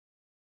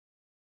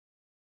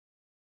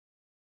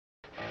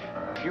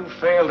You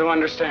fail to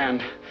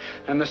understand,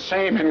 and the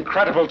same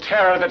incredible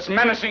terror that's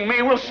menacing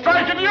me will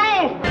strike at you!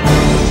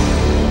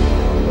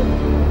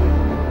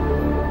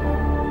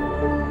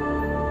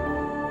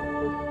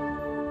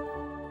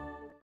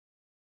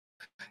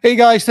 Hey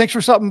guys, thanks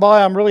for stopping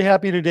by. I'm really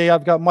happy today.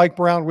 I've got Mike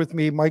Brown with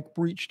me. Mike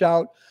reached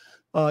out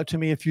to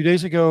me a few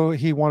days ago.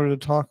 He wanted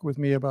to talk with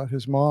me about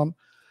his mom,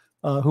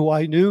 who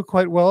I knew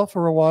quite well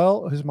for a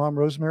while, his mom,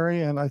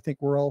 Rosemary, and I think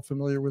we're all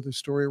familiar with his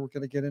story. We're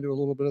going to get into a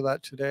little bit of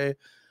that today.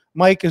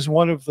 Mike is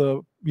one of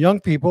the young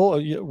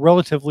people,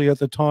 relatively at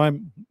the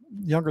time,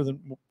 younger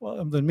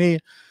than me,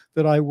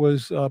 that I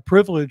was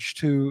privileged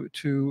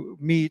to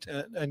meet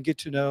and get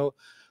to know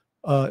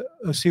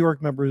Sea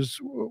Org members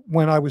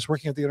when I was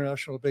working at the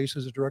international base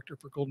as a director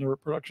for Golden Era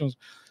Productions.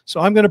 So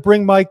I'm going to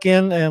bring Mike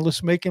in and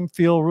let's make him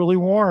feel really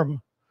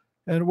warm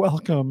and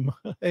welcome.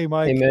 Hey,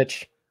 Mike. Hey,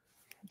 Mitch.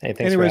 Hey,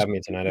 thanks for having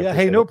me tonight. Yeah,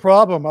 hey, no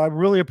problem. I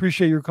really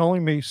appreciate you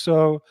calling me.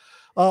 So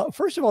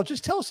first of all,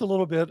 just tell us a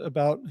little bit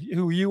about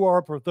who you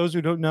are for those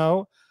who don't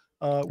know,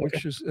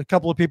 which is a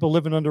couple of people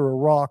living under a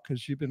rock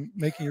because you've been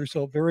making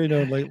yourself very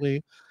known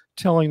lately,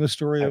 telling the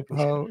story of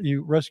how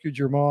you rescued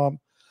your mom.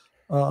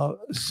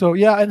 So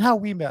yeah, and how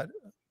we met.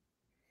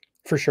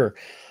 For sure.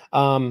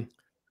 My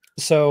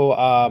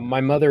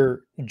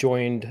mother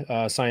joined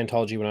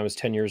Scientology when I was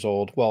 10 years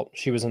old. Well,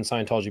 she was in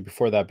Scientology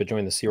before that, but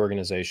joined the Sea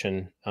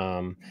Organization.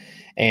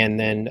 And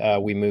then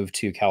we moved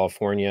to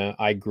California.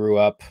 I grew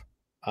up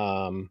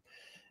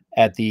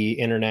at the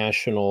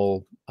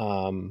International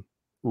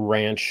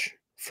Ranch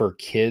for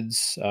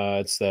Kids.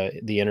 It's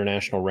the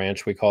International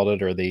Ranch, we called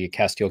it, or the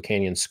Castile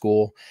Canyon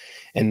School,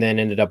 and then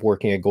ended up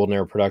working at Golden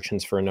Era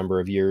Productions for a number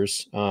of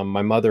years.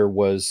 My mother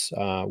was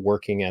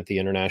working at the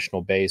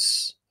International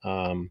Base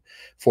working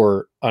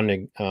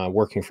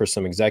for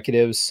some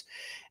executives,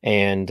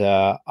 and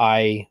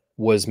I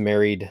was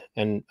married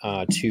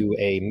to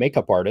a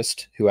makeup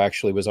artist who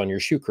actually was on your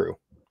shoe crew.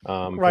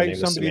 Right,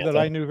 somebody that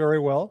I knew very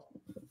well.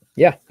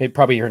 Yeah,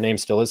 probably her name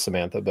still is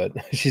Samantha, but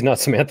she's not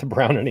Samantha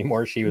Brown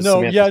anymore. She was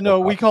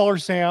we call her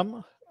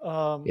Sam.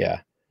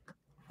 Yeah.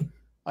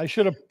 I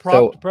should have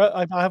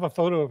I have a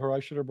photo of her. I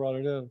should have brought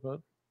it in,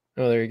 but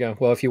oh, there you go.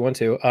 Well, if you want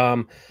to,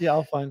 yeah,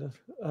 I'll find it.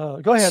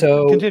 Go ahead.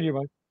 Continue,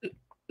 Mike.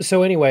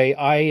 So anyway,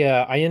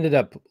 I ended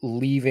up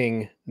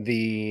leaving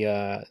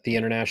the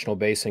international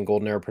base in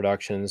Golden Era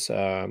Productions,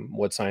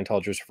 what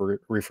Scientologists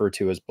refer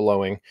to as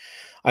blowing.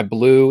 I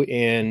blew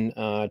in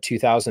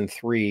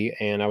 2003,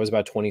 and I was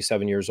about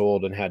 27 years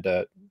old and had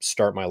to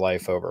start my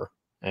life over.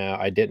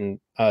 I didn't,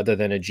 other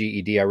than a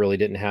GED, I really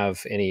didn't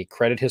have any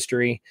credit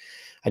history.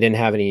 I didn't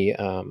have any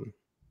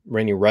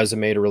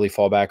resume to really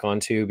fall back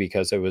onto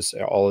because it was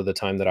all of the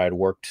time that I had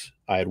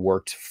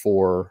worked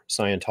for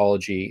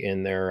Scientology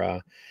in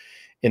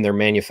their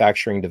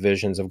manufacturing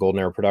divisions of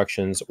Golden Era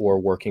Productions or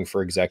working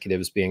for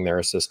executives being their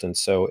assistants.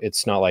 So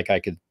it's not like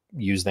I could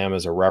use them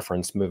as a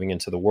reference moving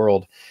into the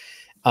world.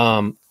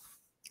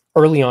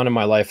 Early on in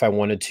my life, I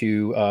wanted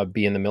to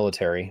be in the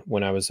military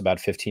when I was about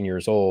 15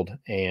 years old.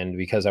 And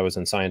because I was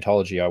in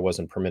Scientology, I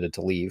wasn't permitted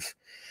to leave.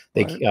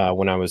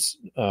 When I was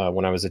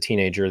a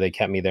teenager, they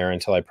kept me there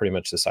until I pretty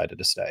much decided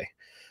to stay.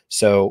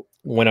 So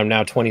when I'm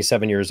now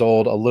 27 years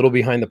old, a little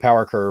behind the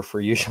power curve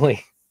for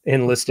usually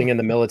enlisting in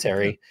the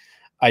military,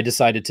 I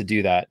decided to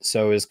do that.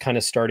 So it was kind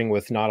of starting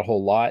with not a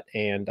whole lot.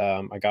 And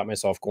I got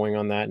myself going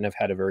on that, and I've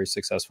had a very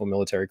successful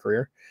military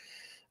career.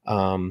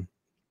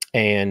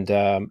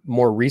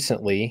 More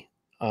recently,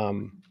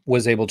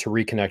 was able to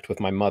reconnect with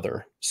my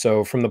mother.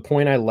 So from the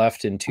point I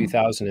left in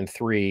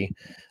 2003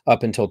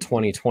 up until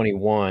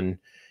 2021,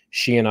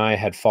 she and I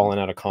had fallen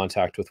out of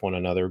contact with one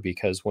another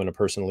because when a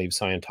person leaves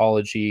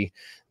Scientology,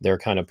 they're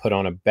kind of put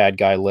on a bad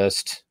guy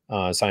list.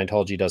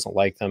 Scientology doesn't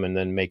like them and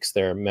then makes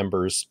their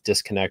members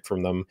disconnect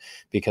from them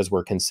because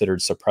we're considered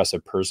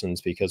suppressive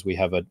persons because we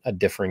have a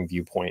differing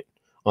viewpoint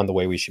on the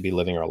way we should be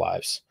living our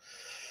lives.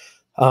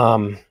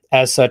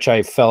 As such,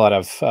 I fell out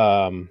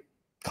of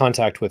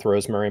contact with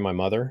Rosemary, my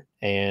mother,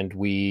 and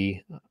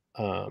we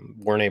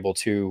weren't able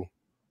to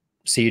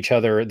see each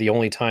other. The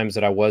only times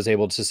that I was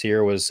able to see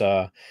her was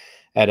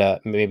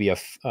at maybe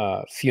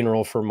a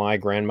funeral for my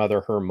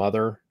grandmother, her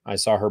mother. I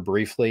saw her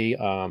briefly,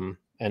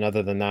 and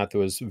other than that,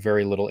 there was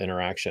very little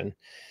interaction.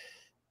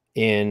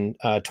 In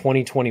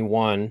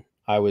 2021,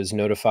 I was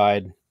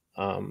notified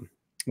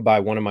by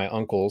one of my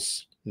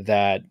uncles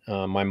that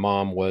my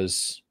mom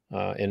was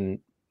in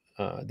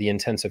the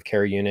intensive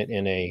care unit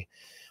in a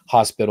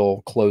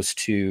hospital close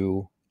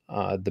to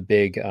the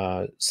big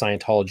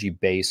Scientology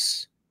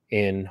base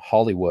in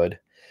Hollywood,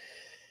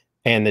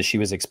 and that she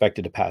was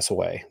expected to pass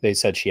away. They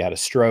said she had a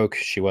stroke.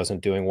 She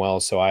wasn't doing well.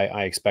 So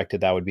I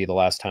expected that would be the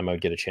last time I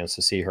would get a chance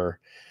to see her.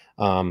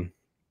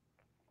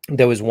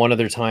 There was one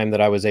other time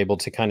that I was able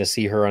to kind of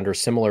see her under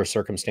similar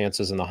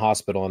circumstances in the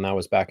hospital. And that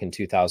was back in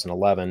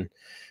 2011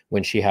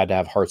 when she had to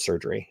have heart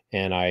surgery.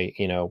 And I,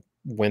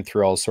 went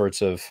through all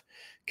sorts of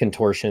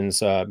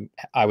contortions.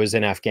 I was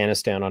in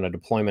Afghanistan on a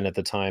deployment at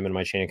the time, and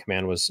my chain of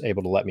command was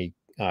able to let me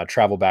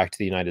travel back to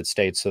the United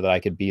States so that I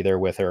could be there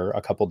with her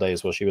a couple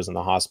days while she was in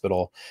the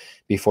hospital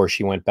before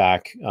she went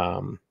back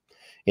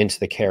into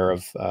the care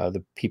of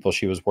the people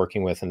she was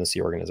working with in the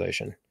Sea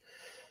organization.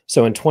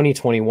 So in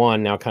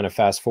 2021, now kind of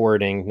fast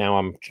forwarding,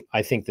 now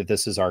I think that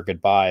this is our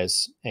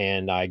goodbyes,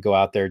 and I go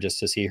out there just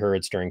to see her.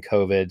 It's during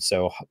COVID,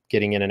 so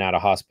getting in and out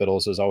of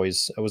hospitals it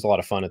was a lot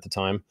of fun at the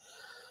time.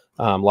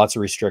 Lots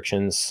of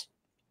restrictions.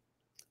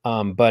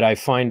 But I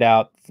find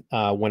out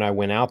when I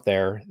went out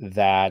there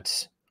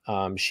that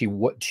she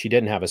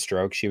didn't have a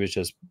stroke. She was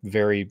just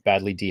very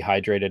badly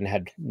dehydrated and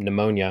had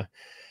pneumonia.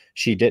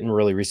 She didn't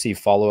really receive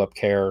follow-up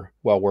care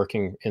while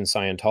working in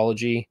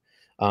Scientology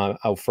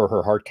for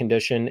her heart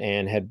condition,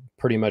 and had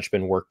pretty much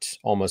been worked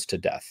almost to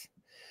death.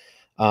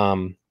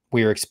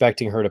 We were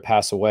expecting her to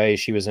pass away.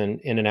 She was in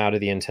and out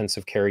of the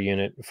intensive care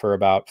unit for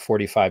about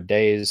 45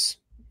 days.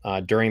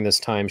 During this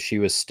time, she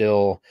was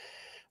still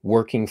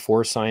working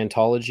for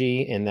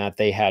Scientology, in that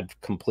they had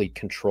complete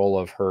control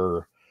of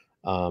her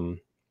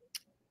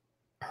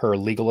her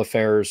legal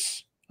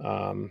affairs,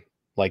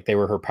 like they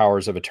were her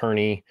powers of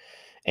attorney,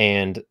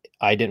 and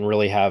I didn't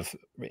really have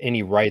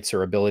any rights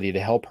or ability to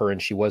help her,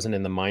 and she wasn't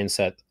in the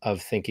mindset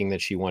of thinking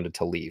that she wanted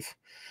to leave.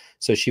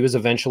 So she was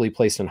eventually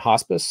placed in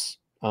hospice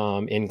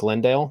in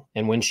Glendale,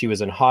 and when she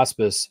was in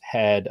hospice,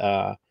 had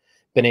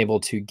been able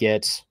to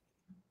get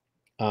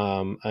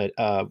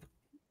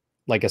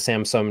like a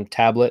Samsung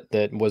tablet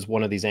that was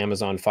one of these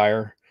Amazon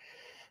Fire.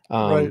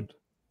 Right.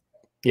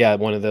 Yeah,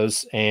 one of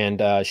those.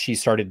 And she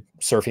started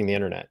surfing the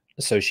internet.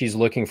 So she's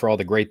looking for all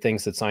the great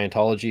things that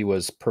Scientology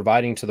was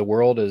providing to the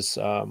world, as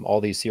all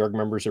these Sea Org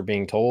members are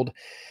being told.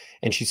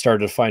 And she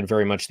started to find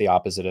very much the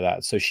opposite of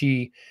that. So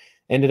she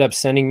ended up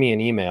sending me an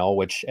email,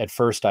 which at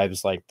first I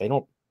was like, they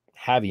don't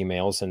have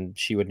emails, and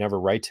she would never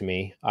write to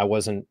me. I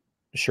wasn't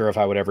sure if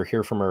I would ever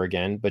hear from her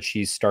again, but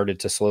she started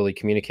to slowly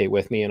communicate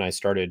with me, and I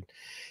started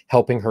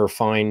helping her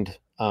find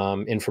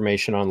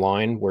information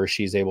online where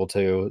she's able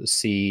to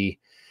see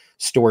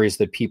stories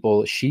that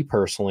people she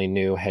personally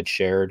knew had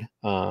shared.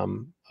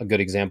 A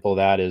good example of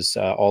that is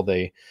all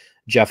the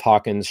Jeff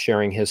Hawkins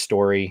sharing his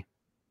story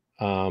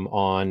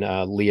on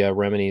Leah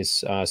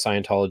Remini's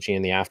Scientology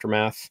and the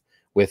Aftermath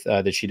with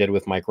that she did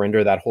with Mike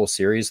Rinder. That whole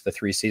series, the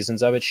 3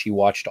 seasons of it, she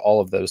watched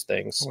all of those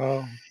things.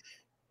 Wow.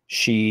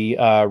 She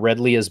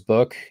read Leah's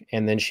book,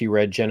 and then she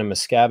read Jenna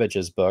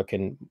Miscavige's book.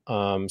 And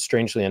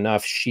strangely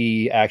enough,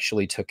 she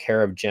actually took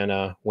care of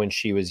Jenna when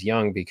she was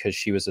young, because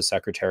she was a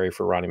secretary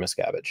for Ronnie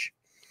Miscavige.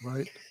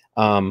 Right.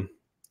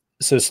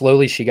 So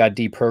slowly she got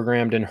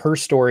deprogrammed. In her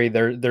story,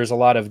 there's a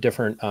lot of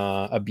different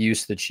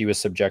abuse that she was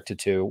subjected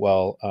to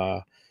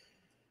while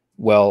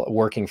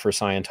working for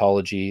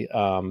Scientology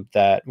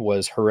that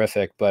was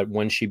horrific. But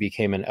when she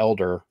became an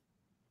elder,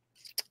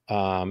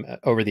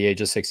 over the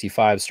age of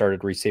 65,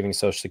 started receiving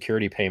Social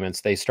Security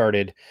payments, they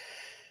started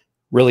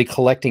really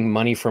collecting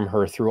money from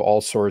her through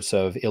all sorts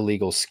of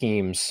illegal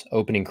schemes,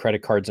 opening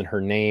credit cards in her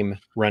name,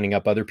 running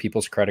up other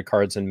people's credit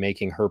cards and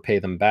making her pay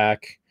them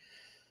back,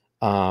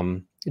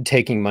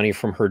 taking money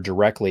from her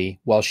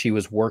directly while she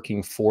was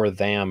working for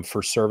them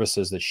for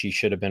services that she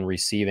should have been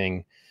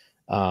receiving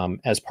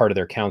as part of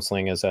their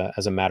counseling as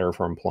a matter of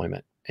her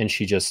employment. And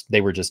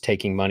they were just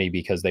taking money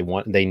because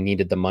they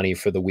needed the money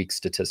for the week's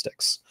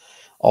statistics.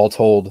 All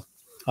told,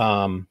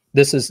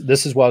 this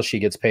is while she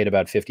gets paid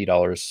about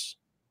 $50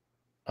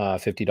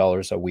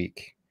 a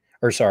week.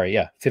 Or sorry,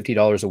 yeah,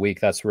 $50 a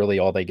week. That's really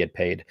all they get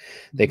paid.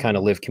 They kind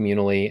of live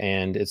communally,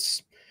 and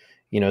it's,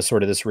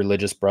 sort of this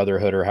religious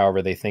brotherhood, or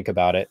however they think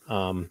about it.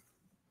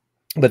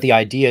 But the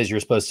idea is you're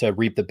supposed to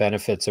reap the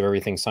benefits of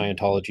everything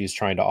Scientology is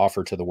trying to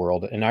offer to the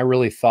world. And I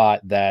really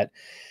thought that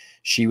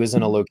she was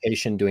in a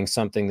location doing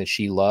something that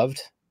she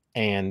loved,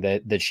 and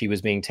that she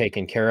was being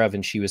taken care of,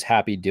 and she was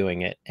happy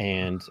doing it.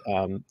 And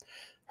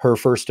her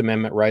First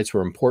Amendment rights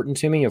were important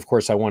to me. Of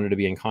course, I wanted to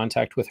be in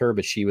contact with her,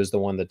 but she was the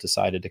one that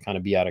decided to kind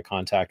of be out of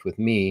contact with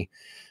me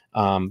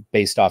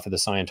based off of the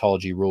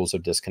Scientology rules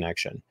of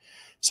disconnection.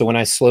 So when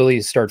I slowly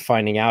start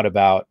finding out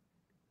about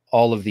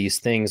all of these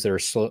things that are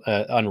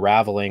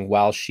unraveling,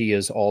 while she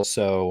is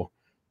also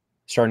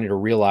starting to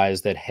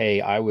realize that, hey,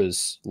 I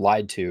was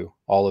lied to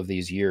all of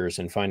these years,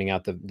 and finding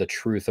out the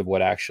truth of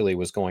what actually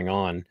was going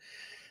on,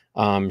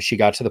 she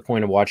got to the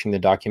point of watching the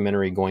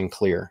documentary Going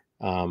Clear.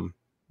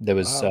 There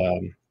was, Wow.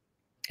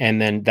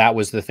 and then that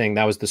was the thing,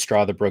 that was the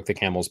straw that broke the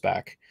camel's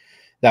back.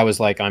 That was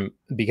like,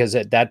 because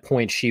at that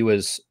point she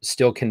was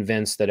still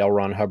convinced that L.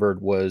 Ron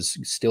Hubbard was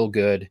still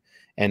good,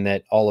 and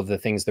that all of the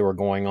things that were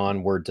going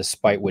on were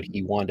despite what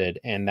he wanted.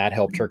 And that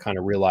helped her kind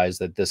of realize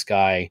that this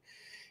guy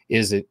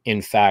is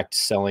in fact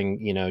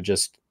selling,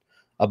 just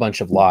a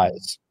bunch of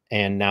lies.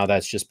 And now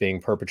that's just being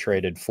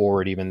perpetrated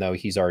forward, even though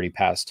he's already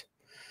passed.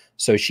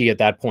 So she, at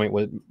that point,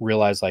 would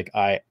realize, like,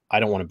 I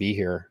don't want to be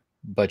here.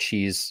 But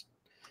she's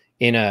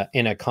in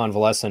a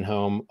convalescent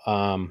home,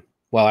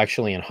 well,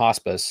 actually in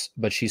hospice,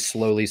 but she's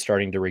slowly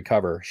starting to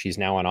recover. She's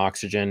now on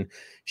oxygen.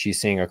 She's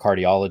seeing a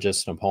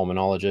cardiologist and a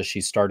pulmonologist.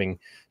 She's starting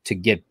to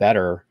get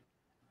better.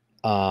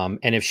 And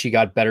if she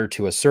got better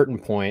to a certain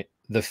point,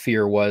 the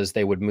fear was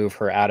they would move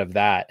her out of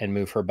that and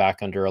move her back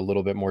under a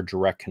little bit more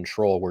direct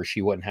control, where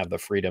she wouldn't have the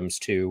freedoms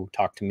to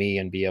talk to me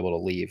and be able to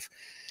leave.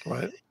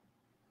 Right.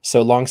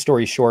 So long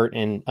story short,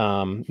 and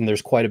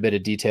there's quite a bit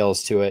of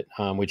details to it,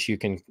 which you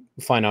can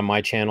find on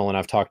my channel. And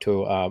I've talked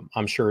to,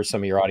 I'm sure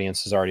some of your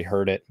audience has already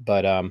heard it,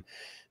 but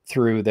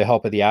through the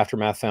help of the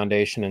Aftermath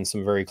Foundation and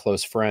some very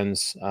close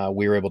friends,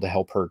 we were able to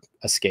help her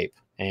escape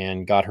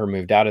and got her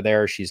moved out of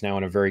there. She's now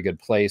in a very good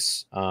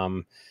place,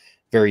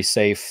 very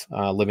safe,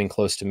 living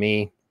close to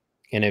me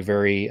in a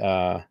very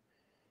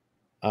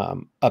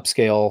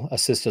upscale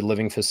assisted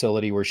living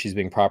facility where she's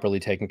being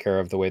properly taken care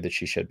of the way that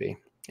she should be.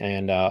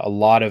 And a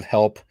lot of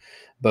help,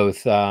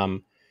 both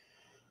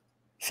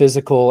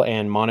physical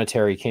and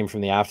monetary, came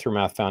from the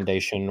Aftermath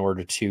Foundation in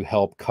order to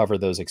help cover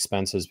those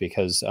expenses,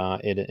 because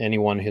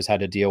anyone who's had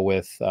to deal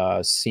with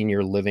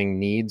senior living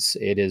needs,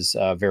 it is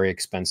very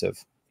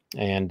expensive.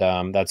 And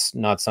that's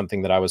not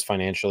something that I was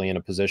financially in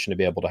a position to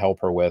be able to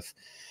help her with.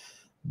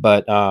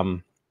 But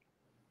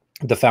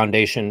the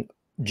foundation,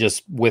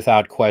 just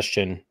without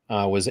question,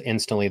 was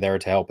instantly there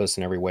to help us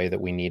in every way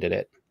that we needed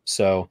it.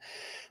 So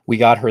we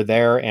got her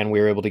there, and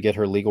we were able to get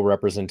her legal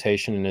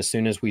representation. And as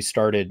soon as we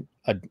started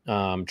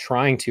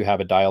trying to have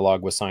a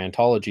dialogue with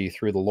Scientology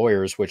through the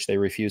lawyers, which they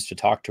refused to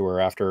talk to her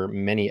after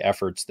many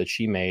efforts that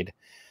she made,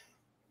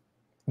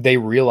 they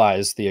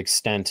realized the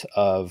extent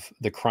of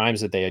the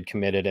crimes that they had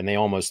committed, and they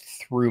almost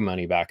threw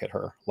money back at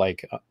her,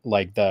 like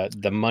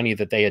the money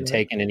that they had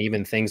taken, and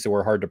even things that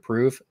were hard to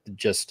prove.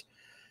 Just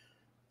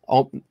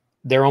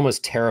they're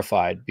almost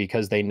terrified,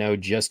 because they know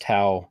just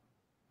how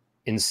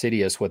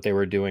insidious what they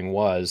were doing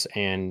was.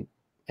 And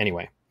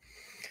anyway,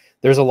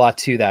 there's a lot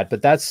to that,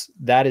 but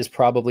that is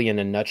probably in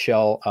a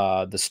nutshell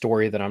the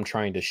story that I'm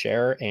trying to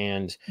share.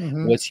 And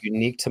what's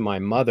unique to my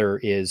mother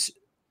is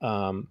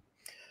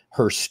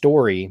her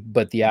story,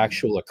 but the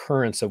actual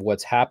occurrence of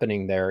what's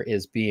happening there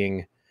is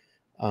being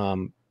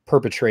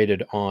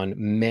perpetrated on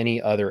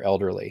many other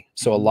elderly.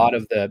 So a lot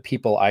of the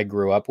people I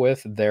grew up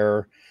with,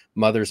 their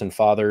mothers and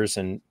fathers,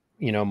 and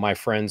my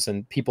friends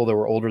and people that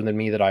were older than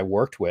me that I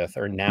worked with,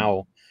 are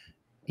now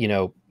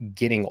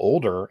getting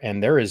older,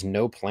 and there is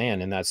no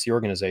plan in that Sea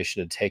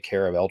organization to take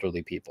care of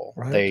elderly people.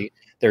 Right.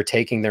 They're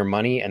taking their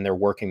money and they're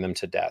working them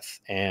to death.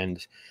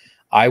 And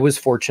I was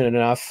fortunate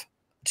enough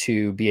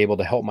to be able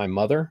to help my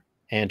mother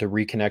and to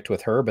reconnect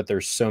with her, but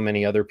there's so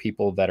many other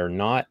people that are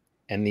not.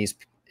 And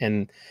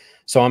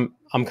so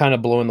I'm kind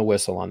of blowing the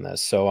whistle on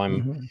this. So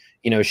I'm,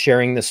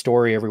 sharing the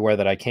story everywhere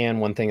that I can.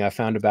 One thing I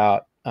found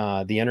about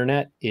the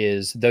internet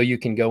is, though you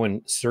can go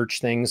and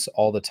search things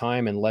all the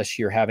time, unless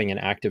you're having an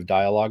active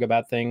dialogue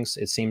about things,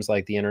 it seems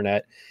like the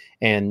internet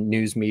and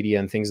news media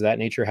and things of that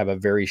nature have a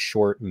very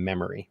short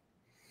memory.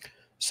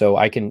 So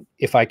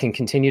if I can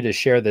continue to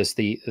share this,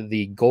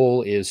 the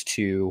goal is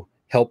to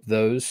help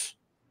those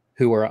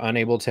who are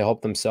unable to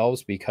help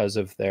themselves because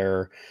of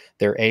their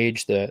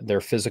age,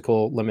 their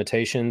physical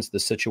limitations, the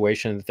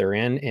situation that they're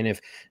in. And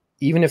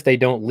even if they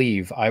don't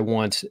leave, I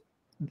want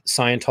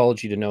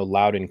Scientology to know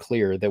loud and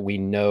clear that we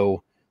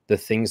know the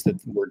things that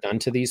were done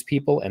to these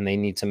people, and they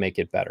need to make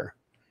it better.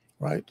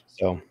 Right.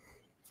 So.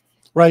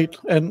 Right.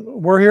 And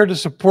we're here to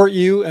support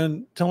you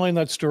and telling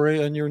that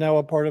story. And you're now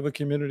a part of a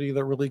community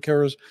that really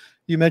cares.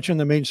 You mentioned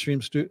the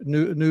mainstream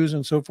news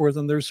and so forth.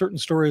 And there's certain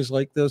stories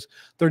like this,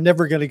 they're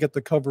never going to get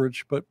the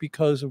coverage, but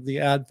because of the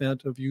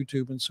advent of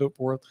YouTube and so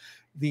forth,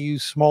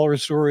 these smaller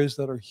stories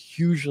that are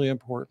hugely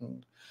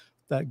important,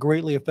 that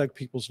greatly affect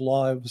people's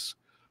lives,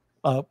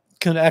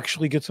 can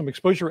actually get some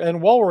exposure.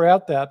 And while we're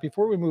at that,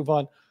 before we move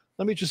on,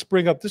 let me just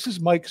bring up, this is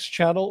Mike's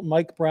channel,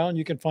 Mike Brown.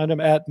 You can find him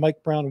at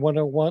Mike Brown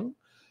 101.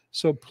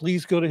 So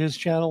please go to his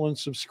channel and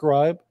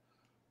subscribe.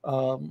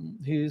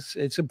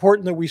 It's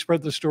important that we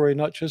spread the story,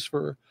 not just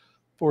for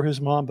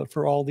his mom, but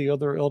for all the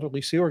other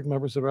elderly Sea Org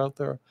members that are out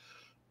there.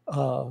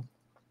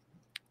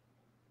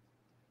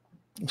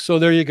 So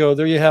there you go.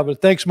 There you have it.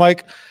 Thanks,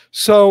 Mike.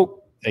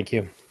 So thank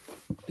you.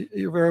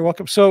 You're very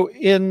welcome. So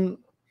in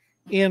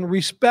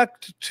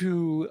respect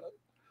to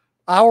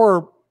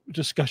our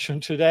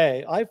discussion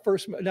today, I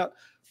first met, now,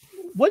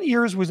 what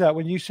years was that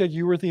when you said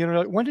you were at the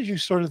internet? When did you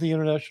start at the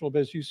international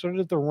biz? You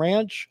started at the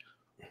ranch.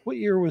 What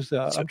year was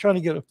that? I'm trying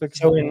to get a fix.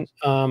 So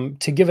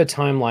to give a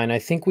timeline, I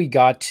think we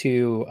got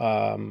to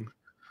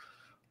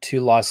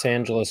Los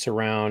Angeles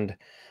around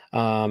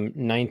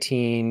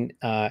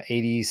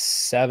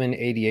 1987,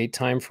 88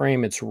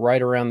 timeframe. It's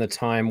right around the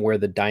time where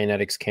the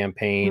Dianetics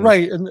campaign,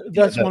 right, and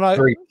that's when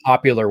very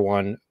popular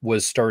one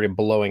was started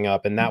blowing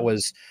up, and that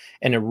was,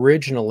 and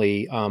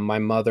originally my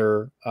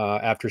mother,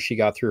 after she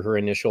got through her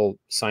initial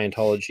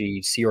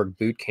Scientology Sea Org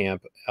boot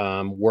camp,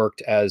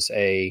 worked as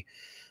a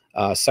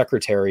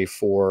secretary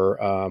for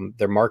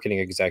their marketing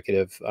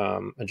executive,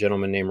 a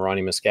gentleman named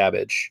Ronnie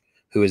Miscavige,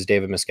 who is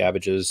David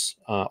Miscavige's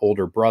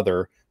older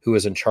brother, who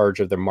was in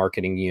charge of the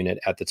marketing unit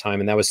at the time.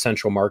 And that was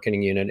Central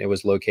Marketing Unit. It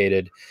was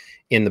located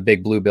in the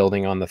big blue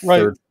building on the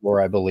third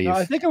floor, I believe. No,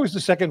 I think it was the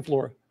second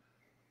floor.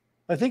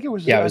 I think it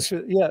was, it was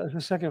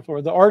the second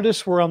floor. The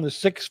artists were on the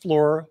 6th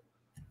floor.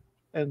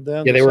 And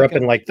then they were up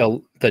in like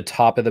the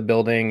top of the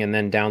building, and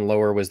then down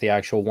lower was the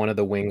actual, one of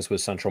the wings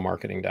was Central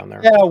Marketing down there.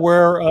 Yeah,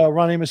 where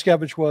Ronnie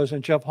Miscavige was,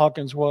 and Jeff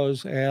Hawkins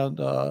was, and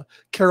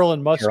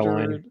Carolyn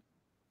Mustard.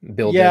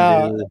 Bill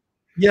Dendu.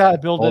 Yeah,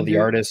 Bill all the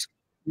Dendu. artists.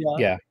 Yeah,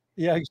 Yeah.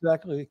 yeah,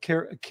 exactly.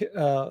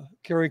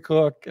 Carrie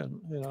Cook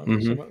and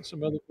Hmm.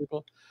 some other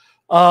people.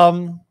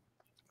 Um,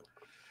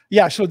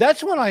 yeah, so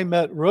that's when I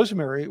met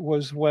Rosemary.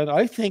 Was when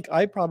I think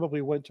I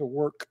probably went to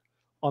work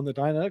on the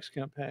Dynetics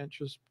campaign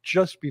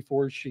just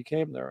before she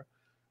came there,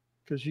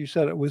 because you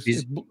said it was.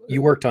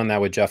 You worked on that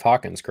with Jeff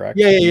Hawkins, correct?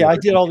 Yeah, yeah, You yeah. I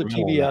were did all the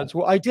instrumental in TV that. ads.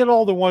 Well, I did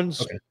all the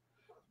ones,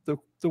 Okay.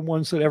 the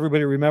ones that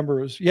everybody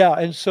remembers. Yeah,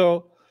 and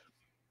so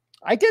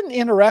I didn't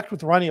interact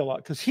with Ronnie a lot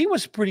because he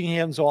was pretty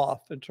hands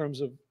off in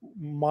terms of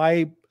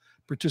my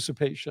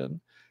participation.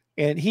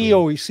 And he Mhm.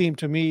 always seemed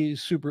to me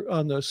super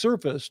on the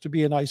surface to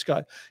be a nice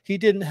guy. He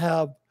didn't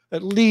have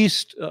at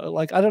least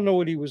like, I don't know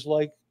what he was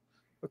like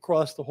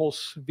across the whole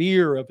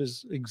sphere of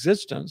his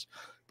existence,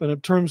 but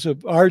in terms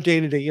of our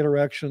day-to-day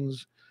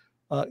interactions,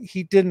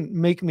 he didn't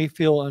make me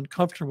feel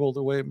uncomfortable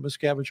the way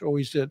Miscavige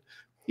always did,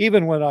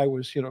 even when I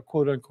was,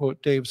 quote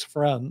unquote, Dave's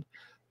friend,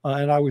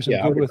 and I was in Yeah,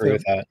 I good would with agree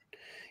with him. that.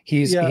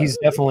 Yeah. He's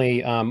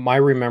definitely my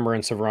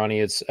remembrance of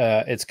Ronnie. It's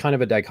kind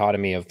of a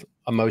dichotomy of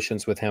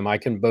emotions with him. I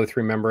can both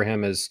remember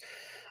him as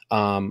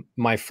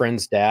my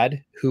friend's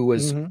dad, who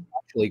was Mhm.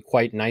 actually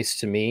quite nice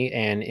to me,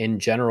 and in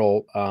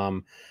general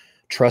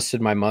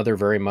trusted my mother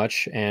very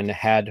much, and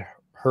had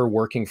her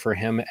working for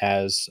him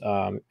as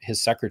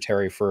his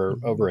secretary for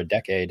over Mhm. a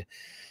decade.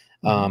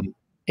 Mhm.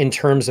 In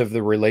terms of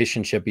the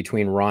relationship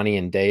between Ronnie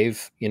and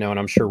Dave, and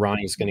I'm sure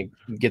Ronnie's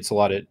gets a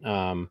lot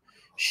of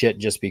shit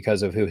just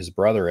because of who his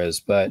brother is,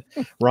 but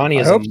Ronnie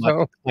I is a hope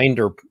much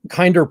so.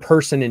 kinder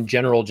person in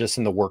general, just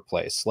in the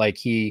workplace. Like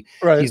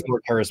Right. he's more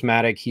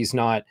charismatic. He's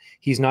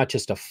not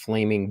just a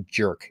flaming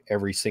jerk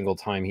every single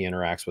time he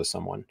interacts with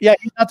someone. Yeah,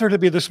 he's not there to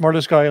be the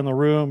smartest guy in the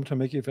room to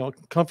make you feel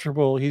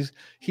comfortable. He's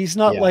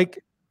not Yeah.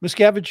 like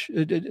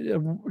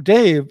Miscavige.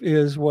 Dave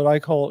is what I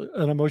call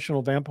an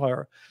emotional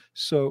vampire.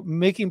 So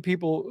making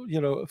people,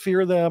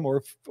 fear them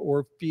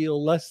or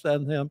feel less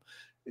than him,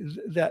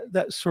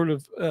 that sort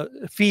of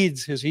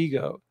feeds his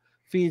ego,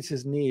 feeds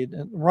his need.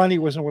 And Ronnie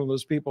wasn't one of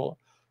those people.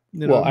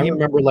 Well, I He.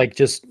 remember like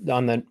just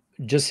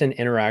an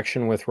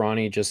interaction with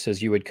Ronnie, just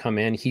as you would come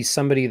in, he's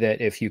somebody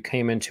that if you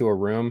came into a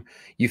room,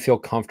 you feel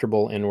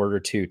comfortable in order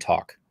to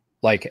talk.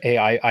 Like, hey,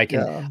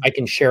 Yeah. I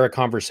can share a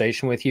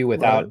conversation with you Right.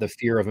 without the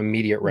fear of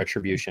immediate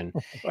retribution.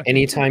 Right.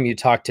 Anytime you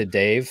talk to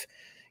Dave,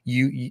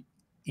 you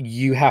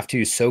you have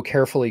to so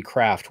carefully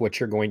craft what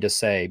you're going to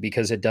say,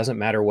 because it doesn't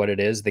matter what it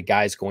is, the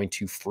guy's going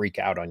to freak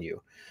out on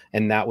you.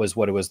 And that was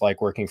what it was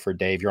like working for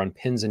Dave. You're on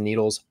pins and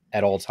needles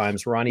at all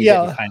times. Ronnie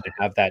didn't Yeah. kind of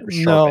have that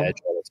sharp No. edge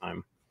all the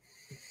time.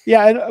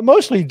 Yeah, and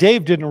mostly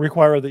Dave didn't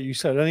require that you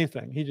said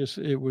anything.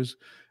 It was,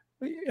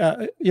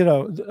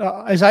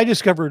 as I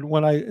discovered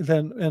when I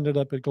then ended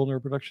up at Golden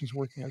Era Productions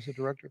working as a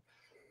director,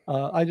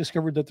 I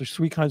discovered that there's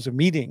three kinds of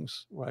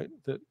meetings, right?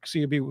 That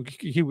CAB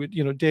he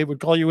would, Dave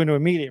would call you into a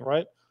meeting,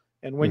 right?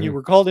 And when you Mhm.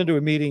 were called into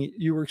a meeting,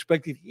 you were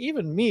expected.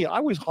 Even me, I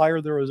was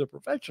hired there as a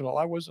professional.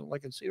 I wasn't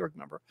like a Sea Org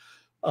member.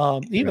 Yeah.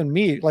 Even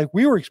me, like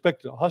we were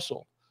expected to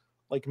hustle,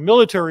 like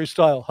military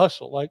style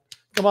hustle. Like,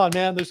 come on,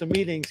 man, there's a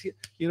meeting.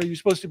 You're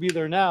supposed to be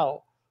there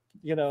now.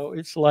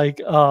 It's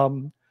like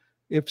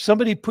if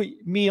somebody put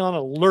me on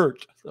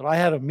alert that I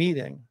had a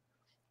meeting,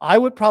 I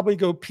would probably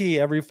go pee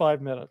every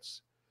 5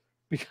 minutes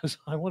because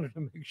I wanted to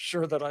make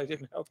sure that I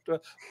didn't have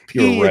to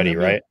You were pee in the ready,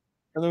 middle.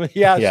 right?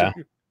 Yeah, so Yeah.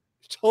 you're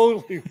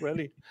totally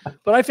ready.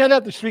 But I found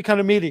out there's three kind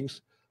of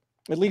meetings,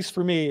 at least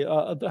for me,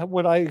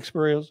 what I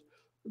experienced.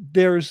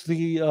 There's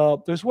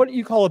what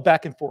you call a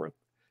back and forth,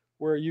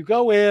 where you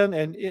go in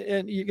and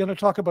you're going to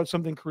talk about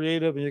something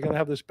creative and you're going to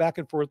have this back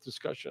and forth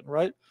discussion,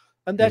 right?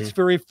 And that's Mhm.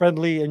 very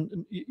friendly,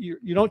 and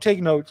you don't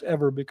take notes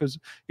ever because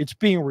it's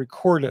being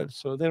recorded,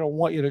 so they don't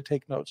want you to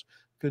take notes,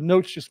 because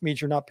notes just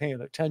means you're not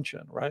paying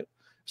attention, right?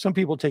 Some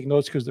people take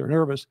notes because they're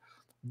nervous.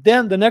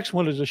 Then the next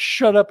one is a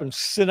shut up and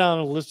sit down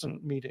and listen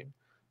meeting,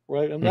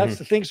 right? And that's Mhm.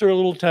 the things are a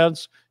little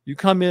tense. You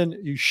come in,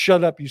 you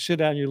shut up, you sit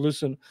down, you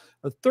listen.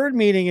 The third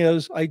meeting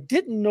is I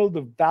didn't know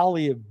the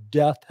Valley of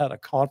Death had a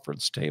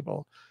conference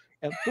table.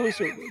 And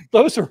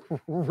those are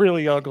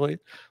really ugly.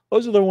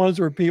 Those are the ones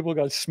where people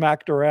got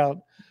smacked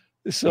around.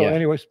 So, Yeah.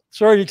 anyways,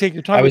 sorry to take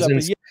your I time with was that, in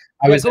but s yeah,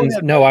 I yeah, was go in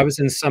ahead, no, man. I was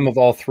in some of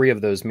all 3 of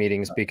those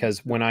meetings,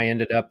 because when I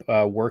ended up,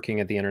 working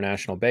at the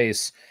international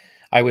base,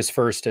 I was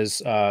first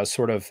as,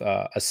 sort of,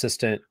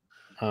 assistant,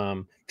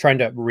 trying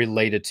to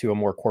relate it to a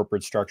more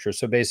corporate structure.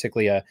 So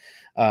basically a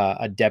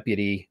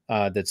deputy,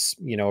 that's,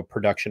 a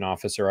production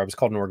officer. I was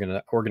called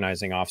an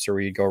organizing officer,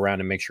 where you go around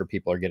and make sure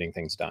people are getting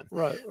things done.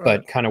 Right, right.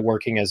 But kinda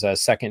working as a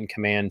second in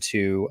command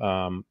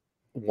to,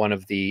 one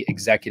of the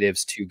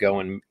executives to go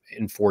and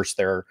enforce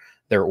their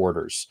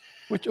orders.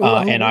 Which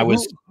And I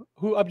was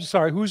who? I'm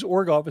sorry. Whose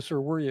org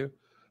officer were you?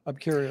 I'm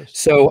curious.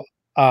 so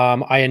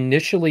I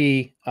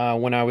initially,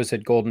 when I was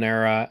at Golden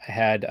Era,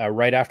 had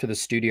right after the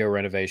studio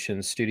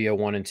renovations, Studio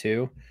One and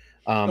Two.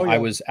 Oh I yeah.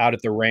 was out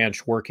at the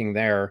ranch working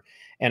there,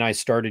 and I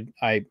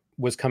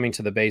was coming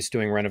to the base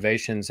doing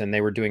renovations, and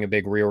they were doing a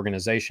big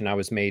reorganization. I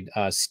was made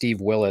Steve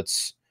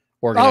Willett's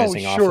Oh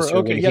organizing sure. officer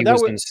Okay. when Yeah, he that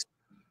was was. in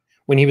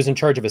when he was in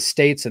charge of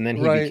estates, and then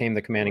he Right, became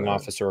the commanding right,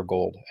 officer of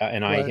gold.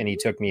 And he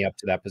took me up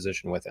to that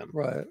position with him.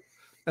 right.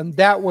 And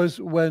that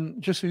was when,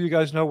 just so you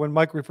guys know, when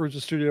Mike refers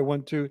to Studio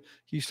 1, 2,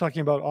 he's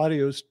talking about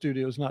audio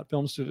studios, not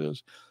film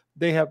studios.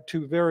 They have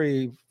two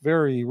very,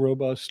 very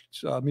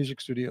robust music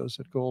studios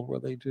at Gold where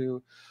they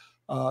do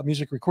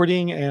music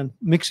recording and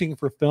mixing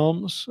for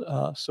films.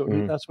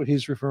 That's what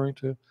he's referring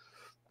to.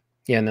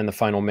 Yeah, and then the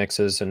final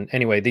mixes. And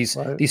anyway, these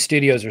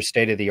studios are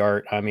state of the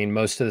art. I mean,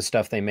 most of the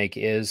stuff they make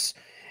is,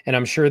 and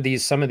I'm sure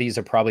some of these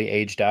are probably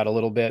aged out a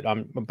little bit.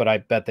 But I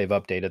bet they've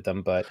updated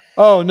them. But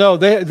oh no,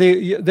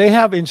 they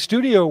have in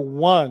Studio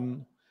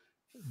 1,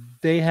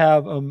 they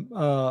have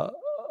a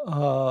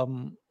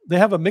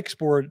mix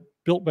board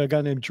built by a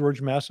guy named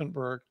George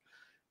Massenberg,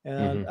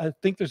 and I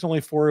think there's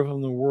only 4 of them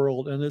in the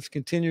world, and it's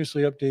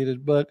continuously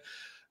updated. But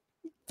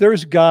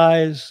there's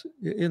guys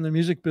in the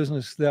music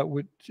business that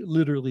would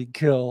literally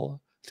kill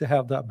to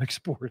have that mix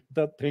board.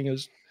 That thing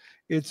is,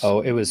 it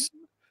was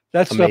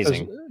that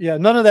amazing. Stuff is,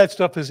 none of that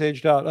stuff is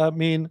aged out. I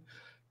mean,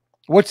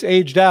 what's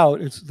aged out?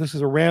 This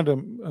is a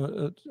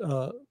random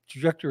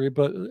trajectory,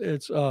 but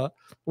it's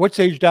what's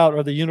aged out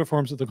are the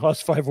uniforms of the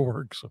Class 5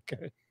 orgs.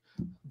 Okay,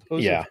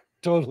 those are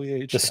totally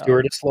aged out. The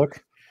stewardess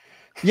look.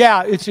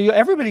 Yeah, it's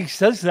everybody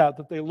says that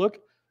they look.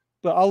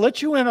 But I'll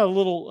let you in a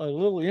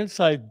little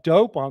inside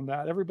dope on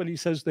that. Everybody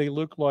says they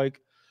look like,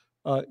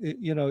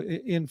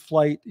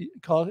 in-flight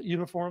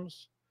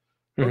uniforms.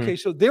 Okay,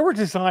 so they were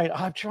designed.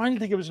 I'm trying to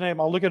think of his name.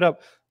 I'll look it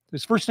up.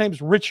 His first name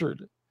is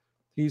Richard.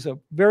 He's a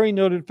very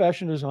noted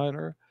fashion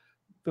designer.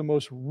 The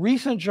most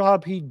recent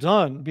job he'd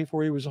done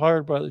before he was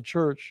hired by the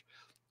church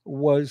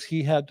was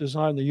he had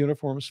designed the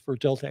uniforms for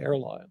Delta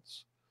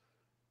Airlines.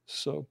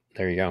 So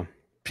there you go.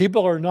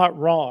 People are not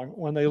wrong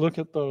when they look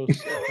at those.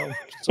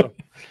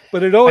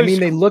 But it always,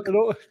 they look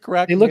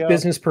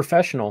business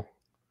professional.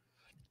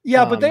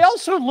 Yeah, but they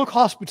also look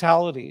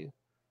hospitality.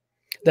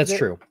 That's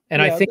true.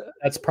 And I think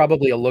that's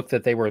probably a look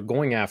that they were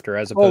going after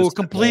as opposed to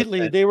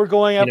completely. They were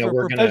going after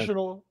a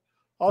professional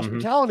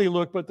hospitality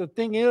look. But the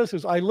thing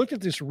is I looked at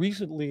this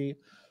recently.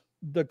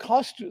 The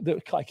costume,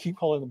 I keep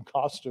calling them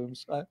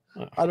costumes.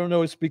 I don't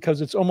know. It's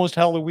because it's almost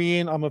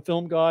Halloween. I'm a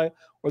film guy,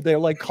 or they're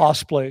like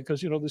cosplay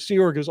because the Sea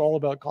Org is all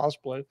about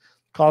cosplay,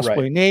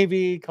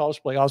 Navy,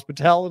 cosplay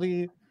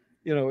hospitality.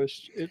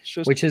 It's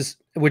just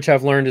which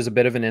I've learned is a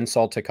bit of an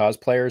insult to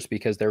cosplayers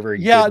because they're very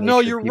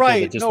you're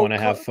right. That just want to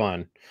have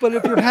fun. But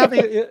if you're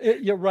having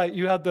you're right.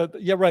 You have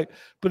right.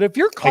 But if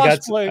you're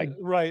cosplay,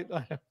 right?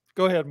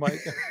 Go ahead, Mike.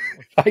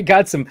 I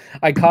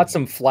caught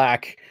some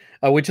flack.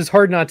 Which is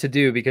hard not to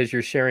do because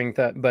you're sharing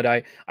that. But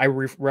I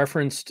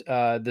referenced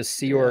the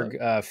Sea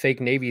Org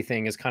fake Navy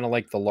thing as kind of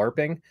like the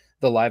LARPing,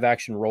 the live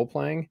action role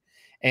playing.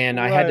 And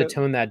I had to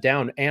tone that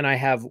down. And I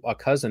have a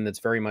cousin that's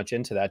very much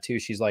into that too.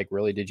 She's like,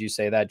 really, did you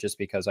say that just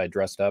because I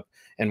dressed up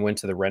and went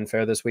to the Ren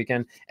Fair this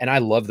weekend? And I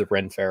love the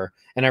Ren Fair.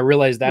 And I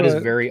realize that is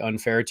very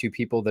unfair to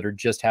people that are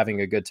just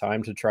having a good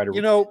time to try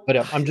to,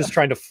 but I'm just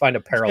trying to find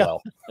a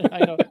parallel.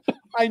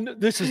 I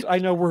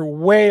know we're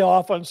way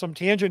off on some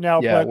tangent now,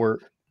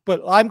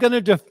 but I'm going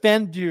to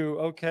defend you,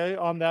 okay,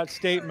 on that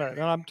statement.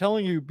 And I'm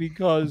telling you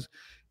because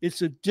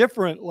it's a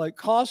different, like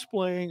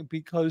cosplaying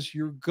because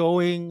you're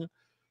going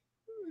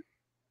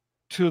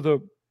to the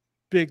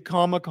big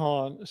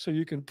Comic-Con so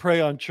you can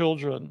prey on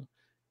children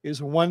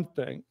is one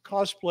thing.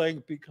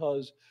 Cosplaying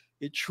because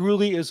it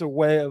truly is a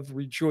way of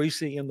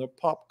rejoicing in the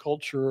pop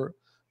culture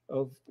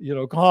of,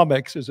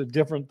 comics is a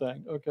different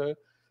thing, okay?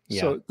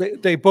 Yeah. So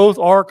they both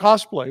are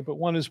cosplay, but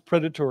one is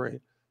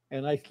predatory.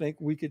 And I think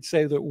we could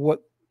say that what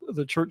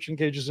the church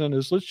engages in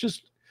is, let's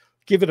just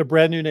give it a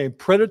brand new name,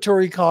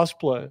 predatory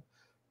cosplay.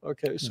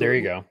 Okay, so there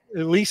you go.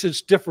 At least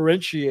it's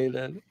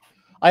differentiated.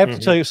 I have to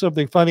tell you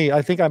something funny.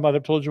 I think I might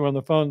have told you on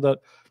the phone that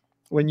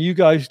when you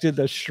guys did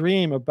the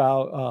stream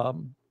about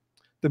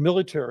the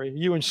military,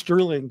 you and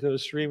Sterling did a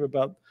stream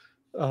about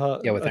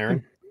with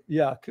Aaron.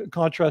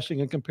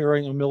 Contrasting and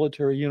comparing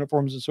military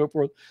uniforms and so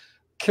forth.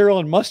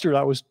 Carolyn Mustard,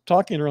 I was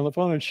talking to her on the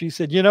phone, and she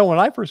said, when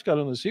I first got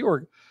on the Sea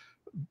Org,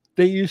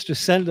 they used to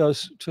send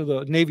us to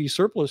the Navy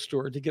surplus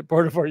store to get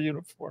part of our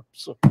uniform.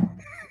 So,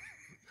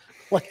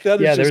 like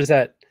that is there's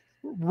that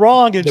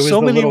wrong in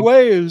so many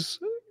ways.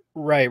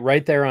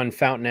 Right there on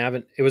Fountain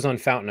Avenue. It was on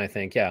Fountain, I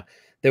think. Yeah,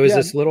 there was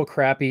this little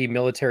crappy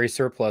military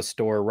surplus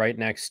store right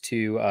next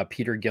to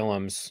Peter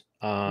Gillam's.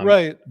 Down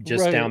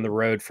the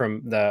road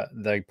from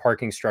the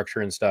parking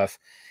structure and stuff.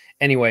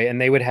 Anyway, and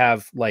they would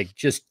have like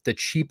just the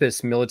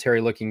cheapest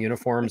military looking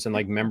uniforms and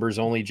like members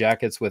only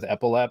jackets with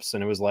epaulets,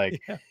 and it was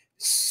like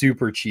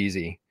super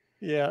cheesy.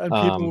 Yeah, and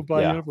people would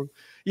buy uniforms.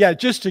 Yeah,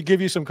 just to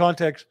give you some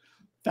context,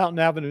 Fountain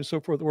Avenue and so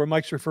forth, where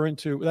Mike's referring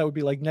to, that would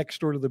be like next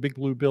door to the Big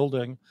Blue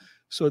Building.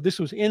 So this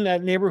was in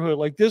that neighborhood.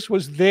 Like this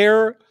was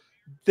their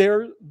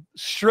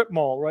strip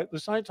mall, right? The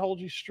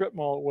Scientology strip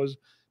mall was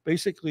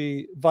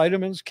basically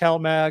vitamins,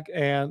 CalMag,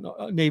 and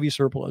Navy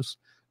surplus.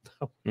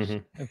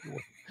 Anyway,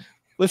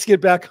 let's get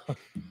back on.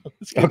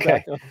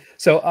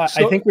 So I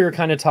think we were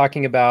kind of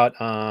talking about,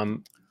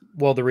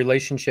 the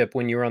relationship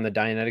when you were on the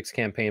Dianetics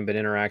campaign, but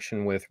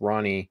interaction with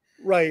Ronnie.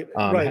 Right,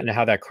 right. and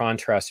how that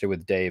contrasted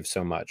with Dave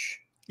so much.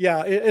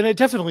 Yeah, and it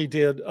definitely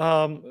did.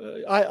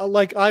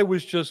 I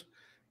was just,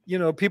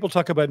 people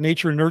talk about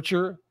nature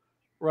nurture,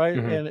 right?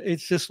 Hmm. And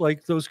it's just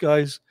like those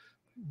guys.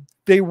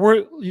 They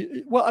were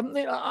well. I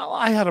mean,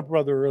 I had a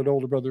brother, an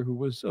older brother, who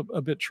was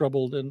a bit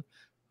troubled, and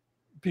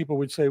people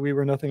would say we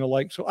were nothing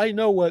alike. So I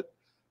know what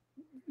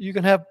you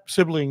can have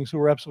siblings who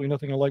are absolutely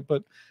nothing alike,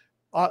 but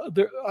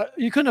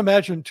you couldn't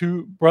imagine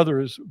two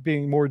brothers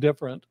being more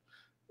different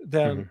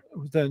than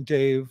Hmm.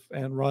 Dave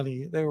and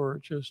Ronnie. They were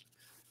just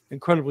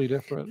incredibly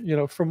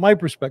different, from my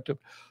perspective.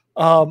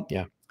 Um,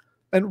 Yeah.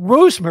 and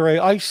Rosemary,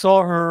 I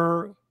saw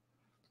her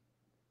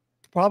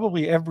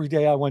probably every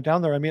day I went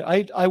down there. I mean,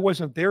 I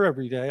wasn't there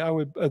every day. I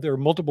would there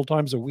multiple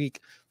times a week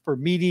for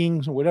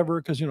meetings or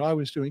whatever, because I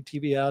was doing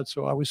TV ads,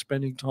 so I was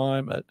spending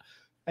time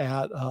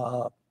at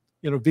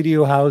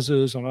video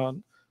houses and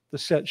on the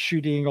set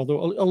shooting.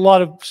 Although a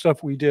lot of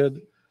stuff we did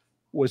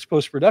was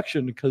post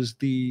production, because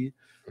the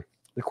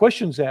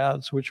questions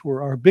ads, which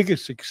were our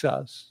biggest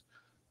success,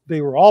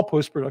 they were all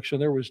post production.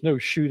 There was no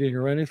shooting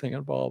or anything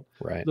involved.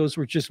 Right. Those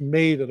were just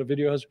made at a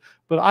video house.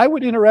 But I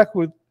would interact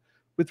with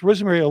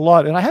Rosemary a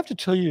lot, and I have to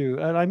tell you,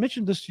 and I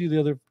mentioned this to you the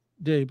other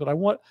day, but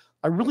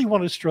I really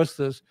want to stress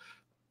this.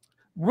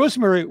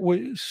 Rosemary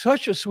was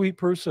such a sweet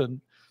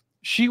person.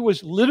 She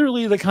was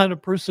literally the kind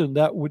of person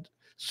that would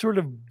sort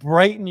of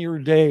brighten your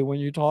day when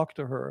you talk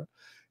to her.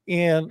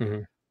 And Hmm.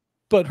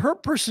 but her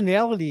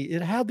personality,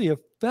 it had the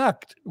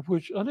effect,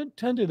 which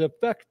unintended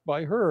effect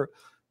by her,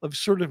 of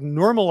sort of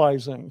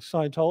normalizing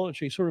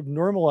Scientology, sort of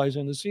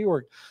normalizing the Sea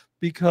Org.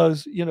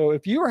 Because,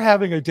 if you were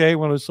having a day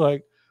when it's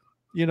like,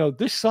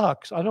 this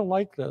sucks, I don't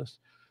like this,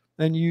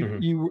 and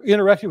Hmm. you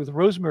interacted with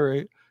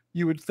Rosemary,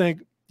 you would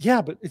think,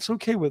 yeah, but it's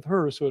okay with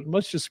her, so it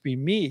must just be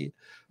me,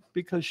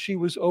 because she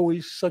was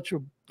always such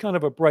a kind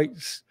of a bright,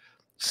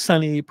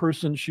 sunny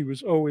person. She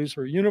was always,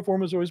 her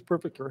uniform was always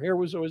perfect, her hair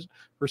was always,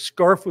 her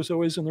scarf was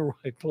always in the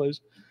right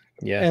place,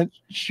 Yeah. and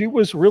she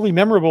was really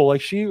memorable.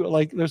 Like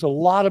there's a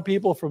lot of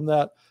people from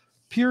that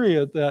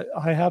period that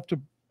I have to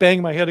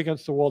bang my head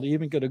against the wall to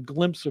even get a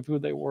glimpse of who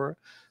they were,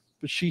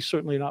 but she's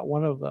certainly not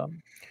one of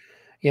them.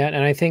 Yeah.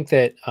 And I think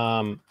that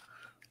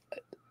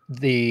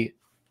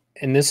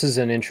and this is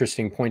an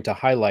interesting point to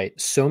highlight.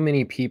 So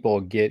many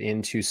people get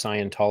into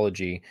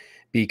Scientology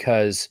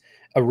because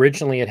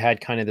originally it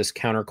had kind of this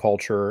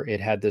counterculture. It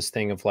had this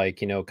thing of like,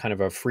 kind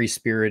of a free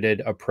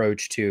spirited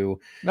approach to,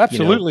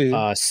 Absolutely.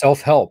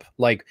 self help.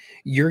 Like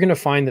you're going to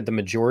find that the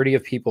majority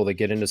of people that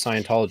get into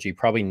Scientology,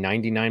 probably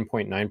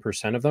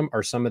 99.9% of them,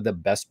 are some of the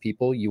best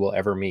people you will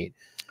ever meet.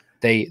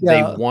 They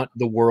Yeah, want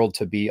the world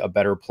to be a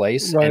better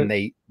place, right,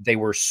 and they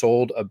were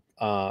sold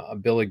a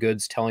bill of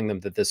goods telling them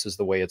that this is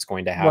the way it's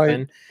going to right,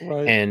 happen.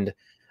 right. And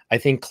I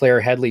think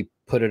Claire Headley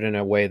put it in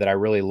a way that I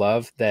really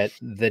love, that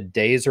the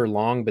days are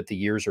long, but the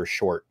years are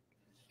short.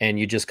 And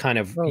you just kind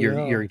of, Oh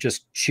yeah, you're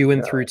just chewing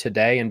yeah, through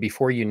today. And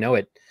before you know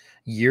it,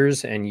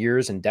 years and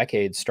years and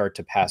decades start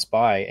to pass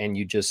by, and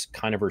you just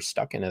kind of are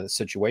stuck in a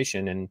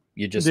situation, and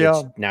yeah.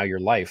 it's now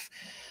your life.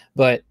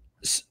 But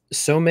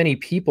so many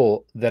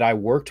people that I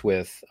worked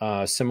with,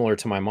 similar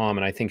to my mom,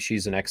 and I think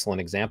she's an excellent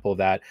example of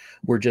that,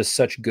 were just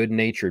such good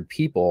natured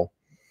people,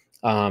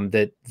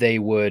 that they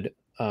would,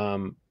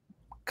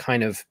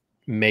 kind of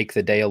make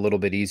the day a little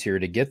bit easier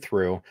to get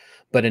through.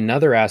 But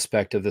another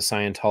aspect of the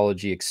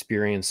Scientology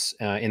experience,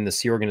 in the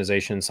Sea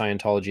organization,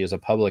 Scientology as a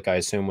public, I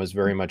assume, was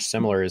very much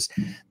similar, is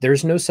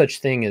there's no such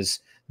thing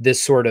as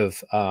this sort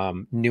of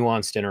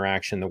nuanced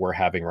interaction that we're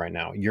having right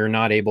now. You're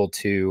not able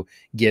to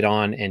get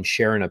on and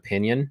share an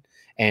opinion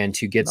and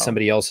to get No,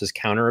 somebody else's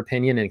counter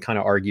opinion and kind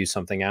of argue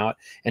something out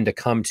and to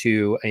come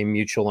to a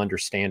mutual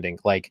understanding.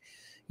 Like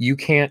you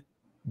can't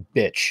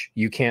bitch.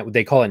 You can't,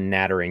 they call it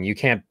nattering. You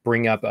can't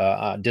bring up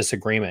a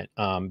disagreement,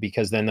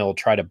 because then they'll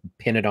try to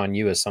pin it on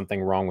you as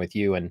something wrong with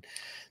you. And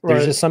there's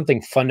right. just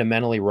something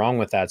fundamentally wrong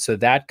with that. So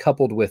that,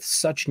 coupled with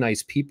such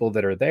nice people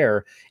that are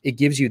there, it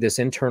gives you this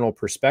internal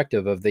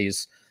perspective of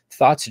these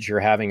thoughts that you're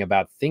having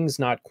about things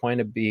not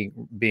quite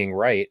being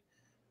right.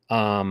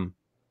 Um,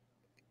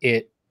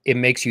 it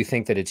makes you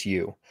think that it's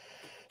you. Right.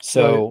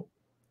 So,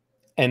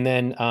 and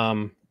then,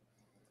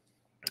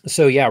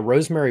 so yeah,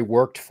 Rosemary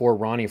worked for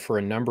Ronnie for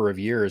a number of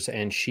years,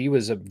 and she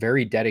was a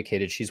very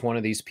dedicated. She's one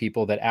of these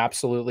people that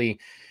absolutely,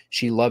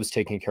 she loves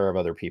taking care of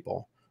other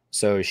people.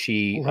 So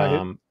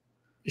Right.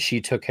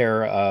 she took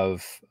care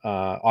of,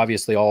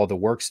 obviously all of the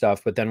work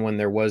stuff, but then when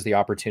there was the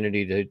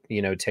opportunity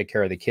to, take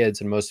care of the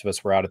kids, and most of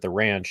us were out at the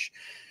ranch,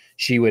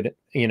 she would,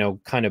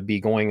 kind of be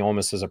going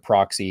almost as a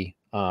proxy,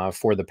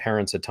 for the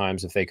parents at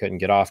times if they couldn't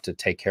get off, to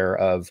take care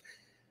of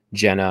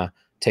Jenna,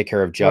 take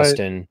care of Right.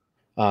 Justin,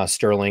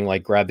 Sterling,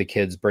 like grab the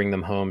kids, bring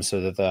them home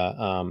so that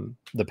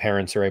the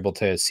parents are able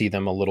to see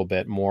them a little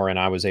bit more. And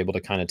I was able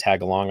to kind of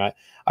tag along. I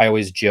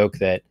always joke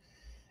that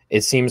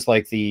it seems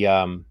like the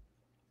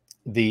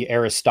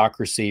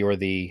aristocracy, or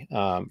the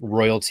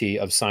royalty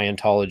of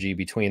Scientology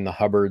between the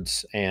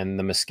Hubbards and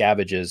the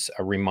Miscaviges,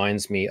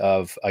 reminds me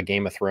of a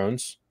Game of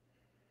Thrones.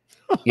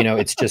 You know,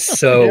 it's just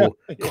so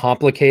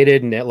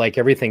complicated, and like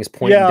everything's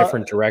pointing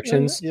different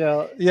directions.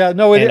 Yeah.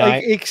 No, And I,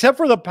 except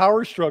for the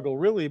power struggle,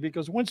 really,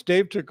 because once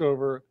Dave took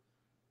over,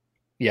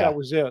 that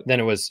was it. Then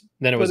it was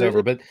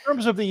over. But in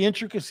terms of the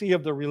intricacy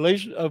of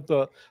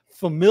the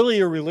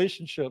familiar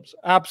relationships,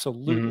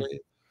 absolutely.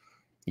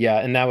 Yeah,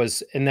 and that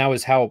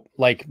was how,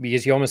 like,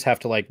 because you almost have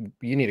to, like,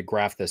 you need to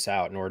graph this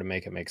out in order to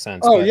make it make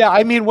sense. Oh, yeah.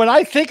 I mean, when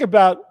I think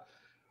about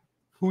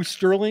who's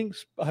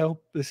Sterling's, I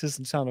hope this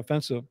doesn't sound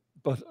offensive,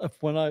 but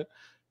when I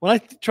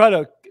try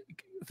to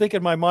think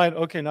in my mind,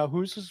 okay, now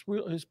who's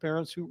his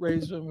parents, who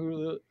raised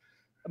him,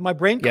 my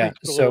brain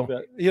creaks a little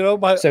bit, you know.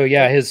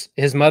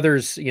 His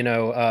mother's, you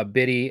know,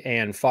 Biddy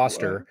and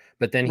Foster,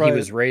 but then he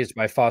was raised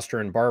by Foster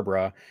and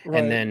Barbara,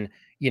 and then,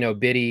 you know,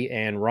 Biddy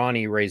and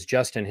Ronnie raised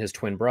Justin, his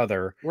twin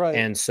brother,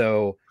 and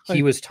so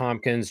he was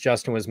Tompkins,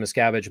 Justin was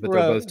Miscavige, but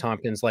they're both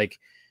Tompkins. Like,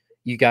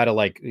 you got to,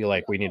 like,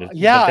 we need to.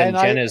 But then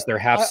Jen is their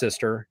half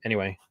sister,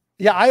 anyway.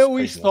 Yeah, I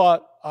always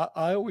thought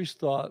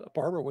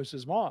Barbara was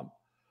his mom.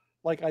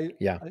 Like, I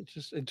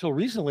just, until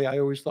recently, I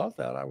always thought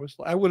that.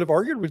 I would have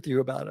argued with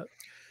you about it,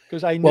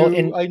 because I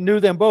knew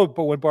them both.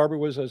 But when Barbara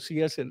was a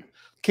CS and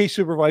case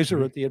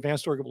supervisor at the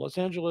Advanced Org of Los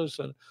Angeles,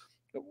 and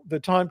the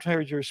time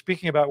period you're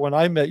speaking about, when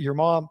I met your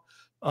mom,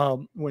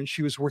 when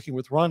she was working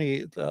with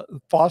Ronnie,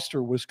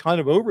 Foster was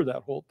kind of over that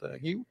whole thing.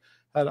 He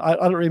had, I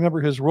don't remember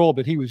his role,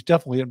 but he was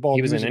definitely involved.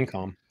 He was in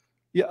Incom.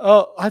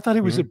 Yeah, I thought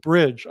he was at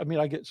Bridge. I mean,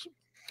 I guess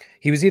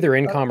he was either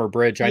Incom or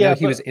Bridge. I know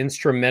he was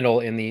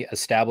instrumental in the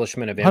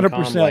establishment of Incom.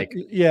 100%. Like,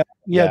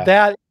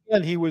 that,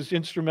 and he was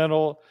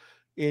instrumental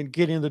in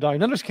getting the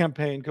Dianetics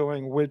campaign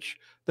going, which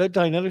that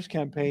Dianetics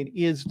campaign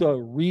is the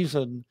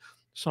reason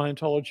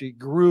Scientology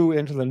grew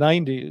into the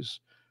 90s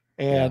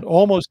and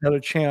almost had a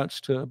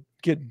chance to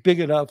get big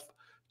enough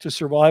to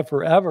survive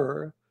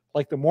forever,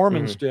 like the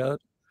Mormons did,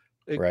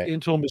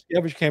 until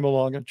Miscavige came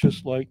along and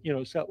just, like, you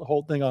know, set the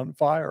whole thing on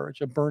fire. It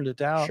just burned it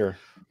down. Sure.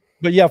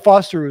 But yeah,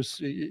 Foster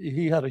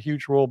he had a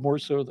huge role, more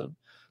so than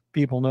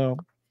people know.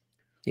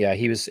 Yeah,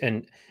 he was,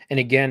 and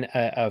again,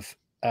 of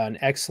an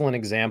excellent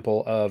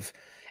example of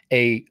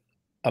a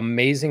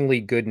amazingly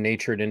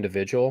good-natured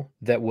individual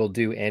that will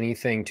do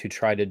anything to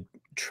try to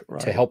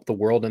help the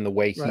world in the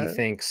way he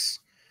thinks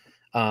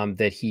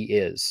that he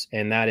is,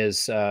 and that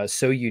is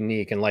so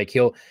unique. And, like,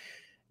 he'll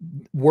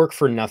work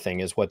for nothing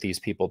is what these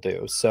people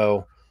do.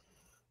 So,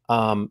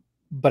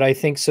 but I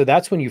think so.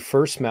 That's when you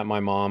first met my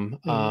mom,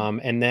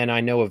 and then I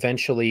know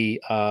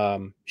eventually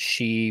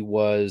she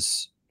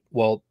was.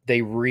 Well,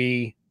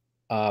 they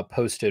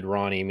posted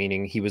Ronnie,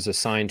 meaning he was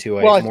assigned to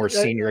a more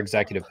senior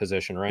executive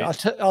position, right?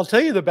 I'll tell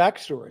you the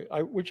backstory,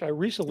 which I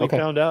recently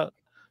found out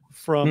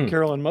from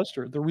Carolyn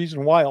Mustard. The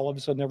reason why all of a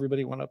sudden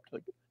everybody went up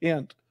to the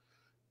end.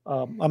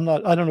 I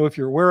don't know if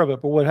you're aware of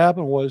it, but what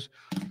happened was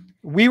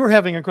we were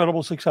having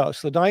incredible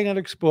success. The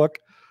Dianetics book,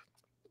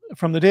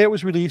 from the day it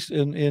was released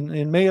in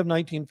May of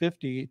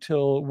 1950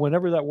 till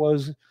whenever that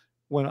was,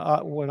 when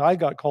I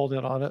got called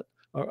in on it,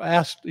 or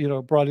asked,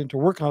 brought in to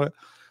work on it,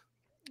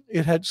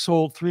 it had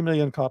sold 3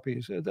 million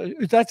copies.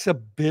 That's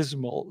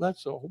abysmal.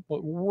 That's the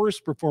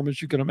worst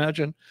performance you can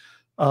imagine.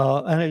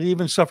 And it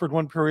even suffered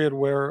one period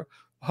where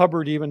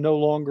Hubbard even no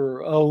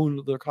longer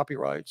owned the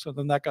copyrights. And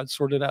then that got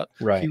sorted out.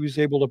 Right. He was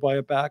able to buy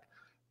it back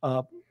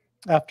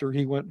after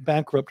he went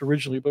bankrupt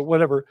originally, but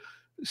whatever.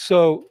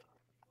 So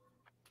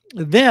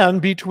then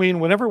between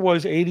whenever it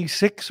was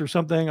 86 or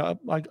something,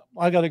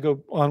 I got to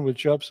go on with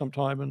Jeff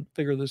sometime and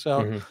figure this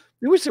out.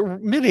 It was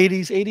mid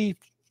 80s,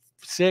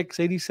 86,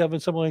 87,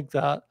 something like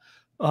that.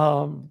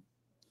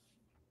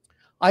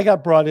 I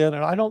got brought in,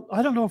 and I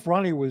don't know if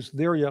Ronnie was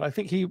there yet. I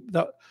think he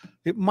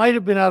might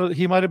have been out of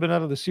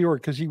the Sea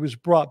Org, because he was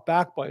brought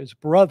back by his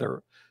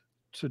brother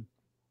to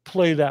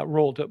play that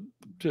role,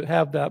 to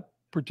have that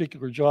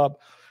particular job.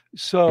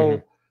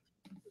 So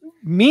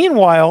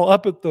meanwhile,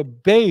 up at the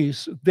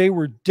base, they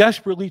were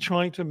desperately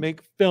trying to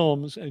make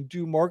films and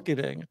do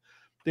marketing.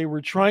 They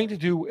were trying to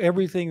do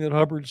everything that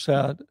Hubbard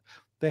said.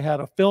 They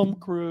had a film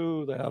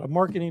crew. They had a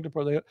marketing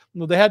department.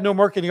 They had no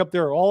marketing up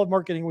there. All of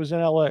marketing was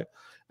in LA.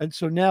 And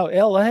so now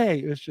LA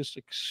is just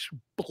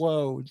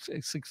explodes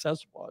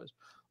success-wise.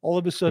 All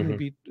of a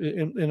sudden,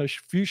 in a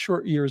few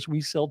short years,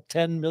 we sell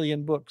 10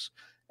 million books.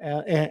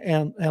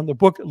 And the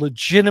book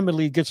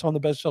legitimately gets on the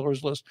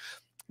bestsellers list.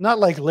 Not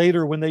like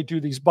later when they do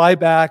these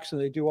buybacks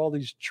and they do all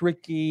these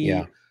tricky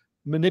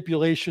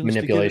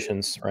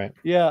manipulations. Right.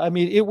 Yeah, I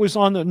mean, it was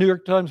on the New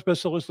York Times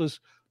bestsellers list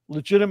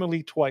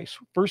legitimately twice.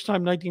 First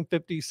time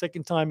 1950,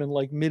 second time in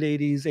like mid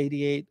 80s,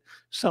 88,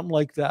 something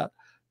like that.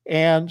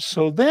 And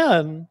so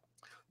then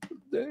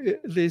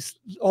this,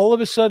 all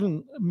of a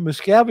sudden,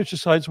 Miscavige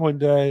decides one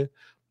day,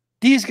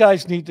 these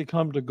guys need to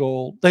come to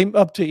gold.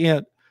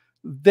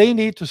 They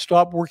need to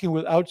stop working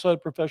with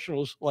outside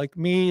professionals like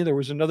me. There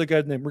was another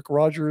guy named Rick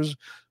Rogers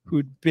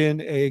who'd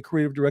been a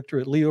creative director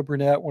at Leo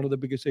Burnett, one of the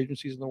biggest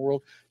agencies in the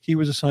world. He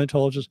was a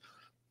Scientologist.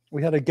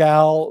 We had a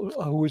gal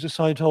who was a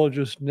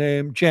Scientologist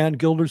named Jan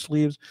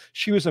Gildersleeves.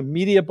 She was a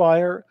media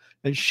buyer,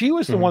 and she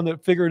was the one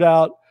that figured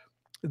out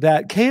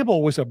that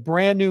cable was a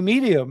brand new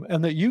medium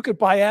and that you could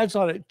buy ads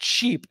on it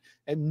cheap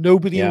and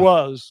nobody Yeah.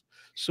 was.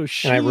 So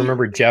And I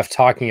remember Jeff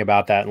talking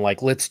about that and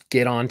like, let's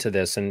get onto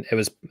this. And it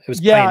was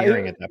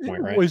pioneering at that point,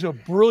 it right? was a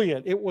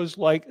brilliant. It was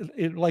like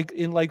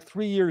in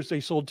 3 years they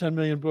sold 10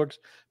 million books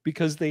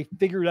because they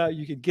figured out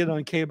you could get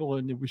on cable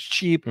and it was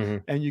cheap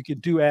and you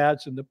could do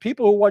ads. And the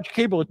people who watch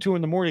cable at 2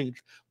 a.m,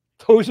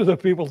 those are the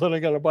people that are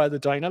going to buy the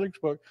Dynetics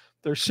book.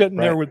 They're sitting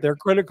there with their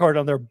credit card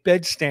on their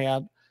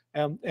bedstand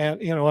and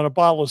you know, on a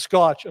bottle of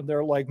scotch, and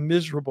they're like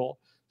miserable.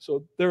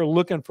 So they're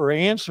looking for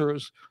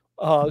answers.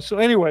 So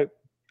anyway,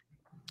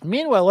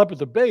 meanwhile, up at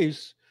the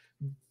base,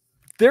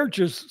 they're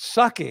just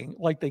sucking.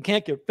 Like they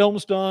can't get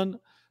films done.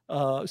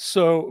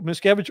 So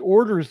Miscavige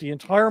orders the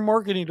entire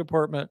marketing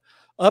department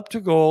up to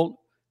gold.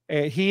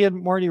 He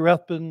and Marty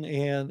Rathbun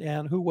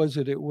and who was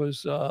it? It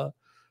was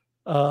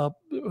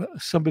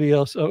somebody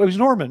else. It was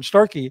Norman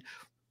Starkey.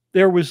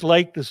 There was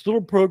like this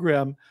little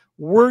program.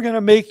 We're going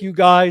to make you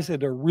guys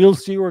into real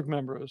Sea Org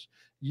members.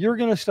 You're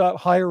going to stop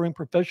hiring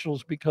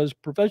professionals because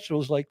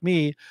professionals like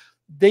me,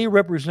 they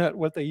represent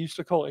what they used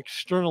to call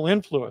external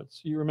influence.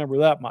 You remember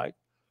that, Mike?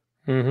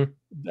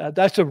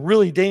 That's a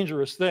really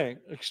dangerous thing.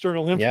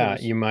 External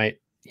influence. Yeah, you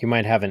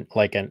might have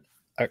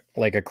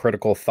a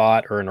critical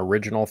thought or an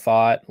original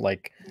thought.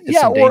 Like it's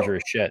some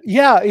dangerous shit.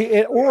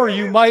 Yeah, or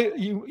you might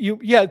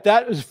yeah,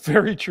 that is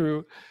very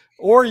true.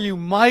 Or you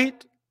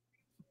might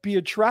be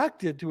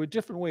attracted to a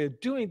different way of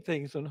doing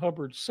things than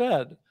Hubbard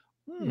said.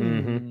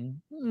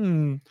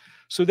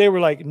 So they were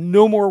like,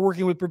 no more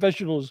working with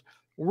professionals.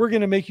 We're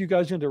going to make you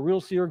guys into real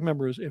Sea Org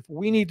members. If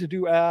we need to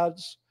do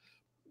ads,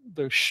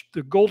 the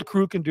Gold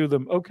Crew can do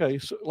them. Okay,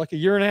 so like a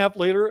year and a half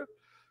later,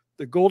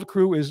 the Gold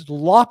Crew is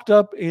locked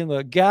up in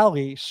the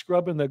galley,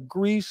 scrubbing the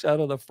grease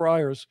out of the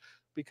fryers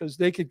because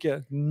they could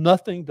get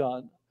nothing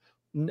done.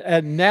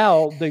 And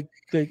now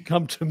they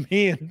come to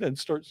me and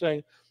start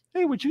saying,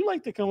 hey, would you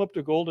like to come up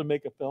to Gold and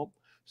make a film?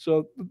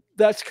 So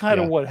that's kind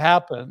of what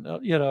happened.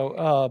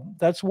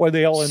 That's why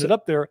they all ended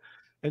up there.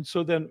 And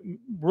so then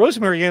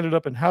Rosemary ended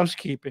up in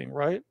housekeeping,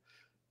 right?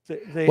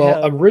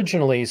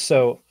 Originally,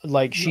 so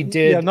like she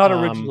did. Yeah, not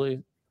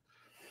originally.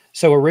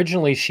 So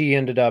originally she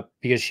ended up,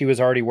 because she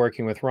was already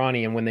working with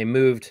Ronnie, and when they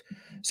moved,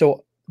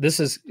 so this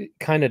is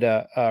kind of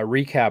to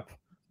recap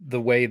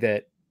the way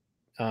that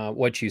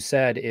what you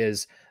said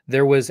is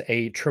there was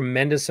a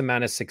tremendous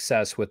amount of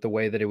success with the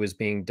way that it was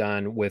being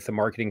done with the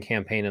marketing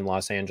campaign in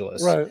Los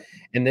Angeles. Right.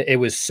 And it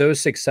was so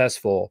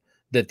successful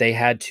that they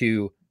had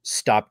to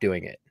stop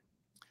doing it.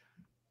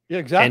 Yeah,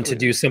 exactly. And to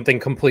do something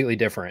completely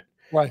different.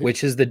 Right.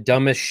 Which is the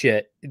dumbest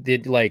shit.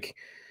 Like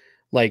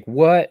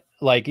what?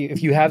 Like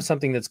if you have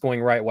something that's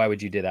going right, why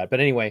would you do that? But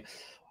anyway,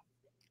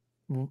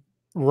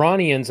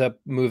 Ronnie ends up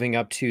moving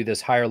up to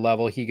this higher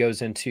level. He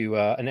goes into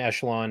an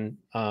echelon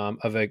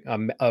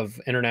of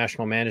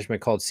international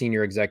management called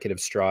senior executive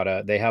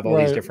strata. They have all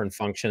these different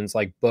functions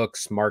like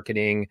books,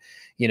 marketing,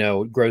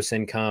 gross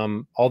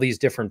income, all these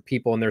different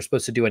people, and they're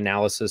supposed to do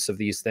analysis of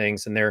these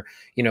things. And they're,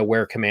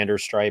 wear commander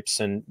stripes,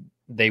 and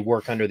they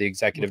work under the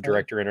executive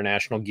director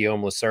international,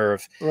 Guillaume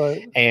Leserve.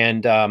 Right.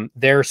 And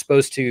they're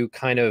supposed to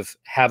kind of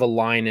have a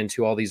line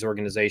into all these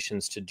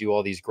organizations to do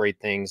all these great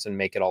things and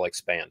make it all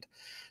expand.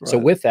 Right. So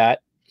with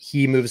that,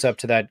 he moves up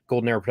to that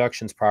Golden Era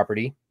Productions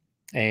property,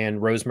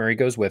 and Rosemary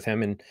goes with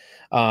him. And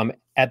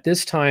at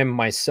this time,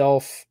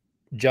 myself,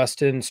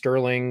 Justin,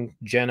 Sterling,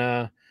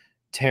 Jenna,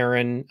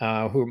 Taryn,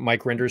 who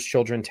Mike Render's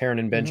children, Taryn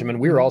and Benjamin,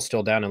 we were all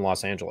still down in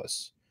Los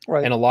Angeles.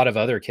 Right. And a lot of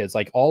other kids,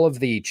 like all of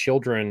the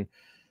children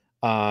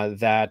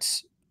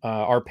that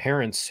our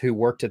parents who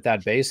worked at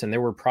that base, and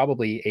there were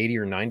probably 80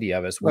 or 90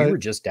 of us, we were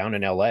just down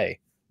in LA,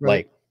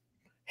 like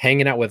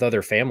hanging out with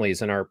other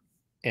families, and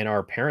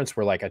our parents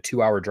were like a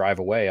 2-hour drive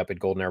away up at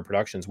Golden Era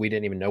Productions. We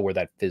didn't even know where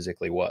that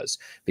physically was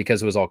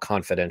because it was all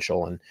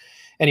confidential. And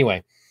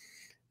anyway,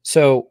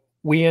 so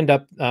we end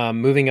up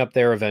moving up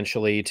there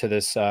eventually to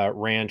this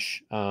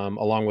ranch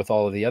along with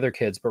all of the other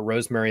kids. But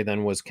Rosemary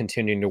then was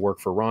continuing to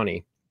work for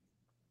Ronnie.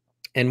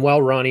 And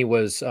while Ronnie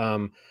was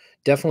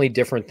definitely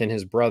different than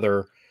his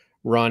brother,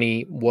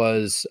 Ronnie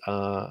was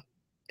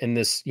in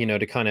this,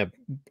 to kind of,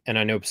 and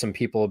I know some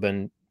people have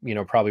been,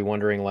 probably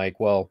wondering like,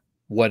 well,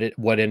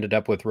 what ended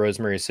up with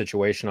Rosemary's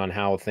situation on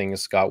how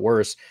things got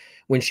worse.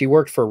 When she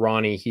worked for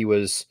Ronnie, he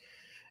was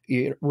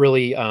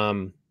really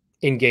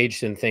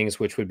engaged in things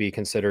which would be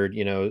considered,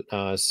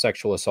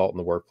 sexual assault in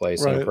the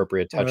workplace,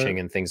 inappropriate touching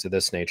and things of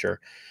this nature.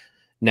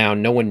 Now,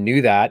 no one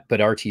knew that, but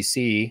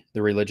RTC,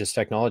 the Religious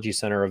Technology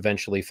Center,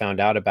 eventually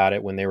found out about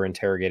it when they were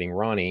interrogating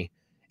Ronnie.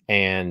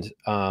 And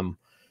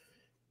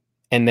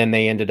then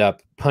they ended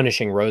up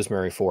punishing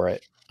Rosemary for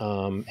it.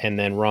 And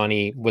then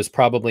Ronnie was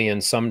probably in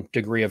some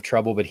degree of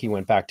trouble, but he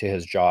went back to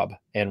his job,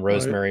 and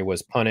Rosemary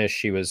was punished.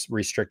 She was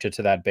restricted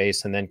to that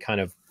base and then kind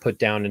of put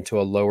down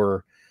into a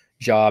lower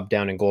job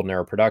down in Golden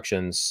Era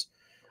Productions,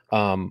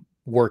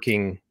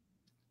 working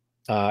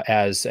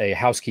as a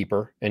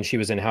housekeeper. And she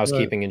was in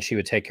housekeeping and she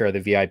would take care of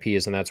the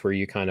VIPs. And that's where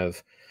you kind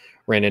of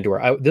ran into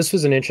her. This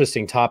was an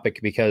interesting topic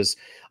because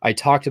I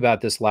talked about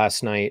this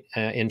last night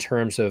in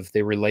terms of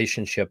the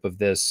relationship of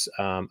this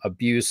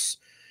abuse.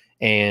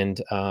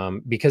 And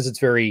because it's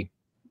very,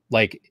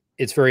 like,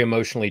 it's very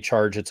emotionally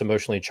charged. It's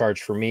emotionally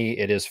charged for me.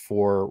 It is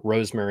for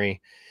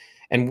Rosemary.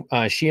 And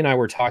she and I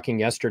were talking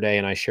yesterday,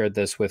 and I shared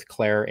this with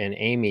Claire and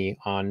Amy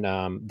on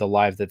the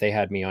live that they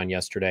had me on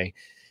yesterday.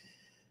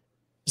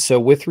 So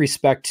with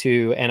respect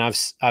to, and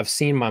I've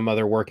seen my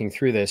mother working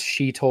through this,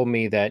 she told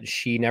me that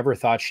she never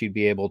thought she'd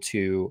be able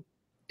to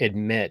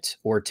admit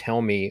or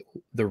tell me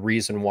the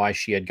reason why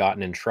she had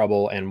gotten in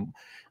trouble. And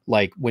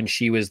like when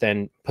she was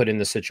then put in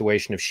the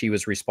situation, if she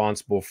was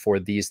responsible for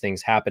these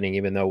things happening,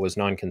 even though it was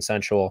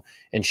non-consensual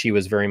and she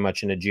was very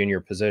much in a junior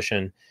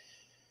position,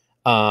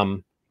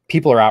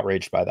 people are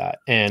outraged by that.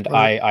 And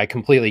Right. I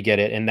completely get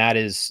it. And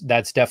that's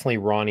definitely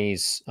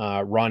Ronnie's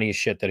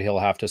shit that he'll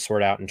have to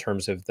sort out in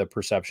terms of the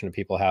perception that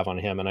people have on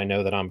him. And I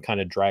know that I'm kind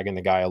of dragging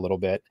the guy a little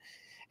bit,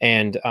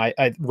 and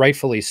I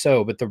rightfully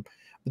so, but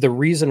the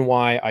reason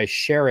why I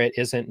share it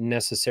isn't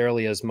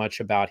necessarily as much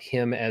about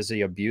him as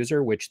the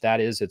abuser, which that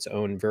is its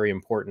own very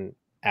important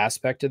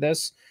aspect of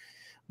this,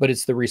 but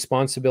it's the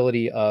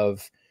responsibility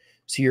of,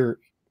 so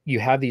you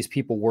have these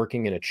people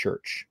working in a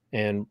church,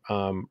 and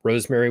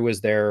Rosemary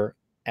was there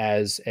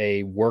as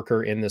a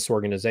worker in this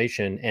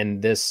organization,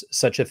 and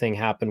such a thing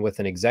happened with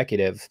an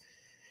executive,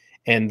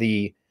 and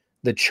the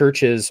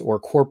church's or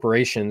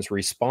corporation's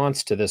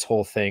response to this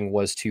whole thing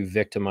was to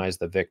victimize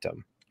the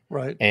victim.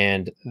 Right.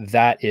 And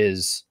that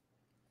is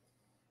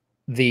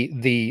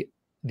the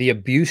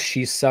abuse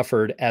she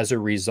suffered as a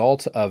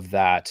result of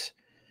that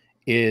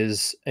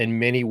is in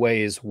many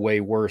ways way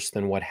worse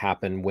than what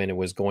happened when it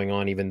was going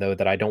on, even though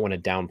that I don't want to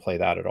downplay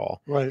that at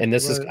all. Right. And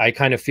this is, I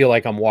kind of feel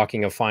like I'm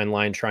walking a fine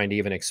line trying to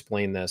even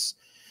explain this.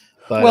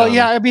 But, well,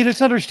 yeah, I mean,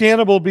 it's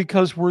understandable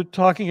because we're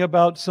talking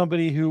about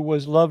somebody who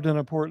was loved and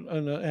important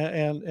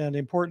and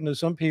important to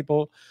some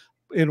people,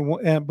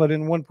 but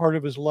in one part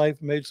of his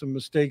life made some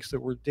mistakes that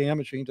were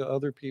damaging to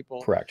other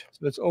people. Correct.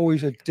 So it's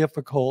always a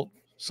difficult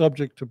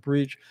subject to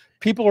breach.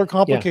 People are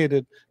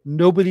complicated. Yeah.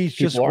 Nobody's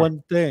just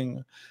one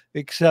thing,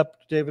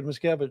 except David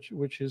Miscavige,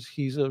 which is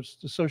he's a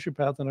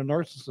sociopath and a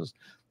narcissist.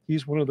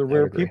 He's one of the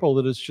rare people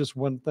that is just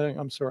one thing.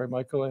 I'm sorry,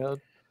 Mike, go ahead.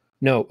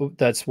 No,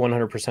 that's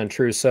 100%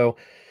 true.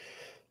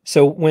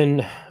 So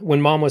when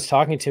Mom was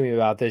talking to me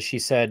about this, she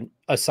said,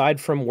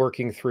 aside from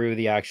working through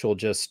the actual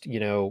just,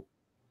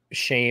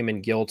 shame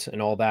and guilt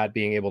and all that,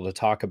 being able to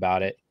talk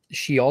about it,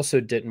 she also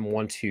didn't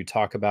want to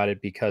talk about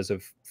it because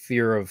of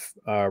fear of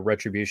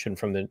retribution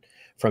from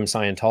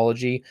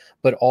Scientology,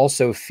 but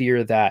also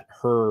fear that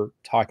her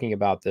talking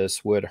about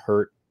this would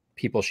hurt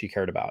people she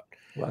cared about.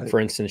 Right.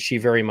 For instance, she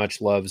very much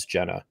loves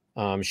Jenna.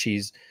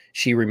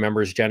 She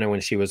remembers Jenna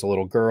when she was a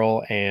little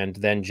girl, and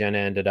then Jenna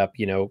ended up,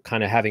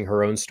 kind of having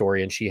her own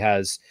story. And she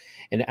has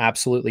an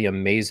absolutely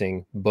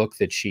amazing book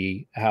that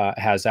she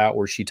has out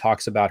where she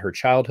talks about her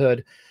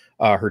childhood,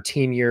 her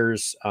teen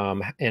years,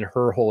 and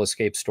her whole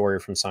escape story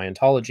from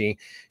Scientology.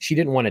 She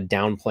didn't want to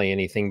downplay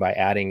anything by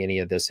adding any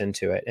of this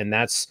into it. And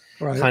that's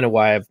kind of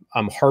why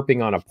I'm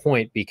harping on a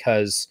point,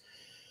 because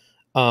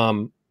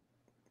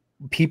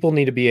people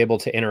need to be able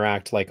to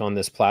interact like on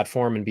this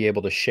platform and be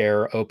able to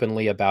share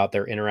openly about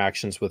their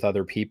interactions with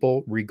other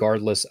people,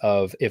 regardless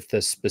of if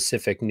the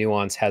specific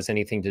nuance has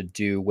anything to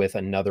do with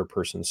another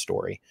person's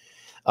story.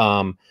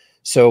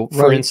 So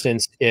for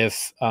instance,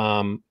 if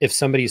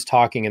somebody's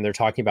talking and they're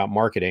talking about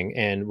marketing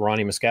and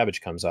Ronnie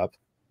Miscavige comes up,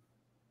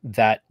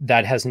 that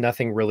has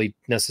nothing really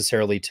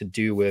necessarily to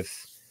do with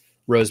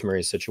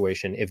Rosemary's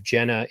situation. If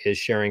Jenna is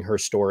sharing her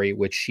story,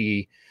 which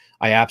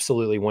I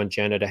absolutely want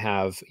Jenna to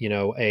have,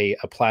 a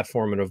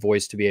platform and a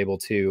voice to be able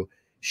to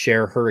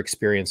share her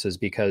experiences,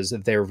 because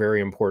they're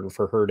very important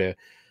for her to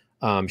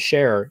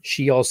share.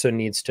 She also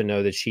needs to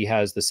know that she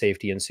has the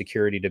safety and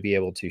security to be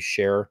able to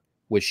share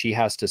what she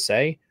has to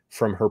say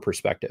from her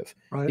perspective.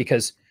 Right.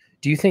 Because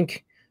do you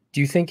think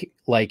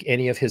like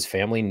any of his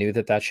family knew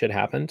that shit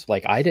happened?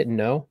 Like, I didn't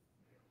know,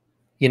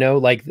 and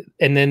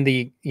then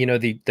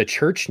the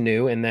church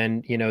knew. And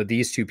then,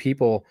 these two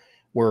people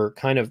were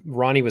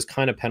Ronnie was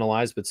kind of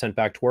penalized, but sent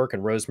back to work.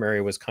 And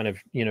Rosemary was kind of,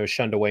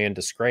 shunned away in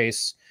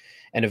disgrace,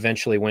 and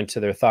eventually went to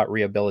their thought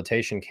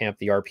rehabilitation camp,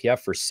 the RPF,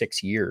 for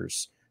 6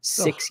 years.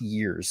 6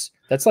 years.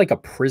 That's like a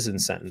prison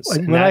sentence.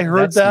 When I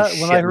heard that,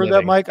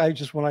 Mike,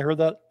 when I heard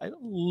that, I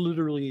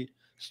literally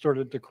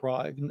started to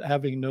cry,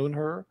 having known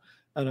her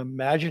and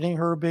imagining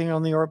her being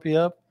on the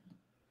RPF.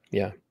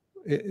 Yeah.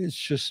 It's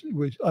just,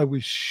 I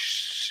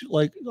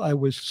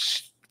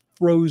was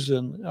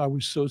frozen. I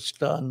was so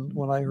stunned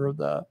when I heard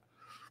that.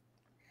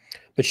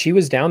 But she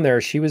was down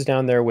there. She was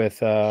down there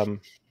with, a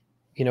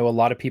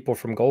lot of people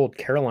from Gold.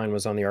 Caroline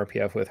was on the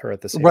RPF with her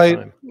at the same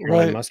time.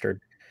 Caroline Mustard.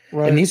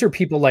 Right. And these are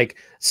people, like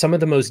some of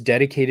the most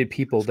dedicated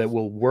people that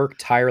will work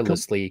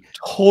tirelessly.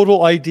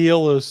 Total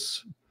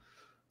idealists.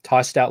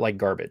 Tossed out like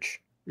garbage.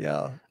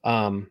 Yeah.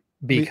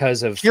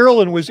 Because of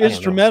Carolyn was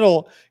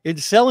instrumental in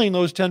selling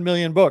those 10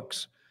 million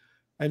books.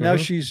 And now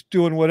she's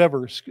doing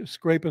whatever,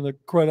 scraping the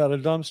crud out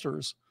of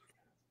dumpsters.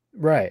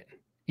 Right.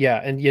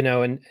 Yeah.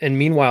 And, and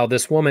meanwhile,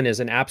 this woman is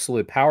an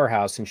absolute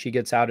powerhouse, and she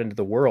gets out into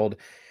the world.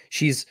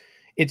 It's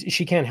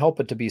she can't help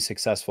but to be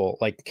successful,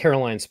 like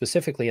Caroline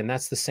specifically. And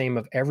that's the same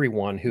of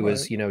everyone who Right.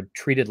 is, you know,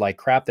 treated like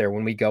crap there.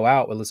 When we go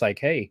out, it's like,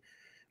 hey,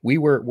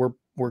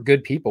 we're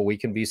good people. We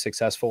can be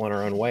successful in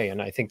our own way.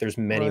 And I think there's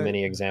many, Right.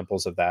 many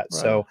examples of that.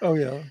 Right. So, Oh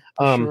yeah,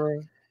 for um,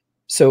 sure.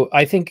 so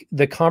I think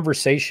the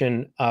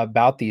conversation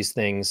about these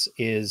things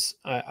is,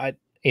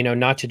 you know,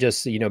 not to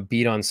just, you know,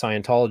 beat on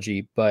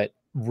Scientology, but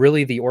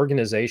really the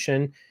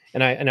organization.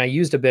 And I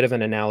used a bit of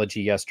an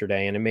analogy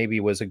yesterday, and it maybe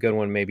was a good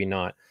one, maybe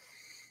not.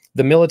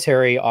 The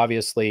military,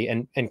 obviously,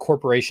 and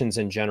corporations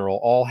in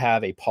general, all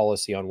have a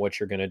policy on what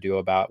you're going to do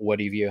about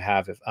what if you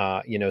have,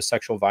 you know,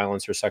 sexual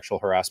violence or sexual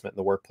harassment in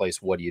the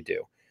workplace. What do you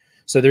do?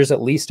 So there's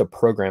at least a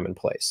program in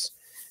place.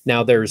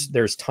 Now,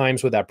 there's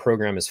times where that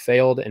program has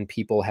failed and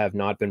people have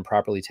not been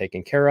properly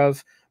taken care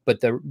of. But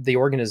the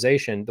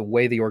organization, the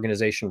way the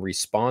organization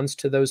responds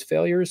to those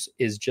failures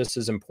is just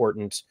as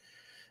important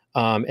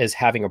as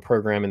having a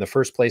program in the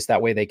first place.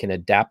 That way they can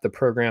adapt the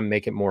program,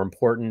 make it more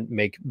important,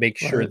 make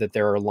sure Right. that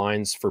there are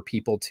lines for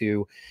people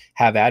to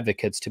have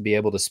advocates to be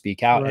able to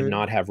speak out and Right.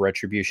 not have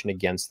retribution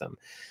against them.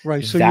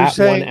 Right. So you're That one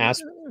saying,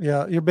 aspect.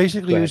 yeah, Go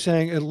you're ahead.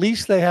 saying at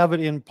least they have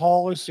it in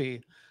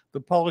policy.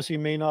 The policy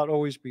may not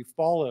always be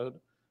followed,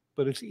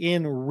 but it's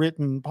in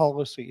written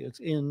policy. It's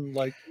in,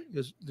 like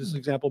this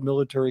example,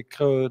 military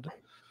code.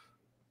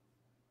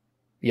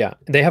 Yeah,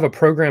 they have a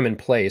program in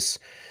place.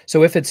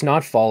 So if it's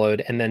not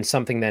followed and then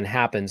something then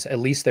happens, at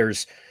least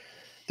there's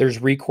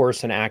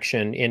recourse and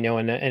action, you know,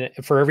 and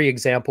for every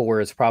example where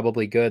it's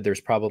probably good,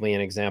 there's probably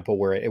an example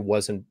where it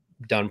wasn't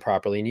done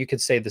properly. And you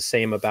could say the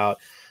same about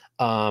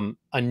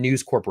a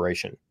news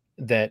corporation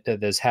that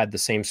has had the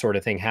same sort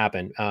of thing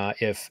happen.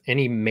 If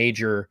any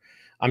major,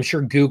 I'm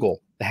sure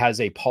Google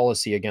has a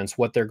policy against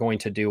what they're going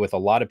to do with a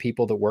lot of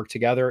people that work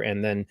together.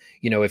 And then,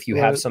 you know, if you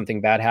have Right. something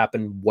bad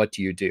happen, what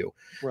do you do?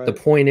 The Right.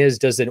 point is,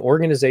 does an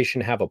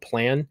organization have a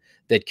plan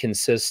that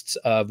consists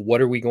of what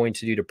are we going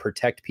to do to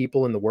protect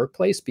people in the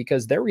workplace?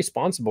 Because they're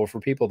responsible for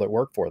people that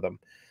work for them.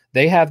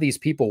 They have these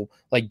people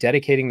like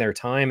dedicating their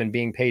time and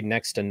being paid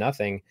next to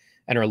nothing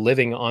and are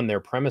living on their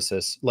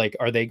premises. Like,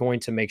 are they going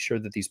to make sure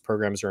that these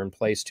programs are in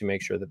place to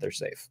make sure that they're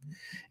safe?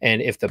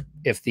 And if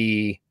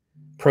the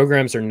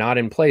programs are not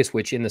in place,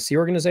 which in the C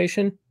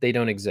organization, they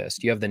don't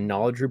exist. You have the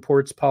knowledge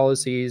reports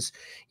policies.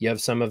 You have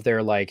some of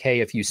their like, hey,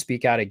 if you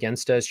speak out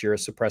against us, you're a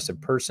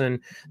suppressive person.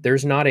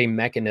 There's not a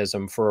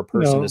mechanism for a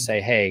person No. to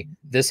say, hey,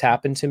 this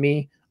happened to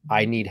me,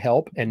 I need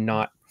help, and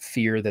not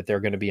fear that they're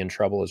going to be in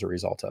trouble as a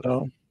result of it.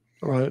 No.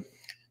 Right.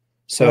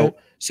 So, Right.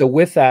 so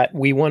with that,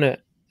 we want to,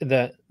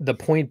 the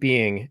point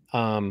being,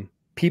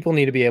 people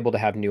need to be able to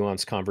have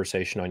nuanced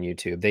conversation on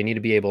YouTube. They need to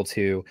be able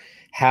to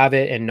have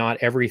it and not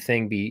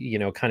everything be, you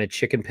know, kind of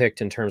chicken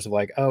picked in terms of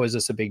like, oh, is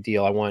this a big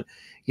deal? I want,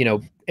 you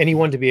know,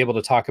 anyone to be able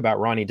to talk about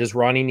Ronnie. Does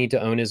Ronnie need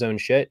to own his own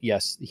shit?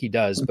 Yes, he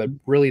does. But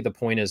really the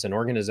point is an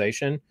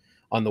organization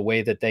on the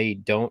way that they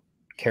don't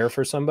care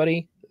for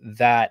somebody,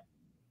 that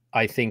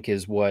I think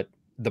is what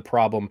the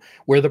problem,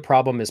 where the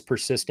problem is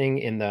persisting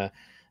in the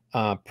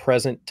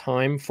present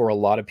time for a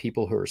lot of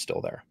people who are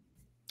still there.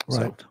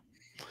 Right. So.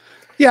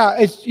 Yeah,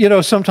 it's, you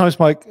know, sometimes,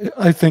 Mike,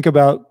 I think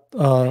about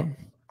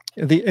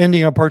the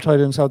ending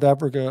apartheid in South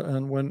Africa,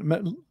 and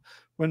when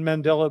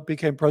Mandela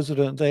became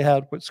president, they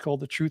had what's called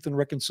the Truth and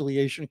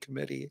Reconciliation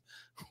Committee,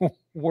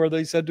 where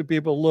they said to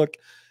people, look,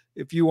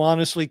 if you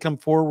honestly come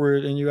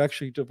forward and you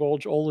actually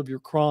divulge all of your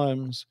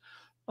crimes,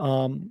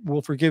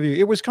 we'll forgive you.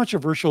 It was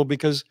controversial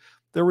because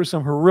there were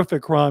some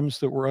horrific crimes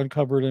that were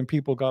uncovered and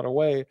people got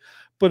away.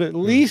 But at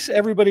least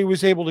everybody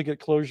was able to get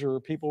closure.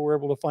 People were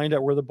able to find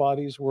out where the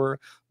bodies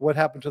were, what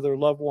happened to their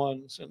loved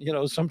ones. And, you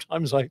know,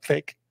 sometimes I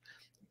think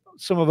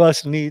some of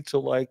us need to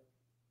like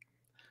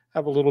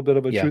have a little bit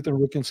of a Yeah. truth and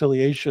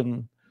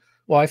reconciliation.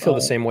 Well, I feel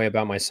the same way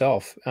about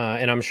myself.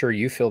 And I'm sure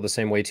you feel the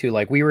same way too.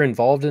 Like, we were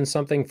involved in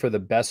something for the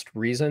best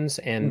reasons,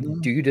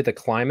 and due to the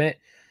climate,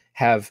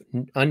 have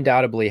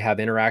undoubtedly have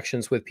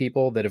interactions with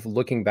people that if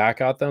looking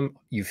back at them,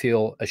 you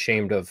feel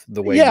ashamed of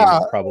the way Yeah.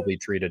 you probably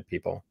treated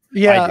people.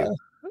 Yeah. I do.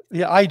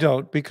 Yeah, I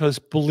don't, because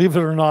believe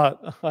it or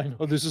not, I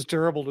know this is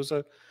terrible to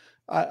say.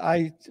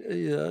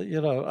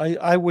 You know,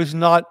 I was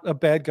not a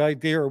bad guy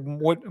there.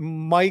 What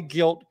my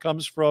guilt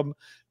comes from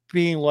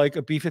being like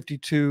a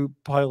B-52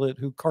 pilot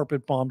who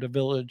carpet bombed a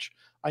village.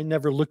 I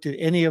never looked at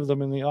any of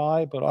them in the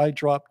eye, but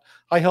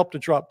I helped to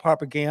drop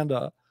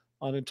propaganda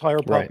on entire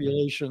Right.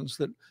 populations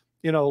that,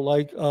 you know,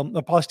 like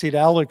Apostate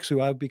Alex,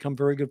 who I've become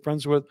very good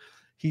friends with.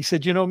 He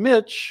said, you know,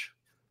 Mitch,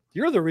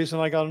 you're the reason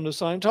I got into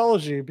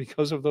Scientology,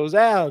 because of those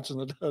ads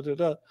and the da da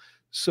da.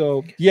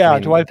 So yeah,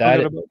 do I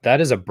forget about that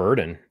is a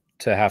burden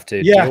to have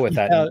to yeah, deal with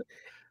that. yeah,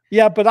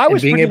 yeah, but I And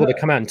was being pretty able to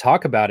come out and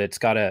talk about it's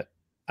gotta,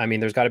 I mean,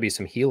 there's got to be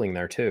some healing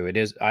there too. It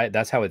is,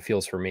 that's how it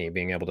feels for me,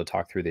 being able to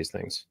talk through these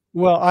things.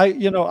 well,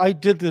 you know, I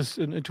did this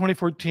in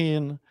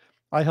 2014.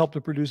 I helped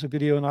to produce a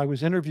video and I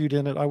was interviewed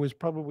in it. I was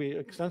probably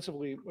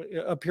extensively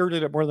appeared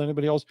in it more than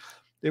anybody else.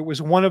 It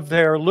was one of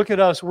their, look at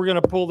us, we're going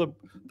to pull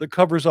the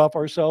covers off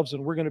ourselves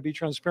and we're going to be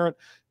transparent.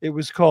 It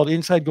was called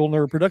Inside Golden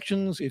Era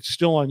Productions. It's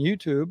still on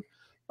YouTube.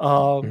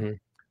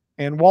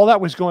 And while that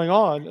was going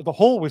on, the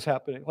hole was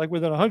happening, like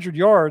within 100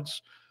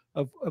 yards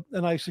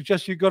and I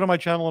suggest you go to my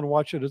channel and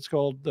watch it. It's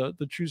called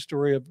The True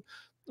Story of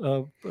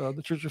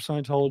the Church of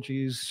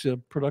Scientology's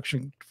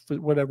production,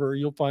 whatever.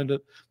 You'll find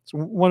it. It's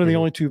one of the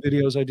only 2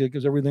 videos I did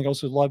because everything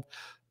else is live.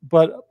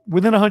 But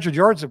within 100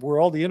 yards of where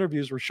all the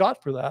interviews were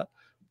shot for that,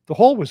 the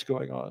hole was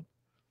going on.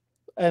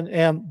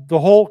 And the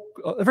whole,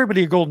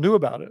 everybody at Gold knew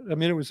about it. I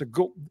mean, it was a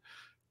gold,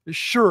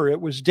 sure, it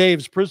was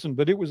Dave's prison,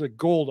 but it was a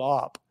gold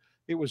op.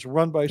 It was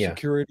run by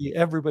security.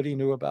 Everybody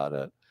knew about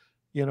it.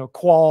 You know,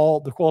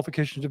 the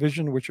qualification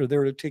division, which are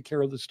there to take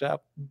care of the staff,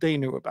 they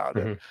knew about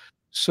it.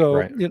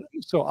 So,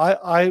 so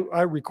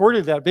I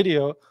recorded that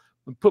video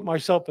and put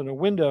myself in a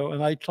window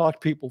and I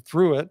talked people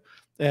through it.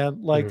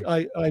 And like,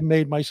 I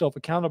made myself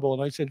accountable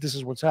and I said, this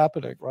is what's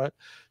happening. Right.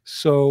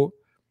 So,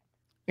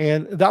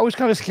 and that was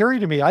kind of scary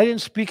to me. I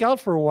didn't speak out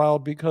for a while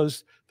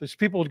because there's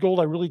people at Gold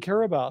I really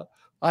care about.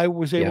 I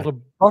was able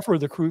to buffer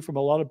the crew from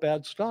a lot of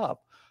bad stuff.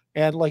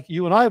 And like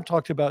you and I have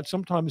talked about,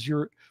 sometimes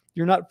you're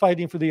not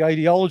fighting for the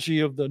ideology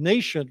of the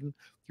nation.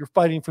 You're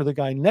fighting for the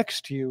guy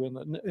next to you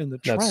in the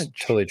trench. That's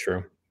totally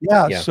true.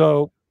 Yeah.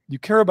 So you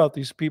care about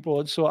these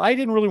people. And so I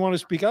didn't really want to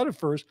speak out at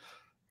first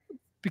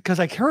because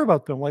I care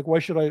about them. Like, why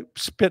should I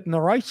spit in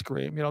their ice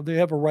cream? You know, they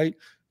have a right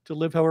to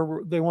live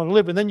however they want to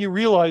live. And then you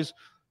realize,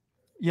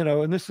 you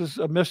know, and this is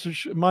a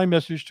message, my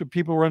message to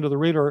people who are under the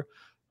radar.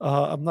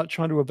 I'm not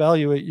trying to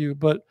evaluate you,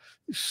 but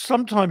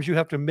sometimes you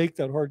have to make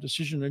that hard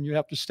decision and you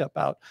have to step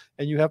out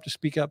and you have to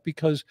speak out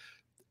because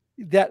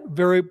that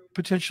very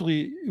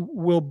potentially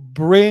will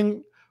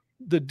bring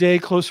the day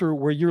closer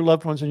where your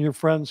loved ones and your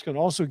friends can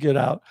also get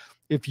out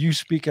if you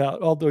speak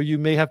out, although you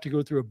may have to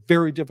go through a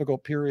very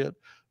difficult period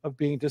of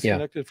being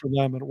disconnected from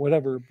them and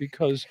whatever,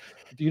 because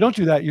if you don't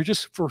do that, you're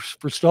just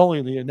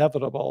forestalling the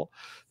inevitable.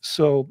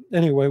 So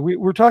anyway,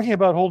 we're talking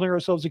about holding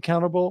ourselves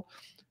accountable,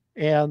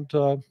 and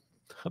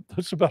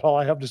that's about all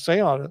I have to say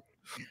on it.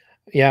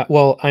 Yeah.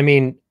 Well, I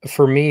mean,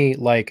 for me,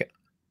 like,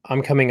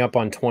 I'm coming up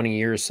on 20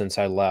 years since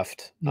I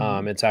left.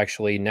 It's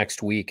actually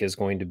next week is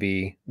going to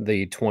be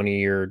the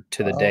 20-year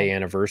to the day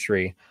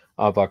anniversary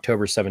of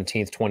October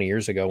 17th, 20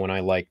 years ago, when I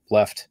like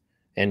left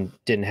and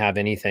didn't have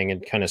anything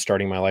and kind of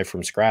starting my life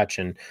from scratch.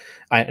 And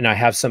I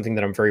have something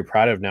that I'm very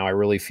proud of now. I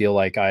really feel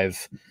like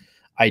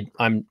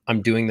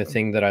I'm doing the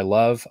thing that I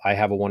love. I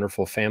have a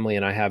wonderful family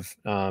and I have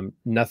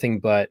nothing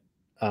but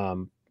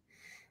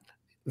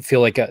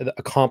feel like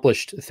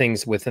accomplished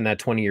things within that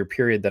 20-year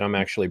period that I'm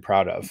actually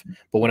proud of.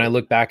 But when I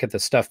look back at the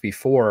stuff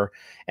before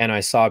and I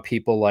saw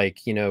people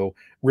like, you know,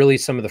 really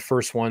some of the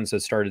first ones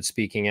that started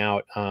speaking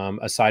out,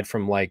 aside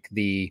from like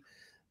the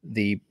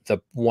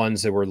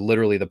ones that were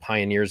literally the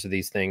pioneers of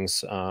these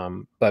things.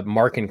 But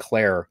Mark and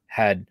Claire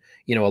had,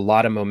 you know, a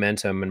lot of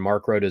momentum, and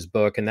Mark wrote his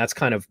book, and that's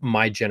kind of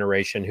my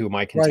generation, who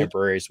my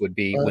contemporaries would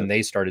be when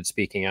they started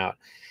speaking out.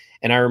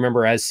 And I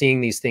remember as seeing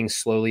these things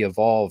slowly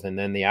evolve, and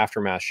then the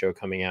Aftermath show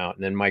coming out,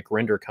 and then Mike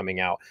Render coming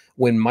out.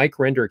 When Mike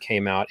Render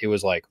came out, it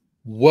was like,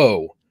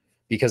 whoa,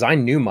 because I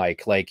knew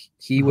Mike, like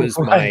he was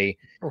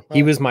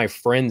he was my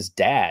friend's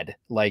dad.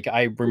 Like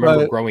I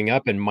remember growing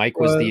up and Mike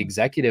was the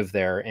executive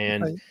there.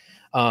 And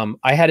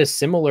I had a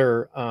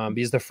similar,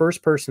 because the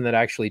first person that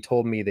actually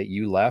told me that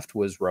you left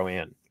was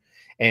Roanne.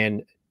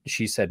 And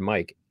she said,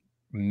 Mike,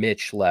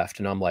 Mitch left.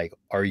 And I'm like,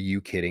 are you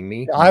kidding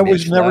me? I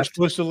was never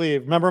supposed to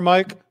leave. Remember,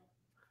 Mike?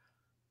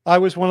 I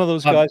was one of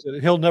those guys that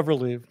he'll never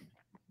leave.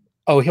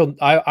 Oh,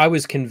 I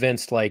was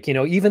convinced, like, you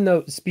know, even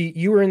though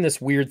you were in this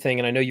weird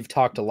thing, and I know you've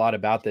talked a lot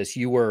about this,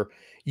 you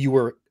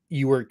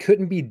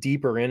couldn't be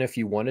deeper in if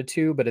you wanted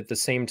to, but at the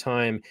same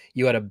time,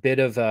 you had a bit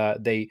of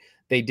they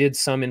did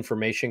some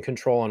information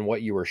control on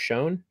what you were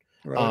shown,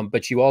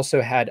 but you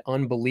also had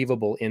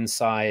unbelievable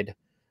inside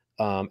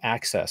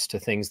access to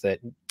things that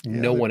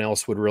no one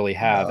else would really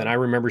have. And I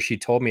remember she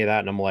told me that,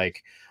 and I'm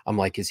like,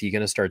 is he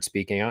going to start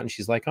speaking out? And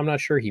she's like, I'm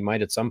not sure, he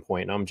might at some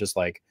point. And I'm just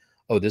like,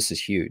 oh, this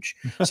is huge.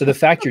 So the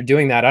fact you're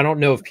doing that, I don't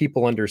know if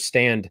people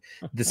understand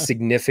the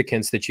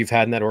significance that you've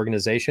had in that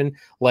organization.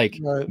 Like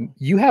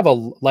you have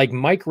like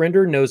Mike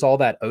Render knows all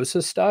that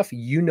OSA stuff.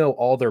 You know,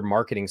 all their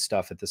marketing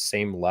stuff at the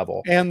same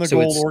level. And the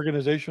gold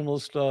organizational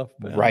stuff.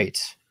 Man. Right.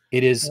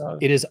 It is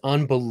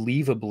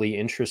unbelievably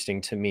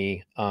interesting to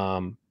me.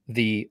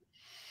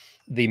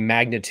 The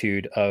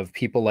magnitude of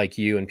people like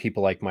you and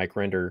people like Mike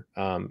Render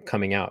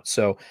coming out.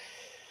 So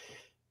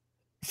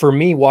for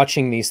me,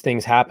 watching these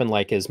things happen,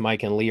 like as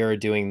Mike and Leah are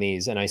doing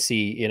these, and I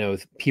see, you know,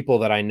 people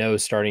that I know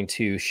starting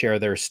to share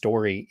their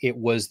story, it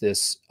was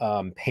this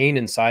pain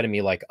inside of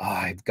me, like, oh,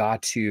 I've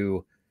got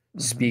to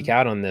speak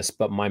out on this,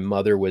 but my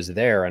mother was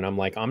there. And I'm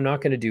like, I'm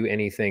not going to do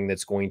anything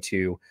that's going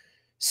to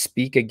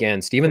speak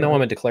against, even though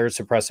I'm a declared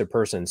suppressive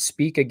person,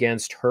 speak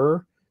against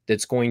her,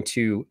 that's going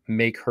to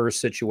make her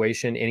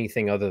situation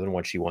anything other than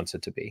what she wants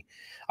it to be.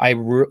 I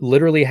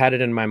literally had it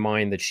in my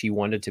mind that she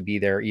wanted to be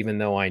there, even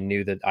though I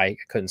knew that I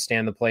couldn't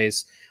stand the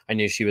place. I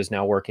knew she was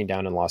now working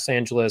down in Los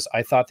Angeles.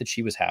 I thought that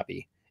she was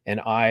happy, and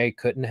I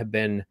couldn't have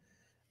been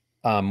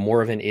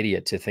more of an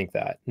idiot to think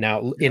that.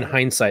 Now, in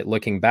hindsight,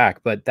 looking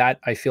back, but that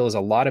I feel is a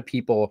lot of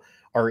people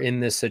are in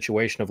this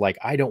situation of like,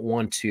 I don't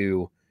want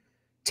to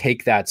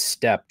take that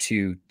step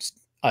to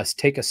us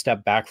take a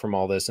step back from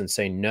all this and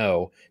say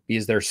no,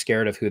 because they're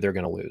scared of who they're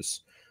going to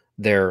lose.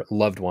 Their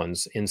loved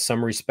ones, in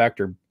some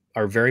respect,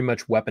 are very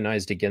much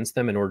weaponized against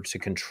them in order to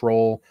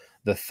control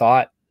the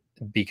thought,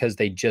 because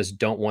they just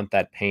don't want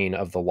that pain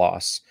of the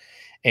loss.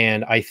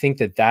 And I think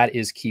that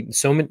is key.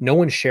 No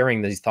one's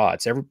sharing these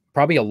thoughts.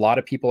 Probably a lot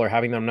of people are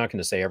having them. I'm not going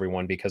to say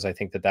everyone, because I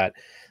think that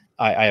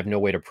I have no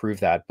way to prove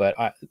that, but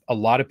a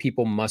lot of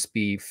people must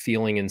be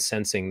feeling and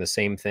sensing the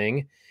same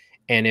thing.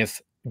 And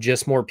if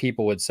just more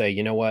people would say,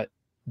 you know what,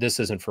 this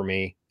isn't for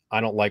me,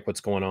 I don't like what's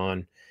going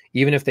on,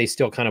 even if they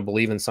still kind of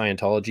believe in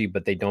Scientology,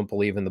 but they don't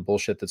believe in the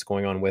bullshit that's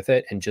going on with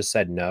it, and just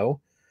said no,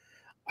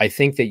 I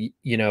think that,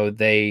 you know,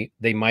 they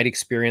might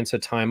experience a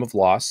time of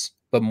loss,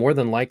 but more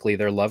than likely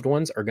their loved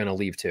ones are going to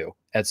leave too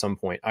at some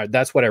point.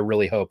 That's what I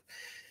really hope,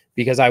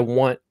 because I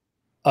want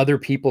other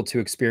people to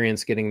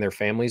experience getting their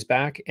families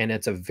back. And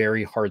it's a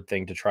very hard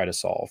thing to try to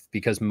solve,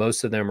 because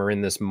most of them are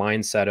in this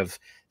mindset of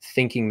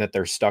thinking that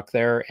they're stuck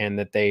there and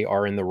that they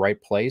are in the right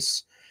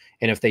place.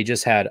 And if they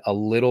just had a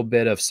little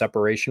bit of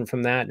separation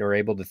from that and are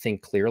able to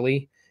think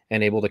clearly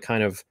and able to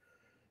kind of,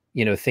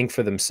 you know, think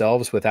for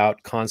themselves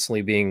without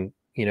constantly being,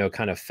 you know,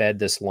 kind of fed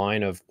this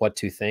line of what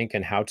to think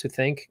and how to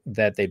think,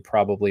 that they'd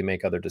probably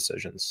make other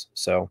decisions.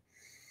 So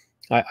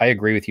I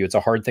agree with you. It's a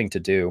hard thing to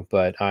do,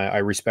 but I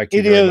respect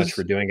you very much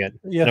for doing it.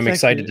 Yeah, and I'm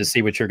excited to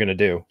see what you're going to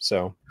do.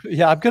 So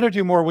yeah, I'm going to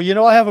do more. Well, you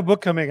know, I have a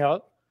book coming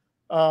out,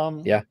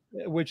 yeah,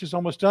 which is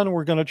almost done.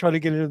 We're going to try to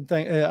get it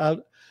out.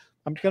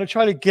 I'm going to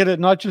try to get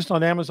it not just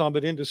on Amazon,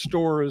 but into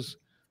stores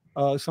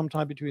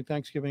sometime between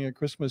Thanksgiving and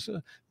Christmas.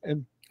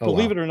 And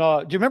believe it or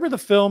not, do you remember the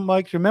film,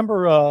 Mike? Do you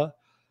remember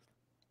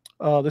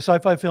the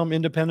sci-fi film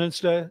Independence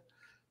Day?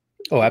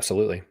 Oh,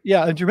 absolutely.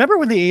 Yeah. And do you remember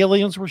when the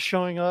aliens were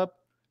showing up?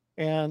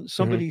 And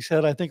somebody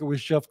said, I think it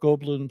was Jeff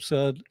Goldblum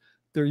said,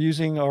 they're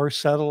using our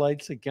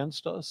satellites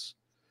against us.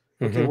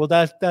 Okay, well,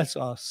 that's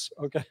us.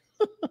 Okay.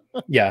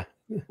 Yeah.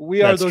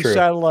 We are those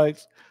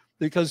satellites,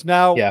 because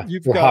now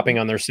we're hopping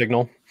on their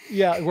signal.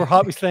 Yeah, we're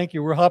hopping. Thank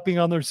you. We're hopping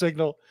on their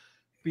signal,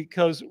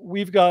 because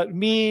we've got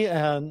me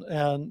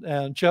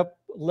and Jeff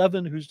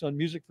Levin, who's done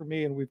music for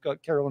me, and we've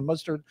got Carolyn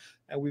Mustard,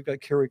 and we've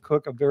got Carrie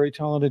Cook, a very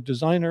talented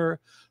designer,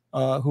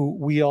 who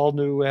we all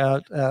knew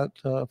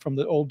from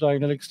the old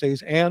Dianetics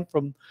days and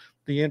from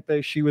the Int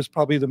Base. She was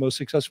probably the most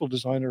successful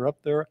designer up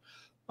there.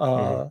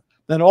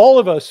 Then all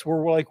of us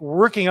were like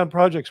working on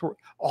projects where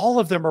all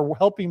of them are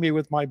helping me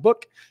with my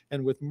book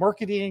and with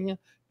marketing,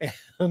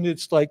 and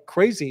it's like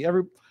crazy.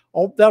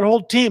 That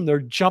whole team,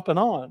 they're jumping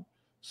on.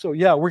 So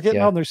yeah, we're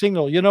getting on their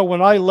signal. You know,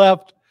 when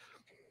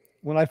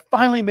I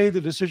finally made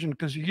the decision,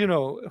 because, you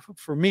know,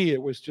 for me,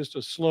 it was just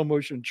a slow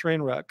motion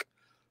train wreck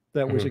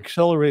that was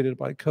accelerated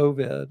by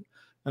COVID.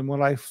 And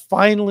when I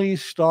finally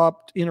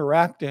stopped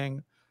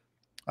interacting,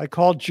 I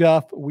called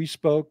Jeff. We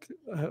spoke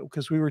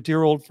because we were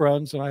dear old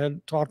friends, and I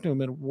hadn't talked to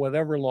him in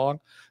whatever long,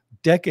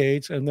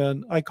 decades. And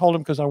then I called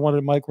him because I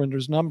wanted Mike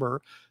Render's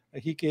number.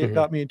 He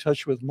got me in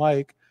touch with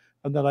Mike.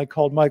 And then I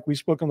called Mike. We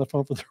spoke on the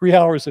phone for 3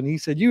 hours, and he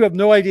said, you have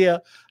no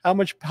idea how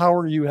much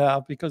power you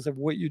have because of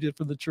what you did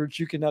for the church.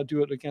 You can now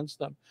do it against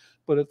them.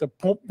 But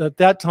at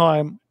that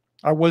time,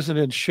 I wasn't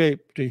in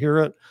shape to hear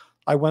it.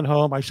 I went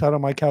home. I sat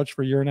on my couch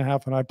for a year and a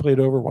half, and I played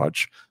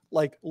Overwatch.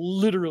 Like,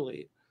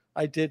 literally,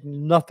 I did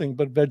nothing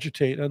but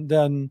vegetate. And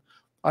then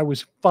I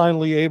was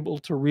finally able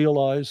to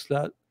realize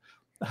that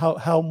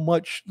how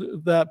much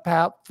my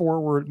path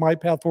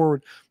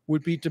forward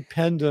would be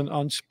dependent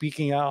on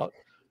speaking out.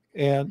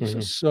 And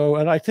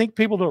and I think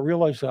people don't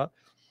realize that.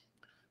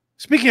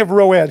 Speaking of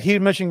Rowan, he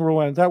mentioned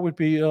Rowan. That would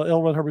be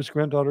L. Ron Hubbard's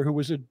granddaughter, who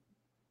was a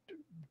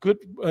good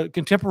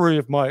contemporary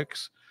of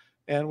Mike's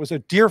and was a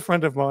dear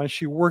friend of mine.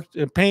 She worked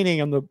in painting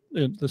in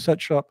the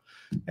set shop,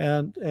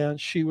 and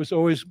she was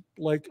always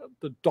like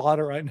the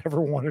daughter I never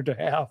wanted to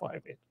have.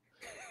 I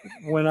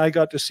mean, when I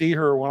got to see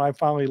her, when I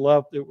finally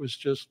left, it was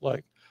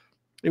like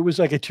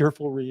a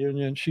tearful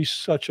reunion. She's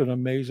such an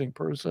amazing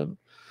person.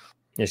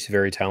 Yeah, she's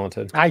very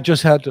talented. I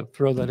just had to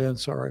throw that in.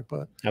 Sorry,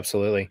 but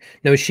absolutely.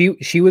 No,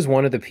 she was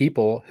one of the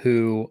people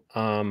who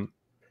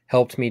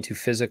helped me to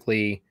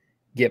physically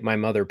get my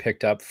mother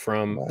picked up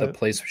from the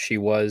place she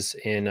was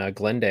in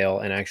Glendale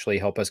and actually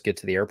help us get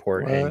to the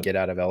airport and get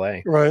out of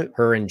LA. Right.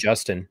 Her and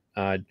Justin,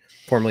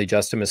 formerly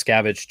Justin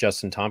Miscavige,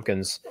 Justin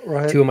Tompkins,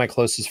 right. Two of my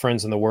closest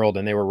friends in the world,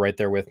 and they were right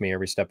there with me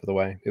every step of the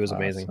way. It was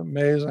amazing. That's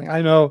amazing.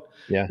 I know.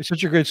 Yeah. It's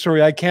such a great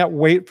story. I can't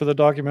wait for the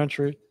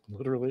documentary,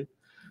 literally.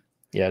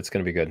 Yeah, it's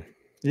going to be good.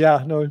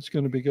 Yeah, no, it's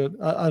going to be good.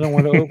 I don't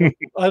want to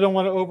I don't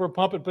want to over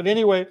pump it, but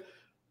anyway,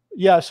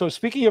 yeah. So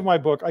speaking of my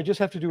book, I just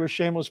have to do a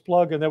shameless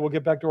plug, and then we'll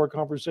get back to our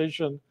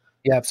conversation.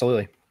 Yeah,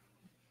 absolutely.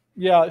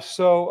 Yeah.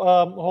 So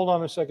hold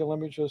on a second. Let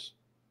me just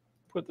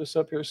put this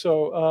up here.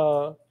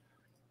 So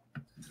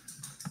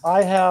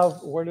I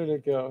have, where did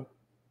it go?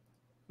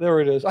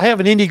 There it is. I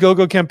have an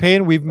Indiegogo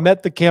campaign. We've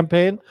met the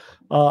campaign.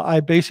 I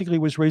basically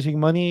was raising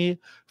money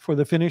for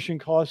the finishing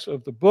costs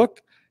of the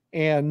book,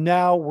 and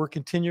now we're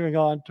continuing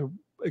on to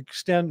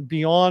extend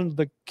beyond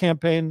the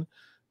campaign,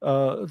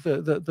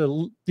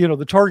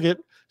 the target.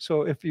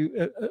 So if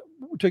you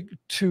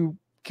to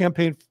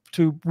campaign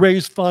to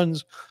raise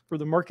funds for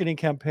the marketing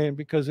campaign,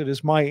 because it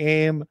is my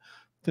aim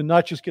to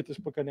not just get this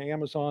book on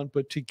Amazon,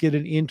 but to get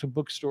it into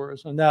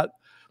bookstores. And that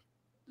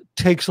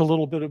takes a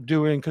little bit of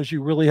doing, because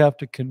you really have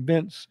to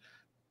convince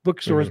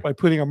bookstores by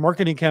putting a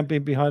marketing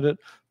campaign behind it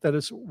that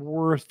it's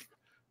worth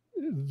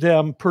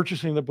them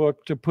purchasing the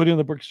book to put in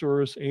the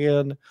bookstores.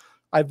 And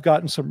I've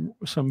gotten some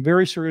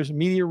very serious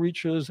media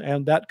reaches,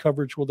 and that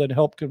coverage will then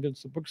help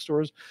convince the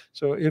bookstores.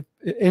 So if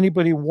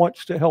anybody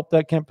wants to help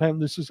that campaign,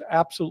 this is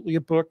absolutely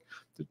a book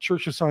the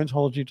Church of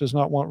Scientology does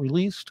not want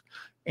released,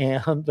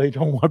 and they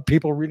don't want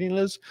people reading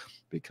this,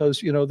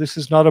 because, you know, this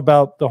is not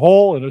about the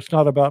whole, and it's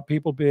not about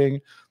people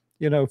being,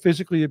 you know,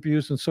 physically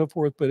abused and so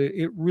forth, but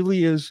it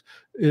really is,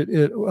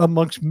 it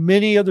amongst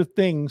many other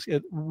things,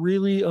 it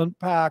really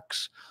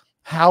unpacks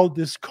how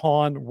this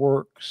con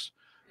works.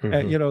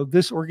 You know,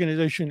 this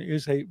organization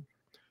is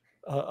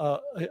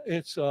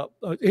it's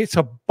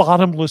a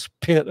bottomless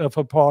pit of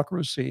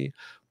hypocrisy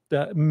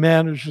that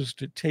manages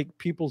to take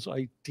people's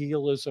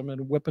idealism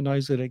and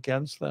weaponize it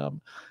against them.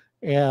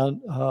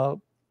 And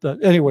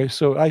anyway,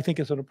 so I think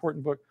it's an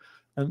important book.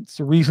 And it's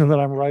the reason that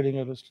I'm writing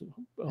it, is to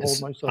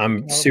hold myself.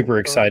 I'm super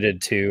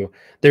excited to.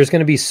 There's going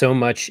to be so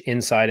much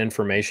inside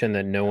information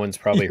that no one's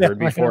probably heard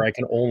before. I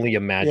can only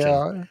imagine.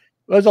 Yeah,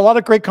 there's a lot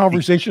of great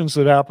conversations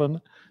that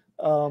happen,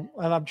 and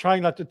I'm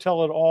trying not to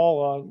tell it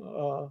all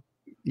on.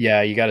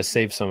 Yeah, you got to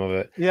save some of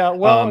it. Yeah,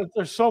 well,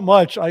 there's so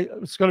much.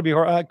 It's going to be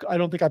hard. I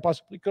don't think I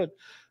possibly could.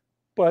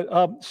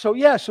 But so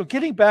yeah, so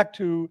getting back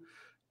to,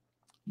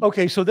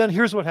 okay, so then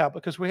here's what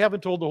happened, because we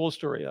haven't told the whole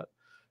story yet.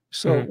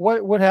 So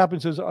what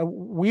happens is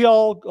we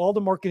all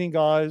the marketing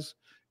guys,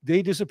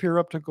 they disappear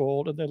up to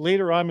Gold, and then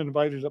later I'm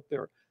invited up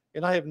there,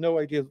 and I have no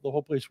idea that the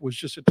whole place was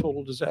just a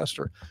total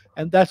disaster.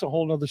 And that's a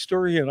whole nother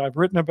story, and I've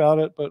written about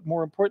it. But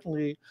more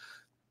importantly,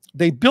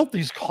 they built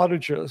these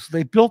cottages.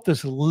 They built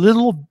this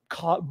little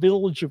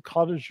village of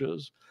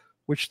cottages,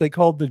 which they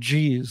called the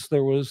G's.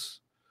 There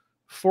was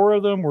 4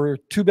 of them were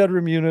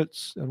 2-bedroom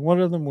units, and 1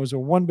 of them was a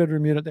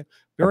 1-bedroom unit.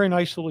 Very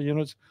nice little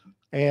units.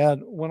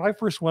 And when I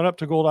first went up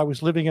to Gold, I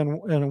was living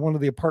in one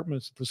of the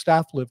apartments that the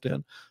staff lived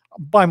in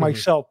by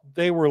myself.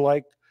 They were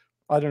like,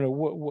 I don't know,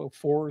 what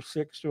 4 or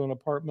 6 to an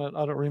apartment.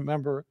 I don't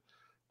remember,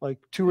 like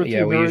 2 or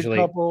 3 married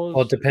couples.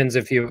 Well, it depends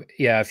if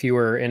you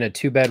were in a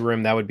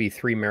 2-bedroom, that would be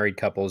 3 married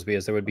couples,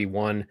 because there would be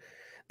one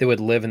that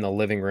would live in the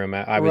living room.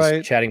 I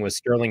was chatting with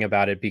Sterling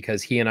about it,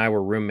 because he and I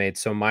were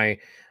roommates. So my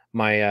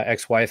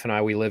ex-wife and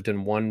I, we lived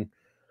in one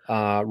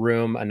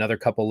room. Another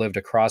couple lived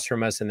across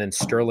from us, and then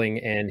Sterling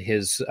and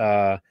his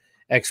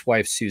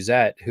ex-wife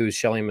Suzette, who's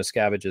Shelley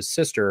Miscavige's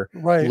sister,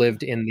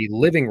 lived in the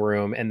living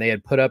room, and they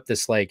had put up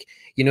this, like,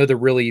 you know, the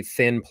really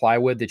thin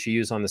plywood that you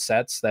use on the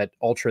sets, that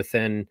ultra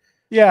thin.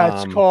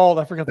 Yeah, it's called,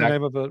 I forgot the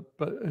name of it,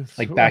 but it's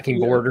like backing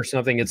board or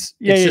something. It's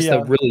just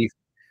a really,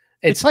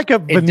 it's like a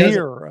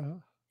veneer.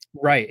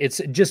 Right. It's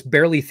just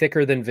barely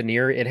thicker than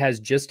veneer. It has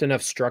just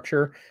enough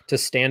structure to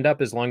stand up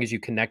as long as you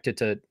connect it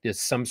to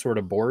some sort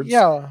of boards.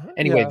 Yeah.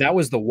 Anyway, that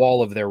was the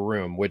wall of their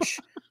room, which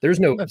there's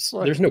no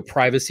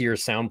privacy or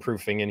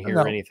soundproofing in here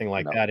or anything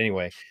like that.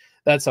 Anyway,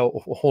 that's a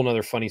whole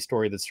nother funny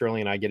story that Sterling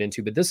and I get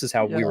into, but this is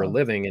how we were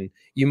living. And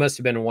you must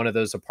have been in one of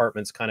those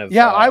apartments kind of.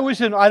 Yeah, I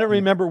was in, I don't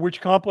remember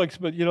which complex,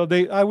 but you know,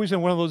 I was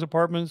in one of those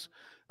apartments.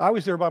 I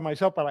was there by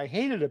myself, but I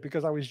hated it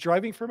because I was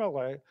driving from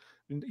LA,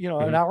 you know,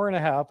 an hour and a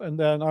half. And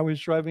then I was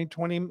driving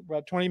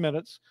about 20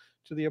 minutes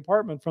to the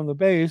apartment from the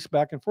base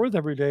back and forth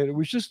every day. And it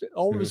was just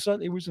all of a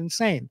sudden, it was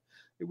insane.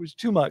 It was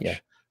too much. Yeah.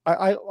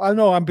 I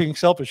know I'm being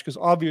selfish, because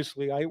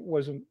obviously I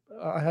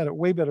had it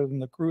way better than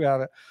the crew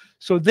had it.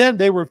 So then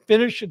they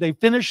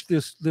finished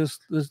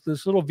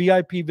this little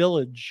VIP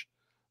village.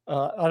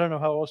 I don't know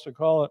how else to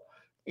call it.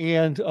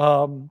 And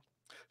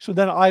so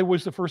then I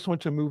was the first one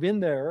to move in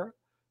there.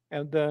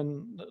 And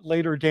then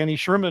later Danny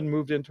Sherman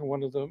moved into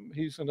one of them.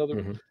 He's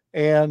another,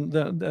 and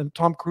then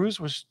Tom Cruise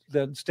was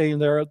then staying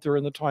there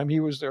during the time he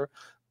was there.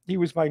 He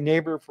was my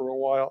neighbor for a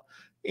while.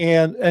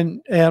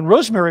 And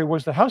Rosemary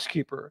was the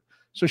housekeeper.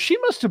 So she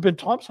must have been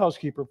Tom's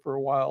housekeeper for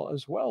a while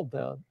as well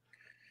then.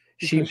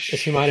 She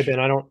might have been.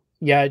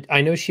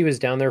 I know she was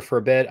down there for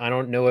a bit. I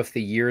don't know if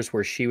the years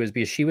where she was,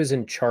 because she was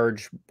in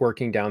charge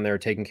working down there,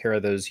 taking care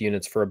of those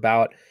units for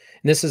about,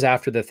 and this is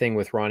after the thing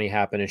with Ronnie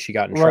happened and she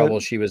got in trouble.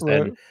 She was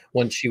then,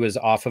 once she was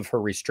off of her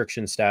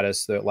restriction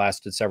status that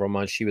lasted several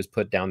months, she was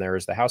put down there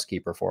as the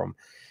housekeeper for them.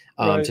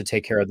 To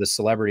take care of the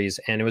celebrities.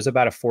 And it was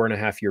about a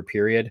 4.5-year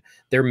period.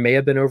 There may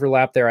have been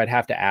overlap there. I'd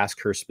have to ask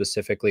her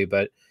specifically,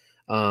 but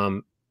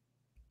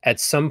at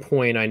some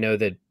point I know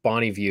that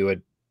Bonneview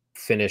had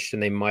finished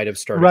and they might have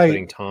started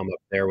putting Tom up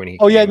there when he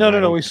came.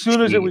 No. As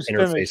soon as it was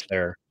finished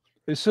there.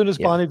 As soon as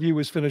Bonneview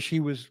was finished,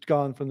 he was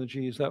gone from the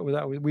G's. That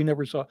we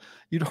never saw.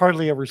 You'd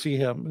hardly ever see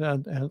him.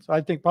 And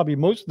I think probably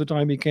most of the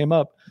time he came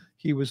up,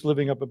 he was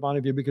living up at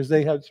Bonneview, because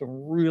they had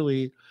some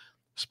really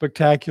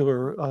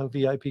spectacular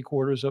VIP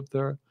quarters up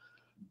there.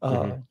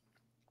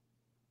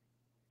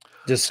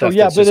 Just stuff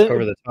that's just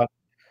over the top.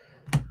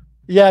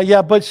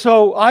 Yeah. But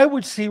so I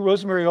would see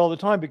Rosemary all the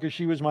time because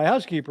she was my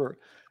housekeeper.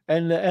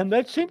 And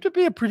that seemed to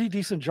be a pretty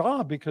decent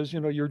job, because, you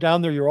know, you're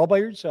down there, you're all by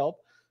yourself.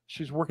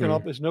 She's working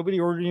up. There's nobody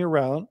ordering you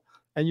around,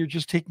 and you're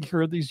just taking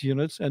care of these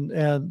units.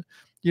 And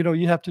you know,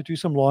 you have to do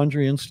some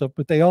laundry and stuff,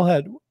 but they all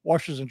had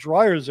washers and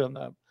dryers in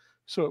them,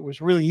 so it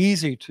was really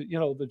easy to, you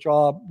know, the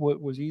job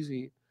was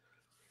easy.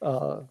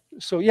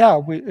 So yeah,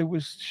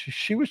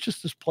 she was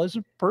just this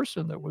pleasant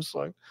person that was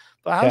like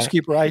the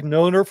housekeeper. I'd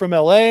known her from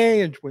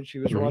LA, and when she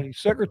was Ronnie's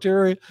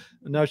secretary,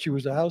 and now she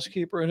was the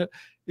housekeeper, and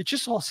it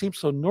just all seemed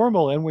so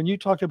normal. And when you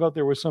talked about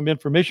there was some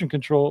information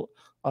control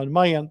on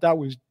my end, that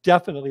was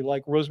definitely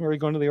like Rosemary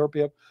going to the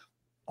RPF,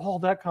 all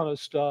that kind of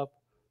stuff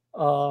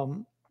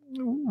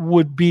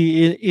would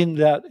be in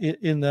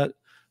that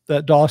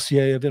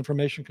dossier of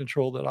information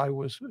control that I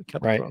was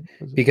kept from.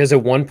 Because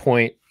at one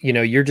point, you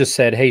know, you're just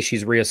said, hey,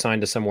 she's reassigned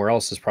to somewhere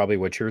else is probably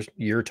what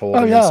you're told.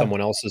 And then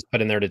someone else is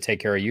put in there to take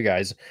care of you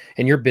guys.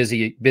 And you're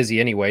busy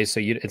anyway. So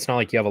it's not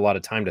like you have a lot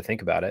of time to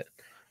think about it.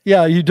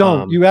 Yeah, you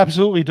don't. You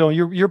absolutely don't.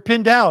 You're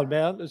pinned down,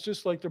 man. It's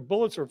just like the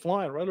bullets are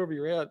flying right over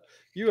your head.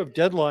 You have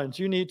deadlines.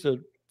 You need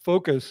to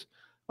focus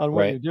on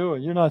what you're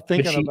doing. You're not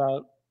thinking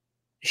about.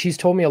 She's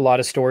told me a lot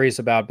of stories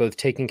about both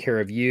taking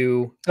care of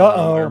you.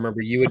 I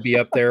remember you would be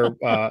up there.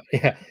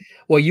 Yeah.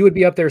 Well, you would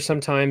be up there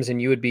sometimes,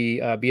 and you would be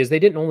because they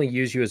didn't only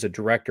use you as a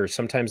director.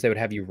 Sometimes they would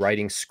have you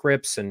writing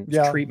scripts and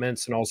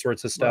treatments and all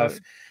sorts of stuff.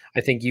 Right.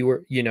 I think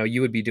you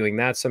would be doing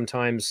that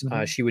sometimes.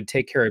 She would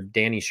take care of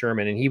Danny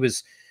Sherman, and he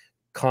was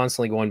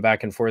constantly going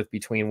back and forth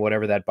between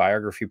whatever that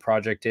biography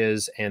project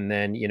is, and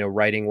then, you know,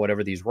 writing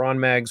whatever these Ron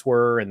mags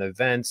were and the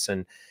events.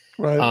 And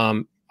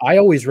I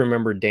always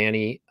remember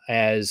Danny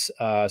as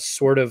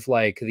sort of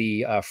like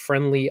the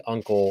friendly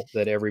uncle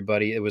that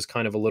everybody, it was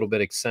kind of a little bit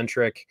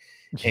eccentric.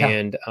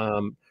 And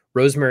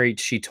Rosemary,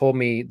 she told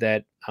me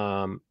that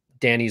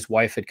Danny's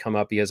wife had come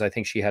up because I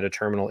think she had a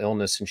terminal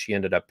illness and she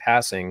ended up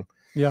passing.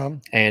 Yeah.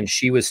 And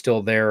she was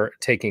still there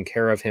taking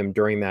care of him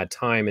during that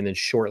time. And then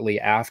shortly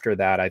after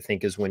that, I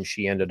think is when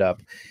she ended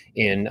up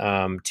in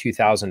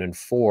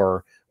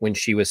 2004, when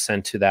she was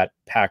sent to that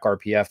PAC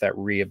RPF, that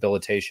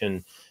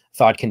rehabilitation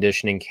thought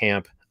conditioning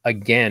camp,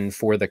 again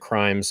for the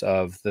crimes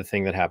of the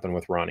thing that happened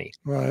with Ronnie.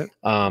 Right.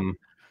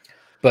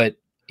 But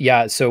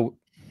yeah, so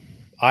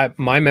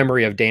my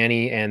memory of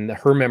Danny and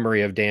her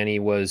memory of Danny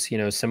was, you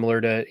know,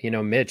 similar to, you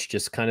know, Mitch,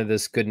 just kind of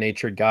this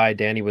good-natured guy.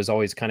 Danny was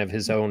always kind of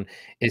his own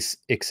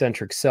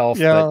eccentric self.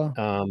 Yeah.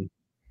 But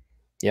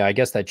yeah, I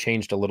guess that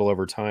changed a little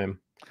over time.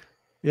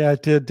 Yeah,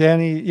 it did.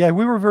 Danny. Yeah,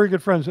 we were very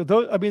good friends.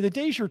 Though, I mean, the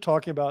days you're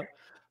talking about,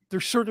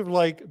 they're sort of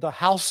like the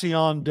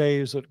halcyon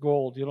days at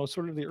Gold, you know,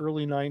 sort of the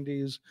early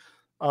 90s.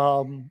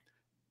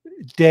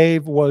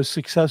 Dave was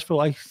successful.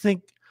 I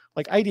think,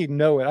 like, I didn't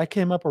know it. I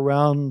came up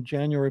around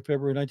January,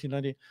 February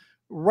 1990,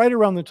 right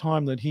around the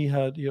time that he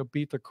had, you know,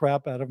 beat the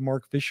crap out of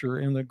Mark Fisher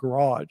in the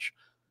garage.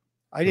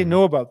 I didn't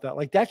know about that.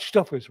 Like, that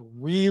stuff was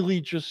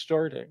really just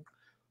starting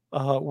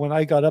when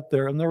I got up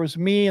there. And there was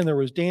me and there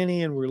was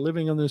Danny, and we were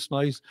living in this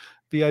nice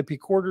VIP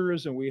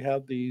quarters, and we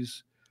had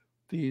these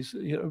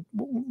you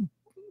know,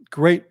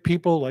 great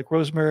people like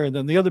Rosemary, and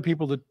then the other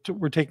people that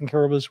were taking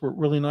care of us were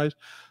really nice.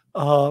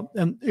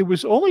 And it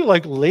was only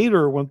like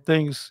later when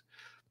things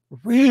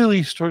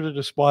really started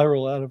to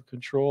spiral out of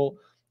control.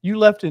 You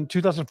left in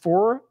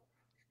 2004?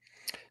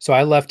 So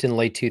I left in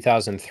late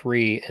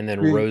 2003, and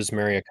then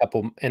Rosemary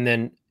and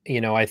then,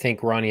 you know, I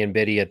think Ronnie and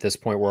Biddy at this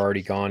point were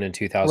already gone in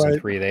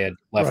 2003. They had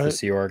left the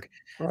Sea Org.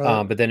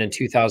 But then in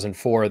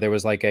 2004, there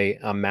was like a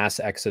mass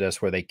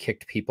exodus where they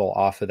kicked people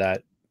off of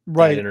that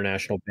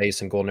international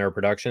base in Golden Arrow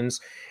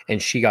Productions,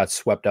 and she got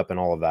swept up in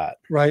all of that.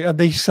 Right. And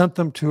they sent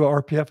them to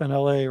RPF in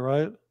LA,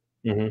 right?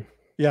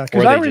 Yeah.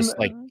 Or they just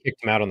like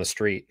kicked them out on the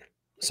street.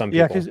 Some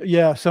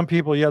people. Some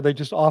people, they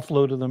just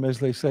offloaded them, as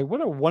they say.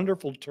 What a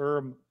wonderful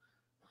term.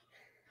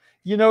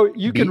 You know,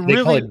 you can they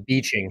really call it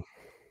beaching.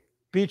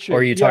 Beaching. Or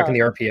are you talking the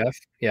RPF?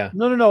 Yeah.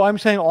 No. I'm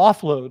saying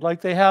offload.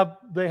 Like they have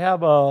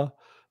a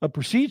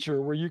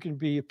procedure where you can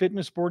be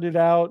fitness boarded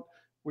out,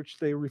 which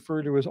they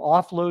refer to as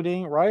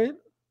offloading, right?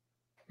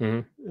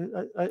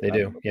 They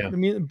do. Yeah. I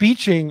mean,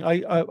 beaching.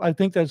 I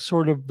think that's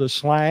sort of the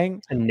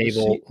slang. A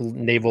naval,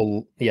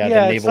 the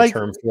naval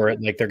term for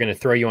it. Like they're going to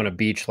throw you on a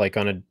beach, like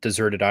on a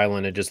deserted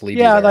island, and just leave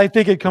you there. Yeah, I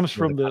think it comes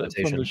from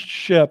the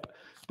ship.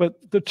 But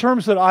the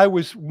terms that I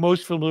was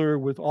most familiar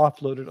with,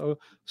 offloaded. Oh,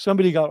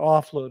 somebody got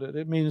offloaded.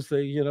 It means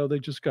they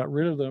just got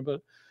rid of them.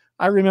 But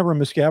I remember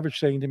Miscavige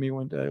saying to me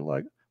one day,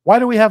 like, "Why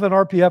do we have an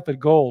RPF at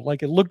Gold?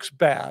 Like it looks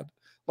bad.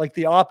 Like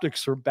the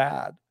optics are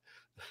bad."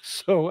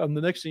 So, and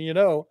the next thing you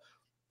know,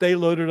 they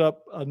loaded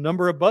up a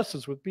number of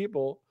buses with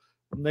people,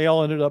 and they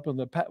all ended up in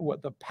the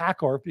PAC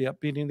RPF,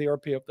 meaning the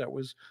RPF that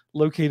was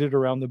located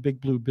around the big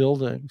blue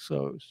building.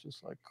 So it's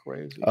just like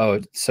crazy. Oh,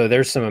 so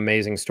there's some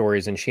amazing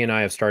stories, and she and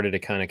I have started to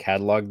kind of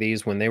catalog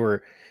these when they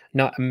were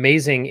not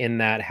amazing in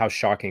that how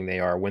shocking they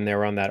are when they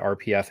were on that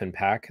RPF and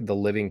PAC, the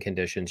living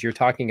conditions. You're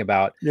talking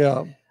about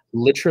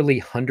literally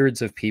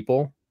hundreds of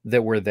people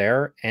that were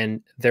there,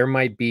 and there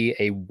might be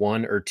a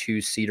 1 or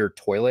 2 seater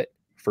toilet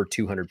for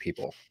 200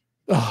 people.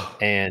 Oh,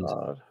 and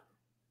God.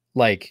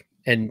 Like,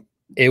 and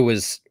it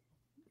was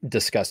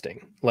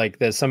disgusting. Like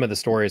some of the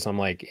stories, I'm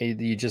like,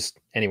 you just,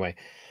 anyway,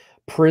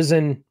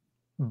 prison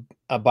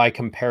by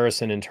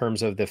comparison, in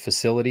terms of the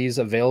facilities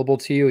available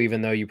to you,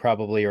 even though you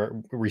probably are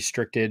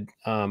restricted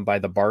by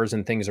the bars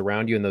and things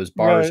around you, and those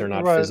bars Right, are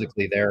not right.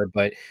 physically there,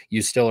 but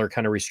you still are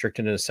kind of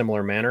restricted in a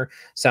similar manner.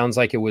 Sounds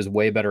like it was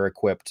way better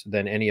equipped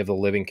than any of the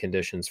living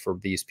conditions for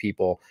these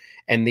people.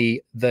 And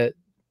the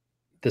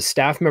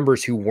staff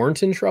members who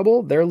weren't in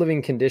trouble, their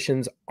living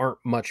conditions aren't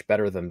much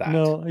better than that.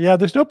 No, yeah,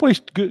 there's no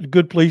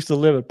good place to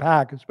live at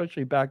PAC,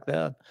 especially back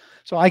then.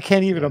 So I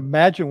can't even Yeah.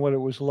 imagine what it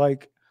was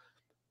like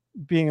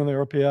being in the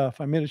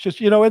RPF. I mean, it's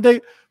just, and they,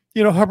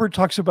 Hubbard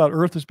talks about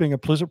Earth as being a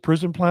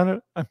prison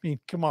planet. I mean,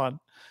 come on.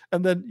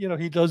 And then,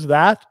 he does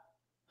that.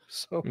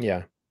 So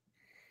Yeah.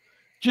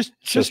 just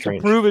So to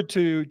strange. prove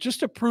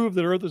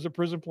that Earth is a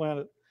prison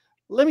planet,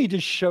 let me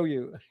just show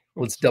you.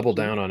 Let's double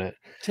down on it.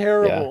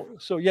 Terrible. Yeah.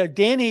 So yeah,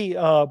 Danny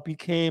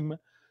became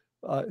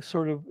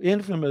sort of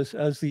infamous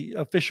as the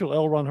official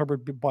L. Ron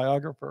Hubbard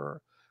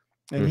biographer,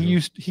 and he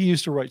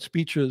used to write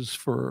speeches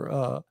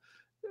for.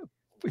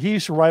 He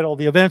used to write all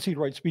the events. He'd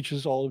write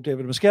speeches, all of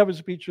David Miscavige's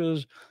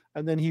speeches,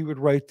 and then he would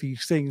write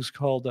these things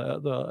called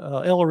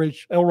the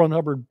L. Ron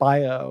Hubbard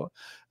bio,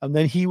 and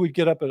then he would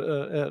get up at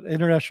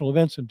international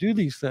events and do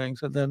these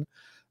things. And then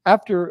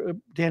after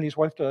Danny's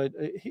wife died,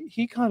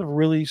 he kind of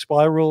really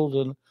spiraled,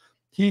 and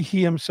he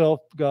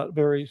himself got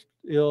very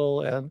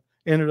ill and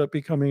ended up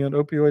becoming an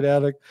opioid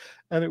addict.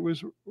 And it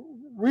was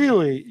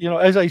really,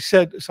 as I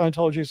said,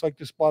 Scientology is like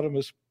this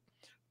bottomless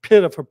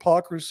pit of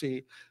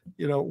hypocrisy.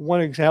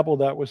 One example of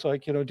that was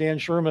like, Dan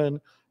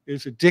Sherman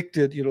is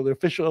addicted, the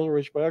official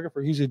LRH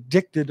biographer, he's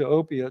addicted to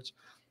opiates.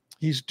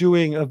 He's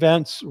doing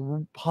events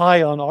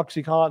high on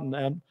Oxycontin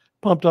and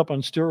pumped up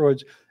on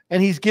steroids.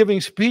 And he's giving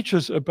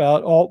speeches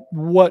about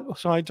what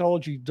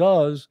Scientology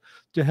does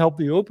to help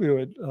the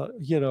opioid,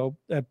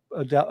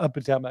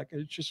 epidemic.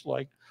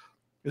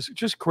 It's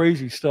just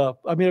crazy stuff.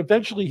 I mean,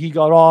 eventually he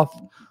got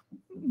off.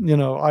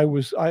 I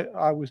was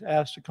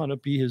asked to kind of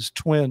be his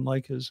twin,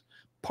 like his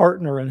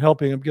partner, in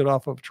helping him get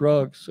off of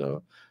drugs.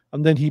 So,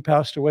 and then he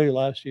passed away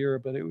last year.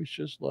 But it was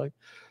just like,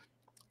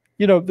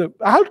 the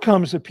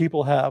outcomes that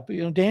people have.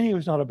 Danny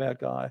was not a bad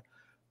guy,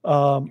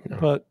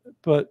 no.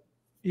 but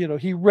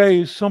he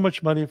raised so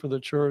much money for the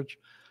church,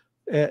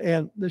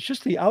 and it's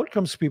just the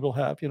outcomes people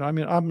have. I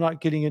mean, I'm not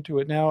getting into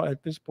it now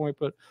at this point,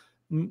 but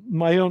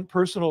my own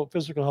personal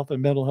physical health and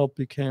mental health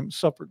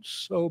suffered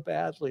so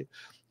badly.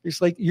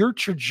 It's like your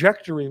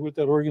trajectory with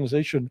that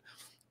organization,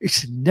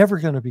 it's never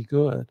going to be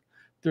good.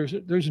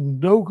 There's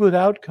no good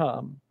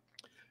outcome.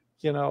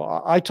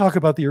 I talk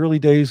about the early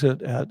days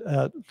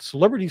at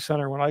Celebrity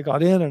Center when I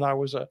got in, and I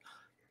was a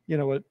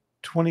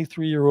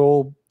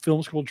 23-year-old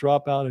film school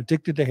dropout,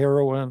 addicted to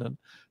heroin, and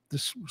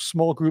this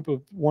small group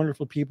of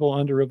wonderful people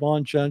under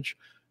Yvonne Jench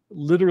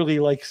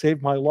literally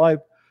saved my life.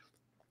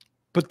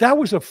 But that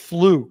was a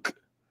fluke.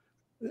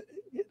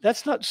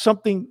 That's not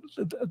something.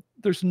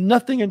 There's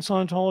nothing in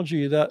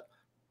Scientology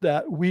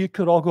that we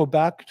could all go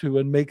back to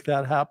and make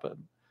that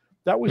happen.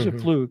 That was a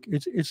fluke.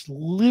 It's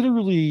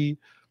literally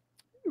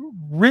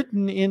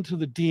written into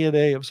the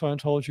DNA of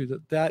Scientology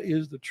that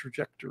is the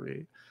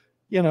trajectory,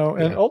 and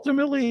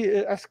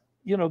ultimately,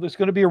 there's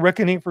going to be a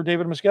reckoning for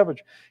David Miscavige.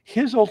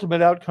 His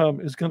ultimate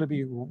outcome is going to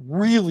be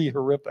really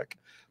horrific.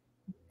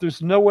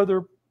 There's no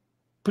other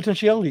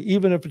potentiality,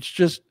 even if it's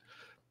just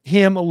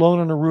him alone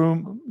in a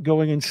room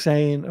going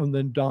insane and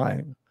then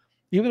dying.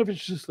 Even if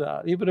it's just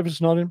that, even if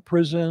it's not in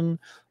prison,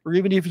 or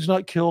even if he's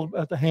not killed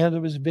at the hand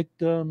of his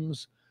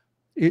victims,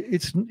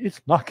 it's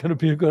not going to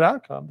be a good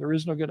outcome. There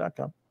is no good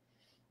outcome.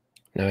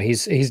 No,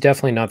 he's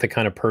definitely not the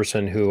kind of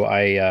person who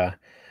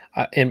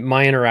and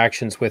my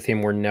interactions with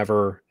him were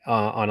never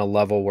on a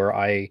level where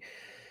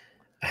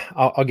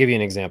I'll give you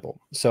an example.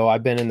 So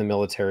I've been in the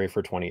military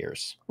for 20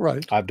 years.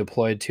 Right. I've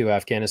deployed to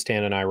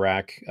Afghanistan and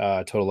Iraq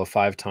a total of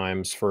 5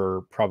 times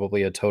for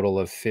probably a total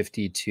of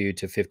 52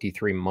 to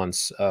 53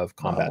 months of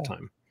combat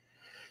time.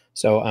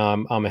 So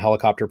I'm a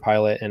helicopter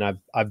pilot, and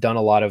I've done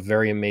a lot of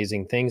very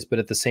amazing things, but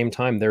at the same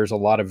time, there's a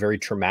lot of very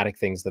traumatic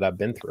things that I've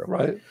been through.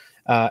 Right.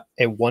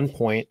 At one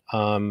point,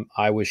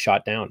 I was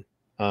shot down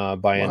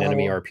by an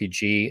enemy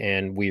RPG,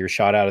 and we were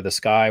shot out of the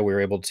sky. We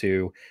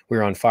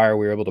were on fire.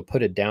 We were able to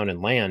put it down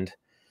and land.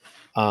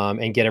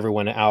 And get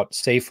everyone out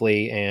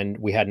safely, and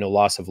we had no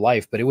loss of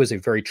life, but it was a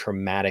very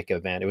traumatic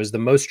event. It was the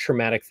most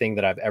traumatic thing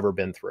that I've ever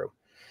been through.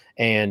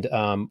 And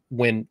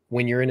when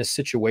you're in a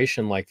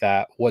situation like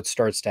that, what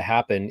starts to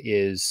happen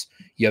is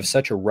you have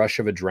such a rush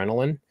of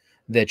adrenaline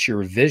that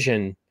your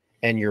vision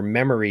and your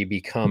memory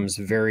becomes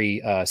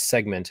very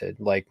segmented.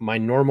 Like my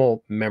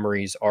normal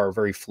memories are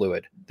very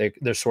fluid.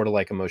 They're sort of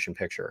like a motion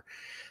picture,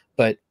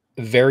 but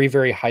very,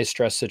 very high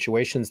stress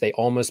situations, they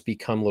almost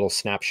become little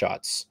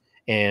snapshots.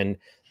 And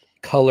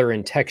color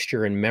and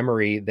texture and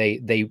memory,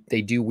 they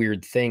do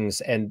weird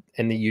things, and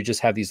then you just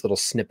have these little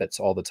snippets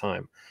all the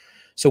time.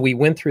 So we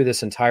went through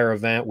this entire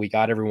event. We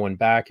got everyone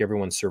back.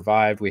 Everyone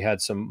survived. We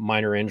had some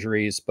minor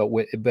injuries, but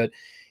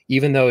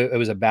even though it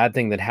was a bad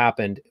thing that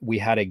happened, we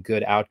had a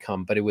good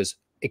outcome. But it was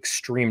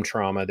extreme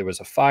trauma. There was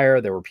a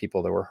fire. There were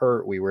people that were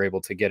hurt. We were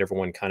able to get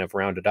everyone kind of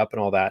rounded up and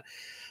all that.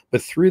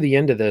 But through the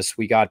end of this,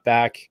 we got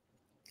back,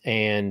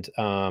 and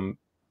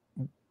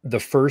the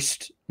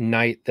first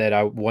night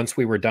that once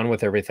we were done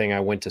with everything, I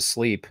went to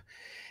sleep,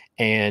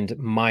 and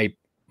my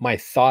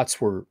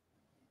thoughts were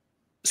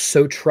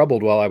so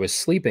troubled while I was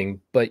sleeping.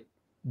 But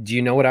do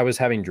you know what I was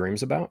having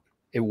dreams about?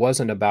 It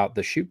wasn't about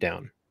the shoot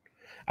down.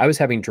 I was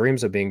having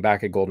dreams of being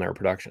back at Golden Era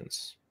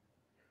Productions,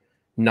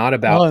 not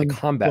about the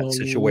combat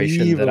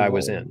situation that I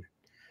was in.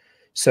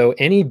 So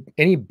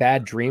any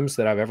bad dreams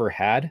that I've ever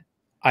had,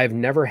 I've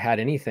never had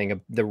anything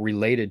that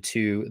related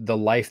to the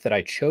life that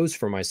I chose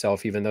for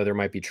myself, even though there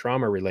might be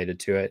trauma related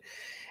to it.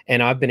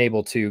 And I've been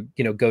able to,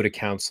 go to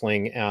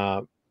counseling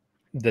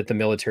that the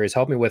military has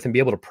helped me with, and be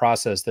able to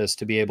process this,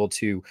 to be able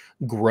to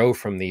grow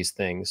from these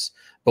things.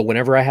 But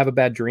whenever I have a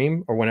bad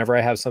dream, or whenever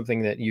I have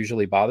something that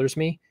usually bothers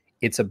me,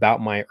 it's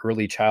about my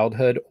early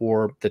childhood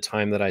or the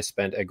time that I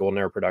spent at Golden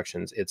Era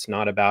Productions. It's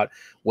not about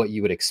what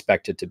you would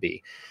expect it to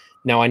be.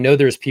 Now, I know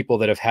there's people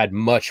that have had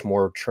much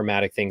more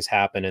traumatic things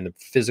happen, and the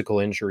physical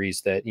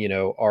injuries that,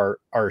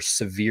 are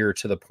severe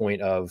to the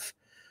point of,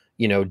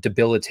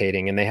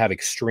 debilitating, and they have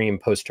extreme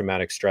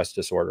post-traumatic stress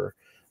disorder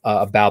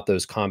about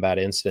those combat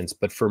incidents.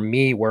 But for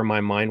me, where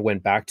my mind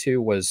went back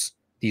to was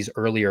these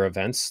earlier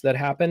events that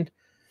happened.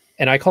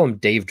 And I call them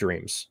Dave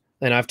dreams.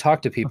 And I've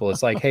talked to people.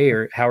 It's like, hey,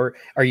 are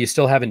you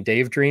still having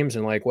Dave dreams?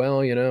 And like,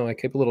 well, I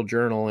keep a little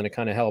journal and it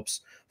kind of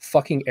helps.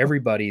 Fucking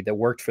everybody that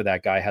worked for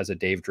that guy has a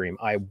Dave dream.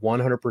 I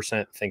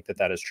 100% think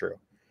that is true.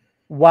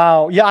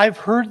 Wow. Yeah, I've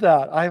heard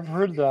that.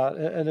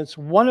 And it's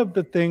one of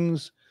the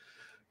things,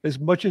 as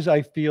much as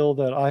I feel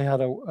that I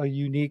had a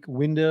unique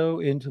window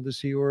into the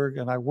Sea Org,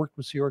 and I worked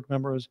with Sea Org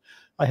members.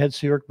 I had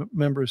Sea Org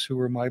members who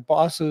were my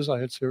bosses. I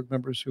had Sea Org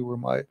members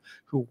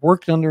who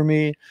worked under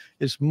me.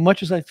 As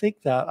much as I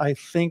think that, I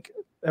think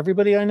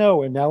everybody I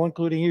know, and now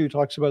including you,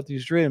 talks about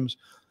these dreams.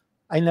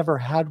 I never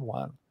had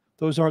one.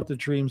 Those aren't the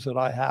dreams that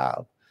I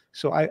have.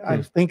 So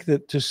I think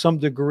that to some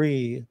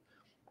degree,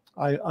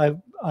 I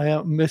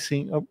am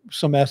missing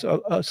some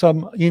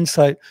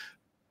insight.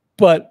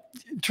 But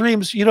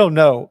dreams, you don't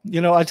know.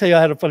 I tell you,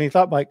 I had a funny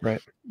thought, Mike.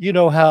 Right. You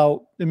know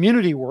how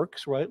immunity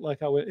works, right? Like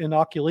how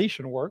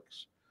inoculation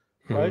works,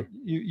 right?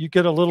 You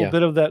get a little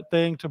bit of that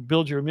thing to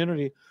build your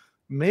immunity.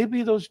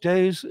 Maybe those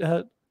days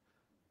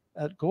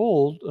at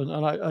Gold,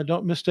 and I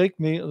don't mistake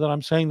me that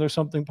I'm saying there's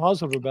something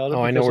positive about it.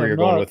 Oh, I know where you're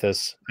going with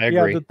this. I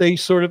agree. Yeah, that they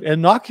sort of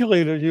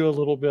inoculated you a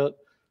little bit,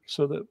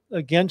 so that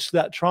against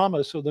that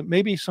trauma, so that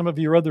maybe some of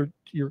your your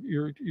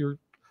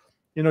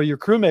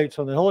crewmates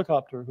on the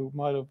helicopter who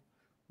might have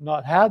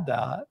not had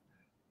that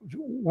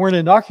weren't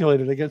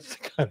inoculated against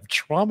the kind of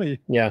trauma.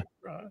 Yeah.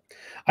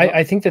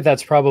 I think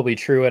that's probably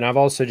true. And I've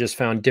also just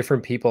found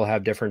different people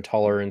have different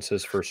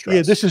tolerances for stress.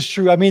 Yeah, this is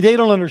true. I mean, they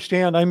don't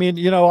understand. I mean,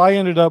 I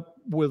ended up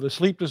with a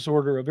sleep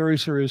disorder, a very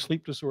serious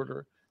sleep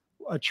disorder,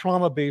 a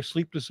trauma-based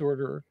sleep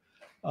disorder,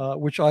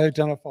 which I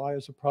identify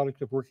as a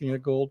product of working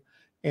at Gold.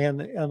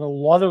 And a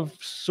lot of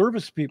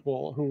service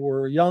people who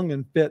were young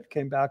and fit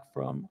came back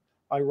from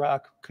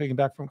Iraq, came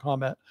back from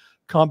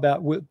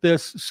combat with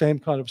this same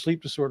kind of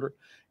sleep disorder.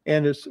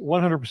 And it's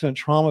 100%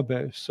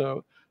 trauma-based.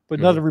 So,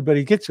 but not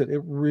everybody gets it.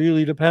 It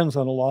really depends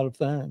on a lot of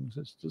things.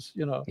 It's just,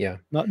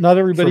 not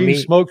everybody who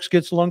smokes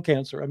gets lung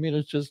cancer. I mean,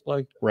 it's just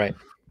like, right.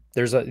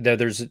 There's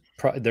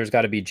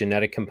got to be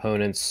genetic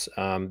components.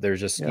 There's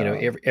just,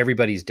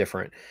 everybody's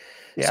different.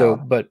 Yeah. So,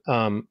 but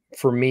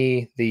for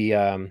me,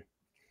 the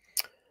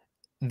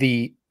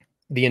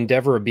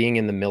endeavor of being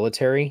in the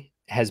military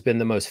has been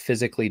the most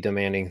physically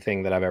demanding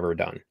thing that I've ever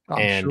done.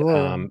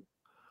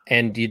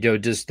 And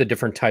just the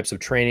different types of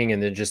training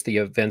and then just the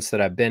events that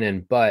I've been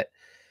in, but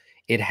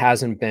it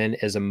hasn't been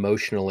as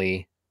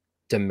emotionally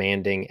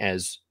demanding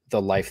as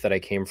the life that I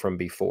came from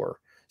before.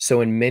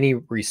 So in many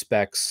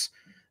respects,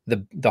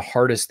 the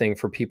hardest thing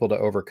for people to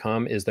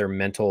overcome is their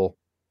mental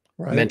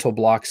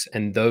blocks.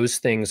 And those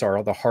things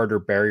are the harder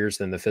barriers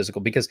than the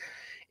physical, because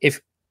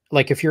if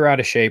you're out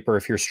of shape, or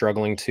if you're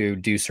struggling to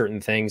do certain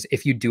things,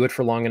 if you do it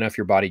for long enough,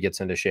 your body gets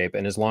into shape.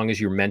 And as long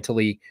as you're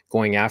mentally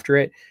going after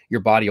it,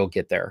 your body will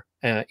get there.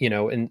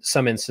 In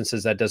some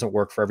instances that doesn't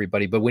work for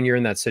everybody, but when you're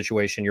in that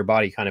situation, your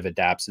body kind of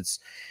adapts. It's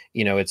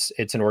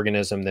an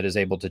organism that is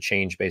able to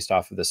change based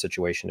off of the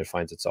situation it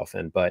finds itself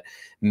in. But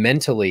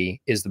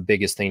mentally is the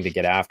biggest thing to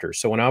get after.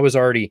 So when I was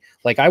already,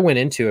 I went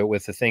into it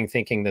with the thing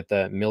thinking that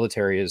the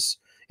military is,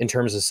 in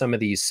terms of some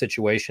of these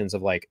situations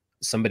of like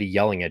somebody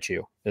yelling at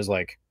you, is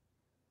like,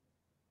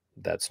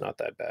 that's not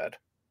that bad.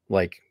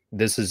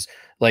 This is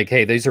like,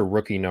 hey, these are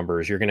rookie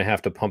numbers. You're going to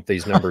have to pump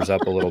these numbers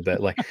up a little bit.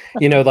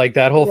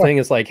 That whole thing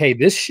is like, hey,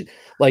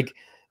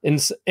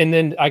 and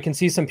then I can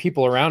see some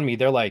people around me,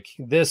 they're like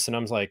this. And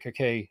I'm like,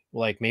 okay,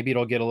 maybe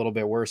it'll get a little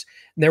bit worse.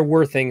 And there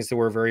were things that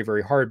were very,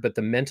 very hard, but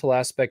the mental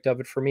aspect of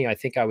it for me, I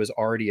think I was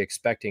already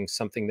expecting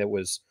something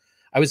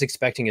I was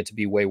expecting it to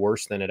be way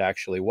worse than it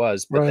actually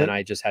was, but then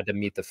I just had to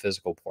meet the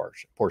physical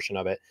portion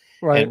of it,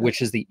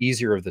 which is the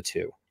easier of the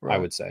two, I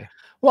would say.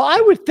 Well,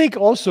 I would think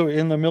also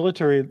in the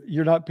military,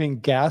 you're not being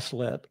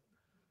gaslit.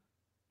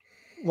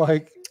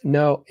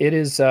 No, it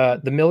is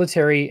the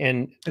military,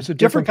 and it's a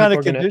different kind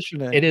of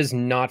conditioning. It is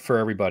not for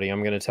everybody.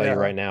 I'm going to tell you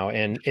right now.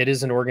 And it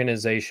is an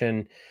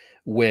organization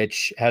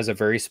which has a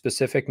very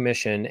specific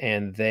mission,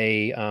 and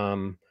they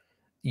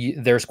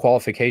there's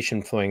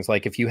qualification things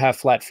like if you have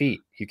flat feet,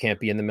 you can't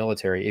be in the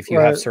military. If you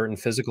have certain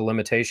physical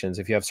limitations,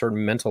 if you have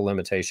certain mental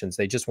limitations,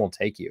 they just won't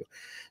take you.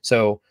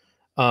 So,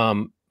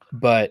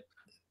 but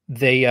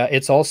they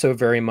it's also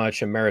very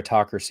much a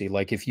meritocracy.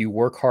 Like if you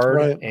work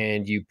hard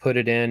and you put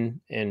it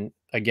in, and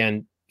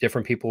again,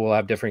 different people will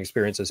have different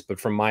experiences, but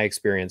from my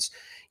experience,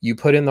 you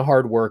put in the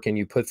hard work and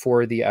you put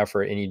forward the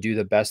effort and you do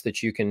the best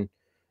that you can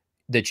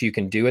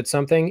do at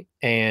something,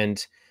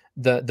 and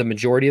the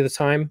majority of the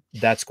time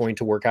that's going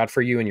to work out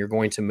for you, and you're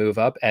going to move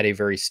up at a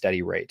very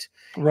steady rate.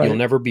 You'll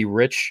never be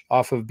rich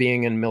off of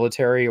being in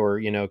military or,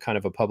 you know, kind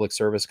of a public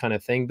service kind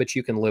of thing, but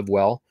you can live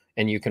well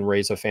and you can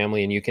raise a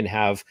family and you can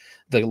have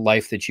the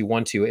life that you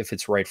want to if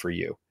it's right for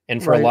you.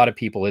 And for a lot of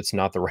people, it's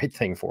not the right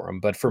thing for them,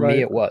 but for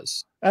me, it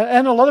was.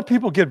 And a lot of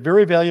people get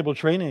very valuable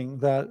training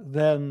that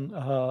then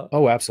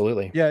oh,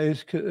 absolutely. Yeah,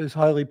 is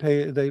highly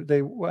paid.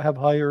 They have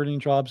high earning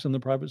jobs in the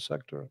private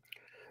sector.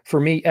 For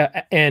me,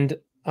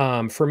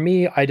 for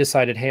me, I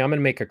decided, hey, I'm going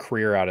to make a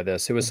career out of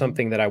this. It was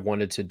something that I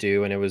wanted to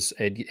do, and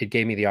it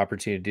gave me the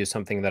opportunity to do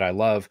something that I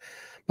love.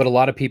 But a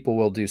lot of people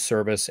will do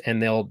service,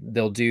 and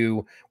they'll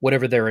do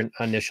whatever their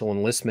initial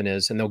enlistment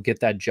is, and they'll get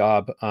that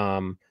job.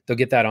 They'll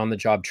get that on the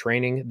job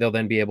training. They'll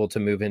then be able to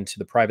move into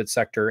the private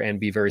sector and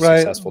be very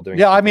successful doing.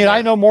 Yeah, I mean,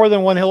 I know more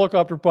than one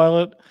helicopter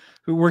pilot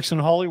who works in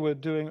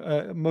Hollywood doing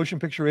motion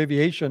picture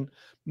aviation.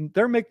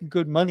 They're making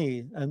good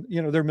money, and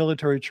you know they're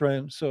military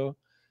trained, so.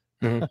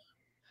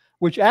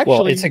 Which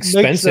actually, it's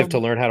expensive to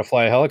learn how to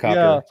fly a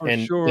helicopter,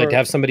 and like to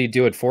have somebody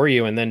do it for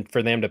you, and then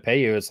for them to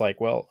pay you, it's like,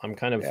 well, I'm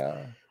kind of,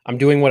 I'm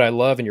doing what I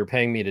love, and you're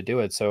paying me to do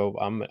it, so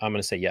I'm going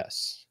to say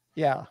yes.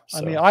 Yeah, so,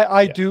 I mean,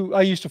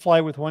 I used to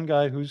fly with one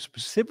guy who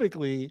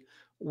specifically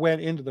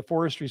went into the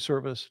forestry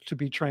service to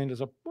be trained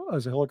as a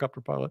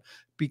helicopter pilot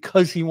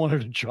because he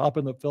wanted a job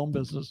in the film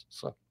business.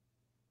 So,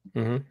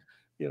 you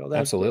know, that's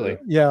absolutely,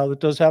 that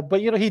does happen.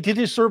 But you know, he did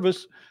his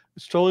service;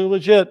 it's totally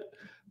legit.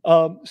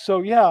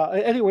 So yeah,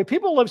 anyway,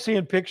 people love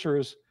seeing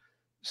pictures.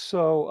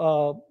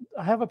 So,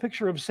 I have a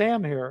picture of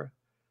Sam here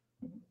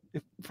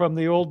from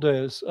the old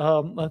days.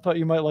 I thought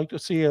you might like to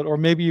see it, or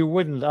maybe you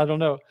wouldn't, I don't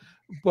know,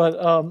 but,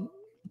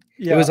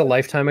 yeah, it was a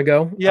lifetime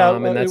ago. Yeah.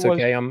 And that's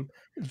okay.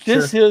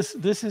 This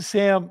is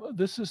Sam.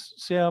 This is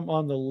Sam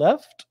on the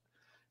left.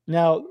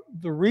 Now,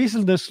 the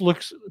reason this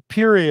looks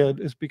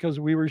period is because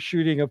we were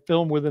shooting a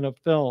film within a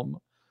film.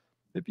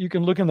 If you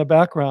can look in the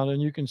background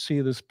and you can see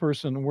this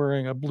person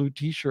wearing a blue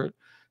t-shirt.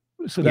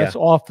 So that's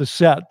off the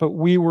set, but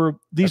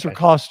these are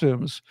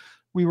costumes.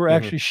 We were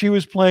actually, she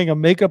was playing a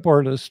makeup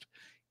artist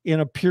in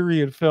a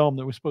period film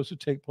that was supposed to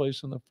take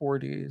place in the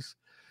 40s.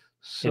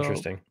 So,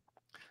 interesting.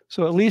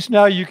 So at least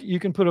now you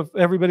can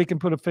everybody can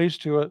put a face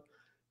to it.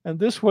 And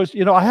this was,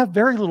 you know, I have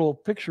very little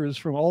pictures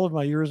from all of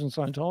my years in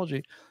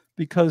Scientology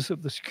because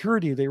of the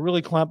security. They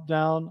really clamped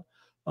down.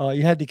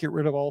 You had to get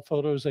rid of all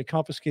photos. They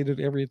confiscated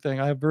everything.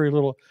 I have very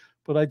little,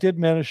 but I did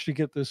manage to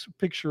get this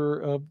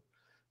picture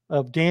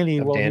of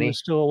Danny while he was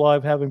still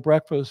alive having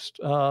breakfast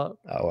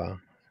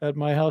at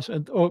my house.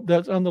 And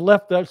that's on the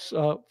left, that's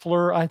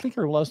Fleur. I think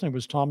her last name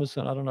was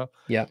Thomason. I don't know.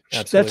 Yeah,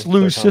 absolutely. That's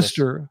Lou's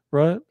sister,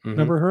 right?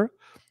 Remember her?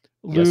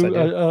 Yes,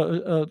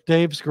 Lou,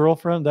 Dave's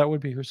girlfriend, that would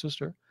be her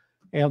sister.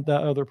 And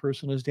that other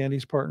person is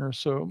Danny's partner.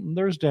 So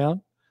there's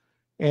Dan.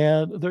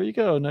 And there you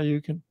go. Now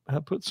you can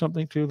put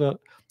something to that.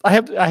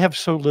 I have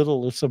so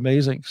little, it's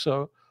amazing.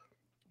 So,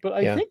 but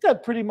I think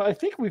that pretty much, I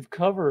think we've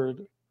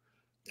covered.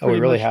 Oh, we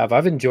really have.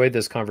 I've enjoyed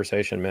this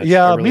conversation, Mitch.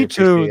 Yeah, I really me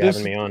too.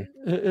 Having me on.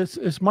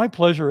 It's my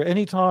pleasure.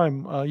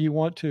 Anytime you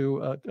want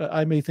to,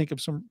 I may think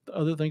of some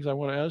other things I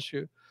want to ask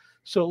you.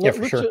 So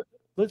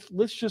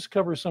let's just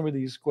cover some of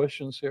these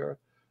questions here.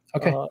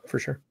 Okay, for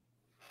sure.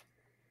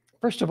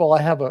 First of all,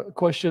 I have a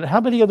question.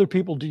 How many other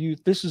people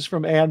this is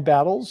from Ann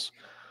Battles.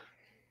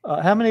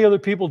 How many other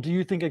people do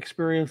you think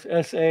experienced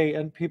SA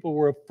and people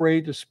were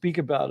afraid to speak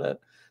about it?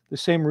 The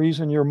same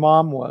reason your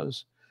mom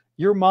was.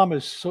 Your mom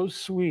is so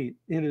sweet.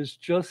 It is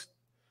just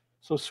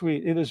so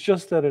sweet. It is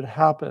just that it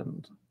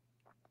happened.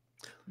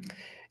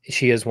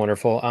 She is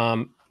wonderful.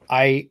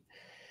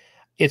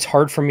 It's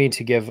hard for me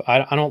to give,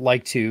 I don't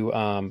like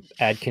to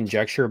add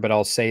conjecture, but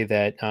I'll say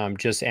that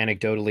just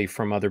anecdotally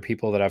from other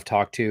people that I've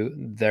talked to,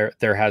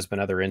 there has been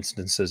other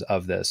instances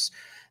of this.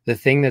 The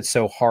thing that's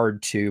so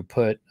hard to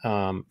put,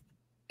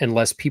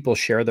 unless people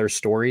share their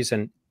stories,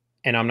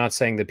 and I'm not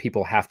saying that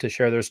people have to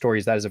share their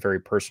stories. That is a very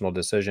personal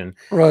decision.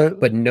 Right.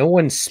 But no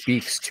one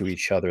speaks to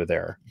each other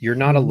there. You're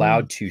not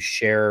allowed to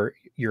share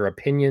your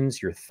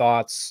opinions, your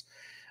thoughts.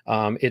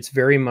 It's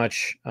very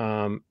much,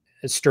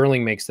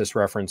 Sterling makes this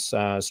reference,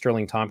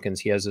 Sterling Tompkins,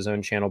 he has his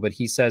own channel, but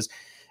he says,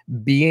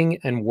 being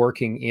and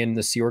working in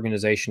the Sea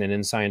Organization and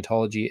in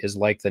Scientology is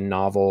like the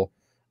novel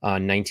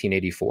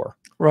 1984.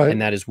 Right.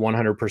 And that is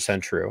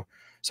 100% true.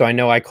 So I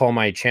know I call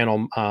my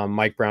channel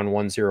Mike Brown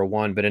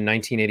 101, but in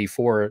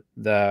 1984,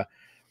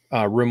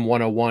 Room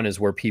 101 is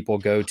where people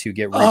go to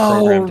get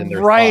reprogrammed in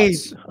their right.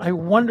 thoughts. I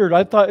wondered.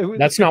 I thought it was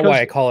That's because, not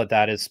why I call it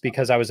that. It's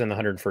because I was in the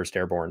 101st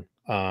Airborne.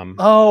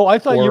 oh, I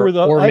thought you were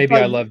the. Or I maybe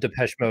thought I you, love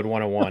Depeche Mode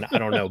 101. I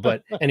don't know.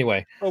 But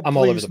anyway, oh, I'm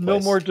all over the please, no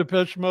place. more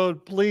Depeche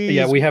Mode, please.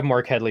 Yeah, we have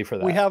Mark Headley for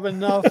that. We have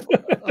enough.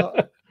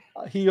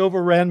 He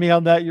overran me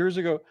on that years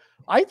ago.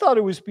 I thought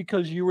it was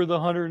because you were the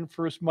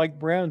 101st Mike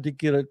Brown to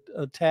get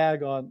a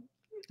tag on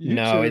YouTube.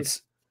 No,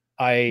 it's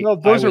no,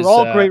 those are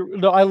all great.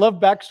 No, I love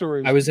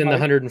backstories. I was in Mike.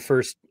 the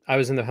 101st. I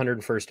was in the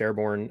 101st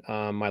Airborne,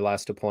 my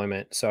last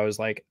deployment. So I was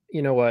like,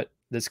 you know what?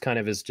 This kind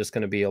of is just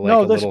going to be like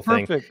no, a that's little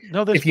perfect. thing.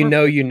 No, that's if you perfect.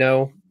 know, you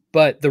know.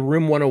 But the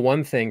Room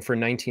 101 thing for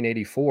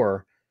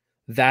 1984,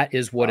 that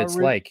is what it's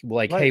like.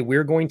 Like, right. hey,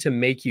 we're going to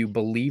make you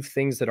believe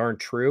things that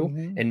aren't true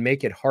Mhm. and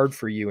make it hard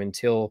for you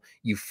until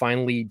you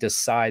finally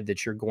decide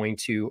that you're going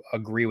to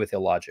agree with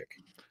illogic.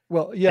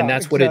 Well, yeah, And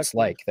that's exactly. what it's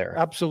like there.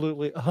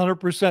 Absolutely,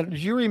 100%. Do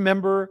you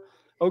remember?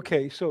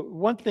 Okay, so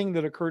one thing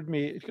that occurred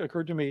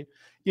to me,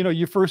 you know,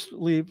 you first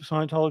leave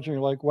Scientology and you're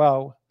like,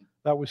 wow,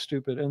 that was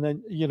stupid. And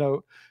then, you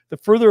know, the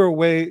further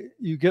away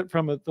you get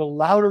from it, the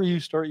louder you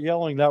start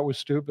yelling, that was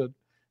stupid,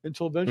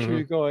 until eventually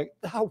you're going,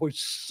 that was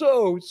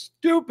so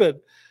stupid.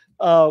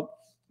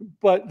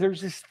 But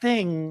there's this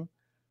thing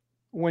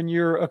when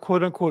you're a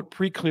quote unquote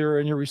pre-clear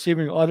and you're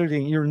receiving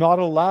auditing, you're not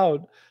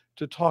allowed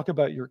to talk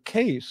about your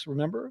case,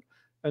 remember?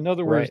 In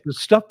other words, Right. the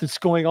stuff that's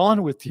going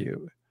on with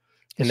you.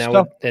 And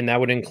that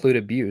would include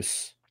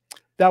abuse.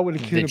 That would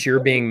include that you're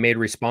being made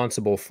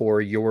responsible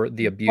for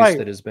the abuse right,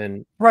 that has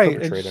been right.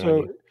 And perpetrated on so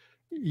you.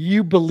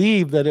 you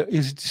believe that it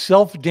is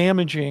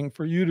self-damaging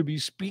for you to be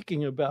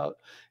speaking about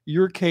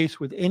your case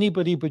with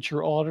anybody but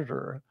your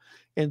auditor.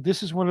 And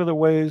this is one of the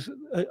ways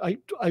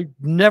I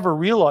never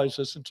realized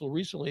this until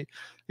recently.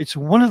 It's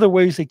one of the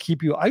ways they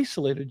keep you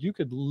isolated. You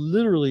could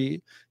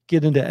literally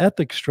get into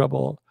ethics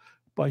trouble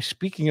by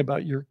speaking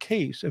about your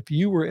case. If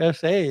you were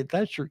SA,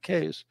 that's your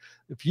case.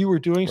 If you were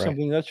doing Right.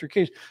 something, that's your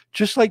case.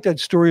 Just like that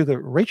story that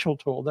Rachel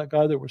told, that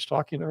guy that was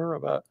talking to her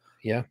about,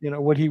 Yeah, you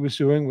know, what he was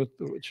doing with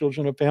the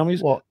children of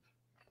families. well,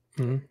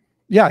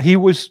 yeah, he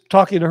was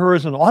talking to her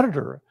as an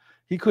auditor.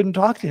 He couldn't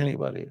talk to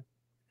anybody.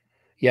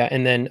 yeah,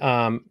 and then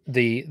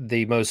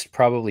the most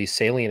probably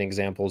salient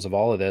examples of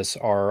all of this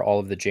are all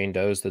of the Jane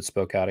Does that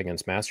spoke out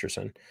against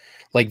Masterson.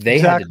 Like they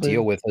had to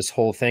deal with this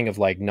whole thing of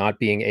like not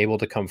being able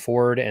to come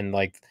forward and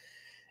like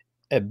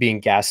being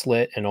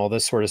gaslit and all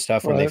this sort of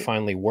stuff when they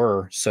finally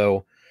were.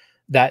 So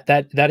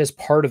that is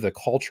part of the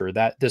culture,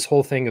 that this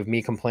whole thing of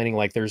me complaining,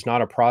 like there's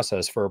not a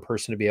process for a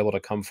person to be able to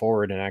come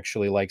forward and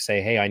actually like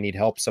say, hey, I need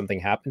help, something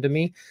happened to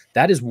me.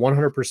 That is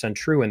 100%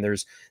 true. And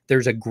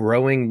there's a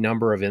growing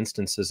number of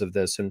instances of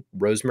this, and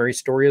Rosemary's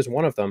story is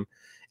one of them,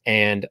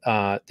 and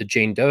the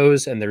Jane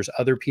Does, and there's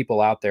other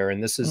people out there.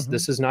 And this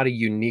is not a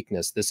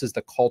uniqueness. This is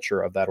the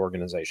culture of that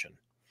organization.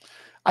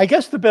 I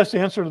guess the best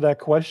answer to that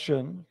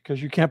question,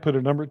 because you can't put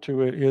a number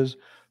to it, is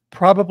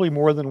probably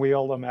more than we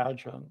all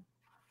imagine.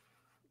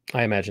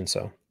 I imagine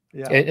so.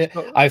 Yeah.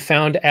 I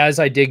found as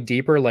I dig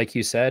deeper, like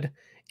you said,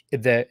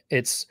 that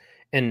it's,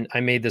 and I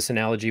made this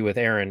analogy with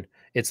Aaron,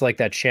 it's like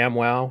that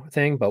ShamWow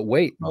thing, but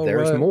wait,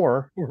 there's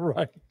more.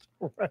 Right.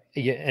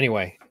 Yeah.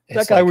 Anyway,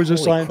 that guy was a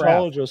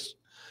Scientologist.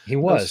 He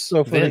was.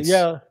 So funny. Vince,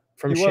 yeah.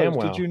 From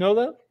ShamWow. Did you know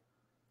that?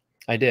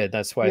 I did.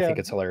 That's why I think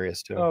it's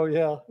hilarious too. Oh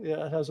yeah.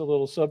 Yeah. It has a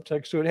little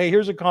subtext to it. Hey,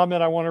 here's a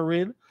comment I want to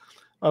read.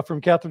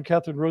 From Catherine.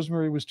 Catherine,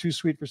 Rosemary was too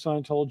sweet for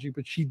Scientology,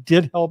 but she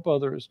did help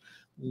others.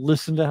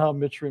 Listen to how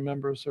Mitch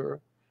remembers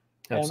her.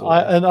 Absolutely.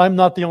 And I'm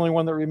not the only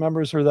one that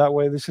remembers her that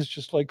way. This is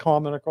just like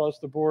common across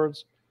the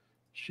boards.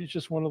 She's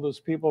just one of those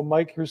people.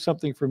 Mike, here's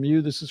something from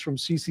you. This is from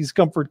Cece's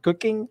Comfort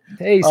Cooking.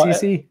 Hey,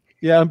 Cece.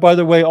 Yeah, and by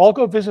the way, I'll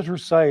go visit her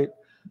site.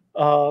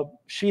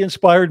 She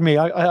inspired me.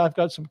 I've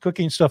got some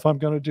cooking stuff I'm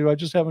going to do. I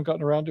just haven't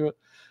gotten around to it.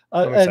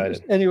 I'm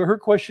excited. Anyway, her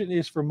question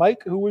is for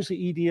Mike. Who was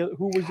the ED?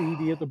 Who was the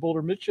ED at the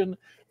Boulder Mission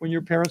when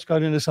your parents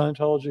got into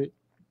Scientology?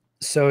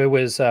 So it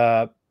was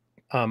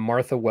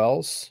Martha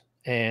Wells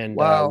and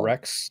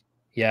Rex.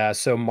 Yeah.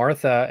 So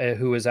Martha,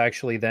 who was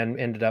actually then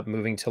ended up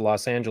moving to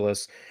Los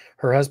Angeles.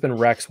 Her husband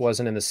Rex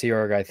wasn't in the Sea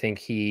Org. I think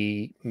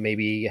he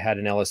maybe had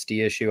an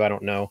LSD issue. I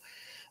don't know.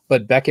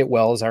 But Beckett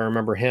Wells, I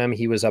remember him.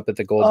 He was up at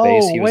the Gold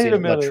Base. He was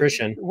an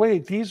electrician.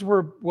 Wait,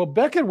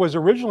 Beckett was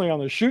originally on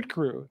the shoot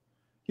crew.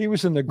 He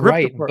was in the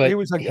grip department. But he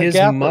was like his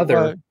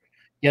mother.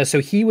 Yeah, so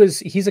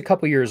he's a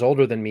couple years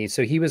older than me.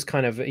 So he was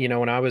kind of, you know,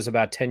 when I was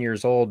about 10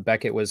 years old,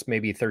 Beckett was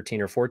maybe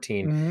 13 or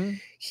 14.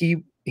 Mm-hmm.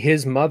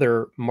 His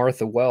mother,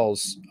 Martha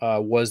Wells,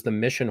 was the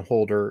mission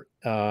holder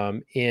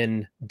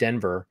in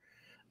Denver.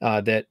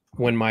 That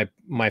when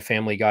my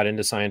family got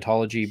into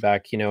Scientology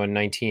back, you know, in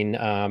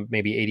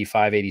maybe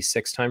 85,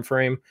 86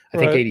 timeframe, I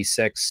think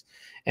 86.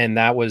 And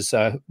that was,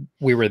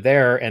 we were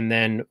there. And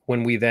then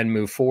when we then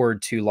moved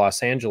forward to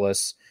Los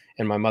Angeles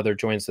and my mother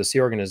joins the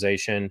Sea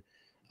Organization,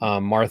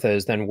 Martha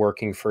is then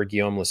working for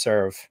Guillaume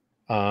Leserve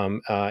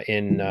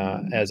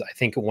as I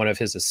think one of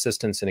his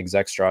assistants in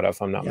Exec Strata,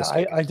 if I'm not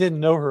mistaken. I didn't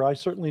know her. I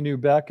certainly knew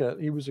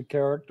Beckett. He was a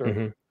character.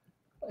 Mm-hmm.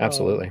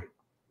 Absolutely.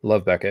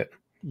 Love Beckett.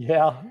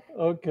 Yeah.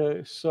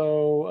 Okay.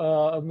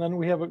 So, and then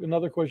we have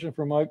another question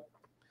from Mike.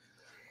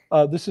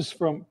 This is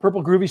from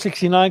Purple Groovy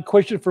 69.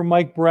 Question for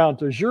Mike Brown.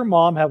 Does your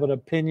mom have an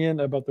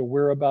opinion about the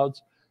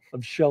whereabouts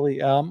of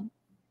Shelly M?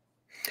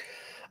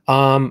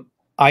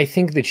 I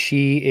think that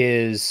she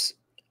is,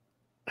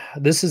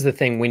 this is the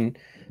thing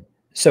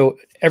so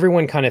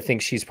everyone kind of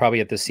thinks she's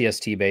probably at the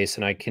CST base,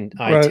 and I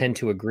Right. tend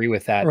to agree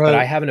with that, but Right.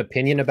 I have an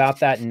opinion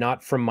about that,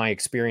 not from my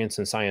experience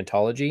in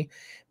Scientology,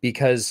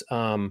 because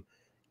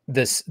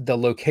the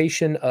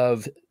location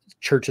of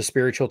Church of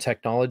Spiritual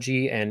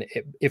Technology, and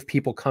if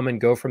people come and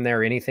go from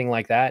there or anything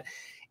like that,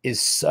 is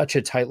such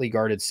a tightly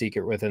guarded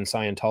secret within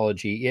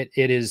Scientology.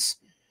 It is,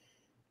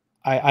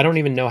 I don't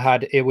even know how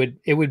to, it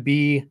would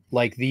be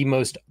like the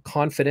most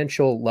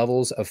confidential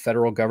levels of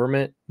federal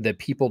government that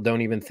people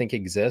don't even think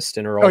exist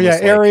and are Oh yeah,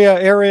 almost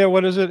like area.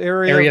 What is it?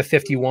 Area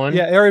 51.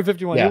 Yeah, Area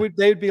 51. Yeah.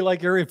 They'd be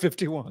like Area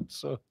 51.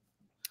 So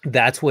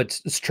that's what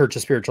Church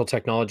of Spiritual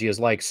Technology is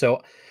like.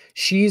 So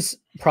she's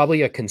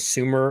probably a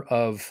consumer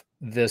of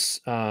this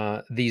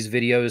these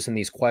videos and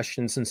these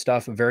questions and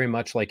stuff very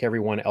much like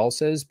everyone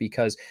else is,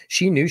 because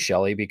she knew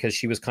Shelly because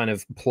she was kind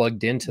of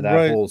plugged into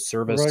that whole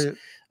service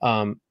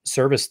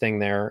service thing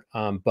there.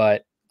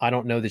 But I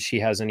don't know that she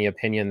has any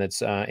opinion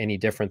that's any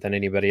different than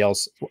anybody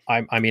else.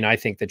 I mean, I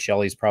think that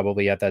Shelly's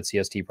probably at that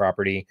CST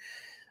property.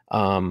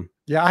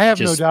 Yeah, I have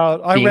no doubt.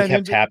 I being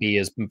kept happy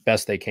as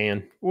best they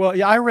can. Well,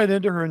 yeah, I ran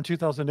into her in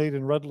 2008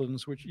 in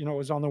Redlands, which, you know,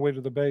 was on the way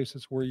to the base.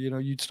 It's where, you know,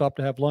 you'd stop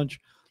to have lunch.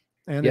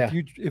 And Yeah.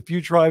 if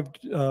you drive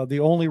the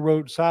only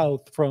road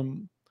south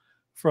from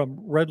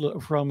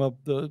Redlands, from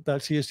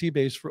that CST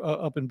base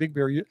up in Big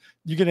Bear, you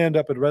can end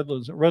up at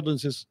Redlands.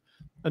 Redlands is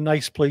a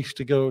nice place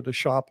to go to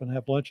shop and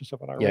have lunch and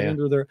stuff. And I ran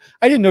into her there.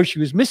 I didn't know she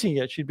was missing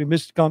yet. She'd been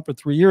gone for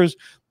 3 years.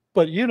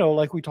 But, you know,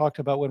 like we talked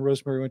about when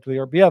Rosemary went to the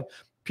RBF,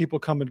 people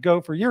come and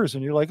go for years,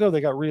 and you're like, oh, they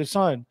got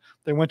reassigned.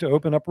 They went to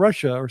open up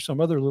Russia or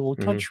some other little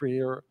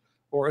country or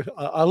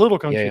a little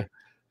country. Yeah.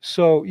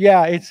 So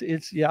yeah, it's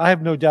I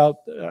have no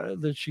doubt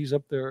that she's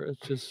up there.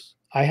 It's just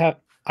I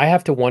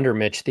have to wonder,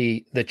 Mitch,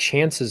 the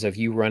chances of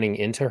you running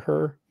into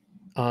her.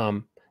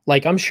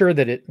 Like, I'm sure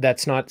that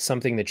that's not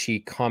something that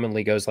she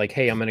commonly goes like,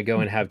 hey, I'm going to go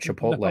and have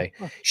Chipotle.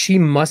 No. She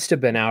must have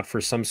been out for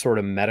some sort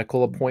of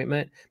medical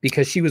appointment,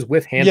 because she was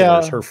with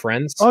handlers, her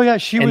friends. Oh yeah,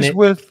 she was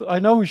with, I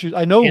know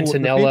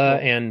Antonella,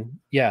 and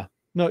yeah.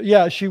 No,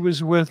 yeah, she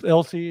was with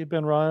Elsie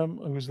Ben Ryan.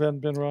 It was then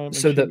Ben Ryan.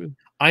 So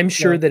I'm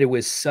sure that it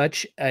was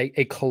such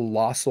a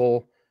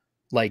colossal,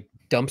 like,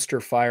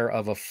 dumpster fire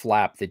of a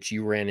flap that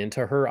you ran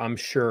into her. I'm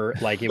sure,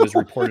 like, it was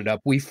reported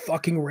up. We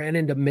fucking ran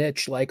into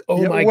Mitch, like,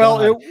 oh my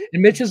God.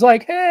 And Mitch is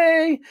like,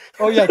 hey.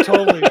 Oh yeah,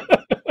 totally.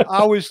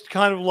 I was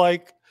kind of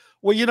like,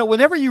 well, you know,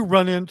 whenever you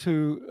run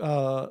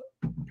into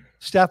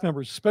staff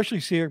members, especially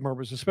SEAC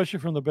members, especially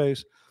from the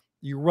base,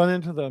 you run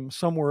into them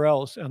somewhere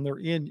else, and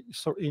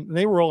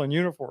they were all in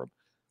uniform,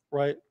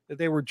 right?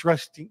 They were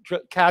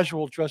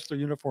casual, dressed their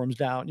uniforms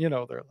down. You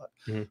know, they're like,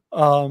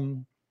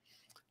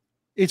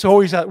 it's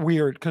always that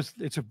weird because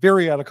it's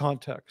very out of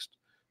context.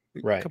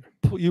 Right.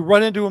 You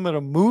run into them at a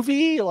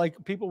movie, like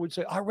people would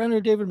say, I ran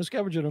into David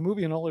Miscavige at a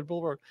movie in Hollywood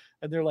Boulevard,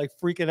 and they're like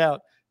freaking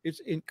out.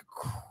 You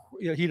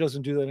know, he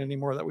doesn't do that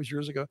anymore. That was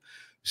years ago.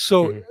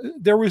 So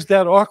there was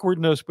that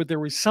awkwardness, but there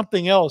was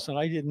something else, and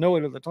I didn't know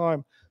it at the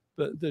time,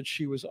 that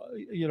she was,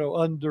 you know,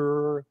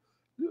 under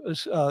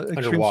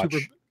extreme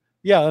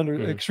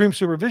extreme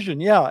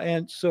supervision. Yeah.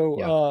 And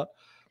so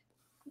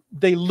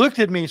they looked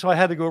at me, so I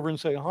had to go over and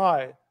say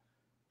hi.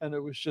 And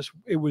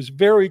it was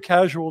very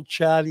casual,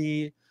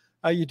 chatty.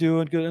 How you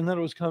doing? Good. And then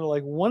it was kind of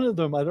like one of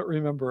them, I don't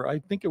remember. I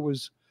think it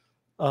was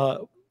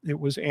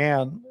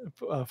Anne,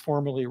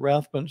 formerly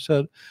Rathbun,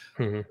 said,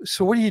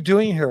 so what are you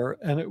doing here?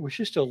 And it was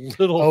just a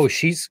little. Oh,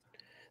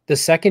 the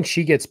second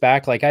she gets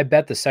back, like, I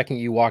bet the second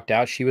you walked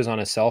out, she was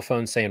on a cell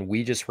phone saying,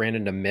 we just ran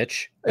into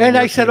Mitch. And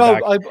I said,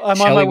 I'm on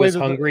my way. Was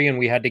hungry and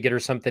we had to get her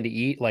something to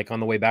eat, like on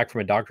the way back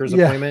from a doctor's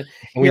appointment.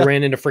 And we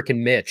ran into freaking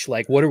Mitch.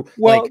 Like,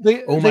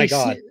 oh my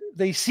God.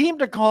 They seemed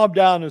to calm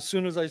down as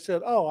soon as I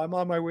said, oh, I'm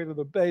on my way to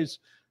the base.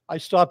 I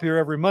stop here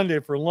every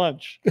Monday for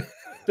lunch.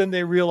 Then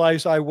they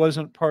realized I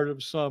wasn't part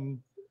of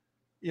some,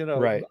 you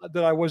know,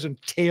 that I wasn't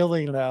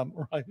tailing them.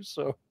 Right.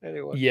 So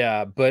anyway.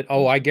 Yeah. But,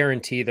 I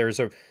guarantee there's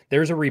a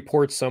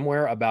report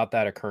somewhere about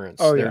that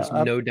occurrence. Oh, there's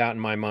no doubt in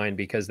my mind,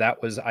 because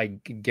that was, I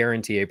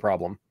guarantee, a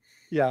problem.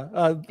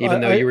 Yeah. Even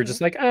though you were just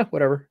like,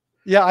 whatever.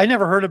 Yeah. I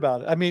never heard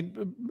about it. I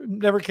mean,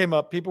 never came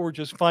up. People were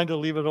just fine to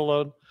leave it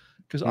alone.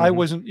 Because I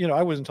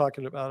wasn't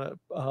talking about it.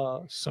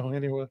 So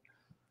anyway,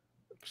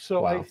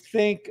 I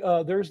think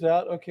there's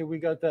that. Okay, we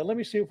got that. Let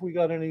me see if we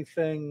got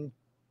anything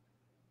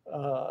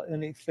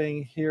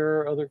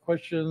here. Other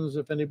questions,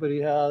 if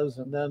anybody has,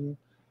 and then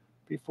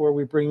before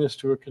we bring this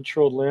to a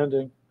controlled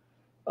landing,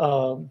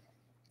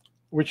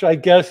 which I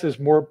guess is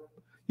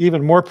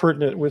even more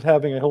pertinent with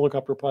having a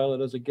helicopter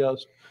pilot as a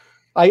guest.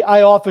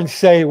 I often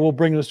say we'll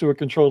bring this to a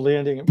controlled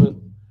landing, but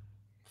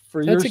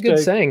that's a good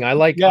saying.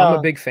 I'm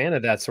a big fan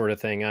of that sort of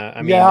thing.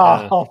 I mean,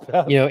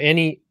 you know,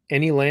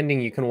 any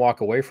landing you can walk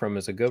away from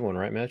is a good one,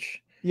 right,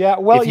 Mitch? Yeah.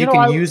 Well, if you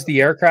can use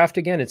the aircraft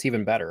again, it's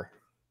even better.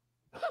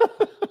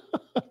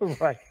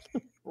 Right.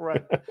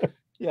 Right.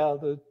 Yeah.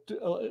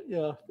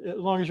 Yeah. As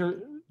long as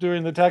you're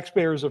doing the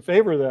taxpayers a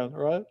favor, then,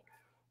 right?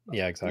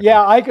 Yeah, exactly.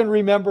 Yeah, I can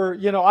remember.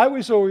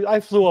 I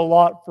flew a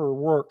lot for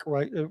work,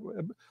 right?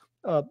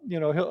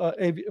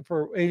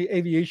 For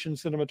aviation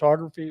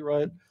cinematography,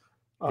 right?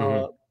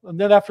 Mhm. And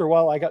then after a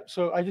while, I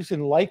just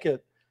didn't like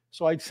it.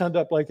 So I'd send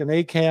up like an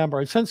A cam,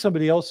 or I'd send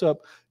somebody else up,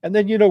 and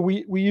then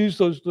we use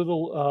those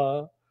little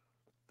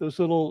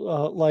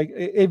like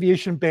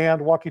aviation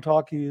band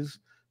walkie-talkies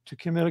to Right.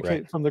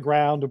 communicate from the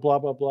ground to blah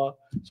blah blah.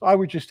 So I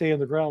would just stay on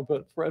the ground,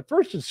 but at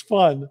first it's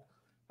fun,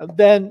 and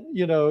then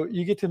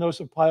you get to know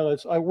some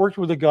pilots. I worked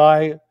with a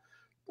guy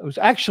who was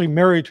actually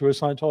married to a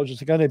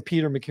Scientologist, a guy named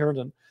Peter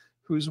McKiernan,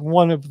 who's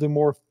one of the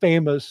more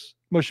famous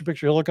motion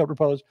picture helicopter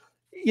pilots.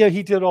 Yeah,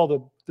 he did all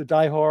the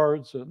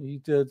diehards, and he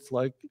did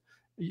like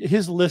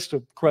his list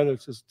of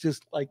credits is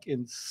just like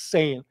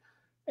insane.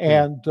 Hmm.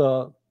 And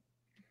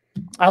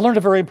I learned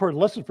a very important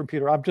lesson from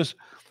Peter.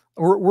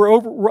 We're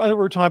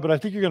over time, but I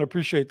think you're going to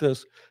appreciate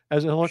this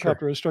as a Sure.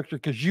 helicopter instructor,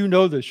 because you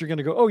know this. You're going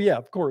to go, oh yeah,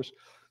 of course.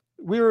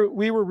 We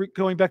were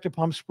going back to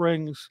Palm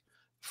Springs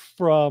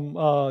from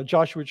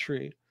Joshua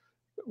Tree,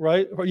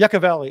 right, or Yucca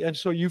Valley, and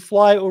so you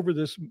fly over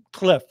this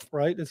cliff,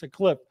 right? It's a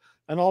cliff,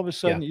 and all of a Yeah.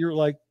 sudden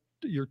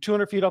you're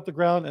 200 feet off the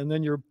ground, and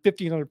then you're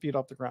 1,500 feet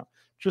off the ground,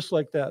 just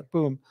like that,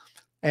 boom,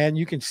 and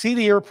you can see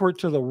the airport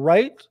to the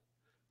right,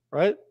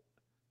 right,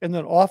 and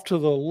then off to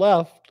the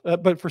left.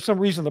 But for some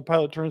reason, the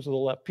pilot turns to the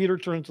left. Peter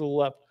turns to the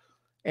left,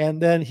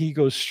 and then he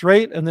goes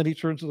straight, and then he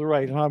turns to the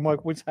right. And I'm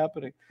like, "What's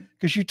happening?"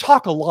 Because you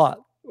talk a lot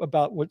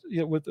about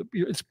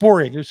it's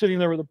boring. You're sitting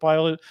there with the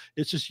pilot.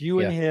 It's just you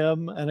and Yeah.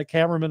 him and a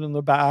cameraman in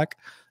the back,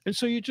 and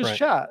so you just Right.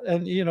 chat.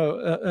 And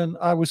and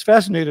I was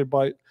fascinated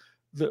by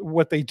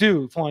what they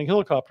do flying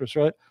helicopters,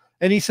 right?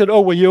 And he said,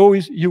 "Oh well,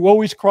 you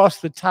always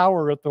cross the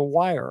tower at the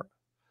wire,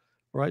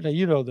 right?" Now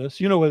you know this.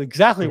 You know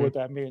exactly Mhm. what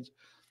that means.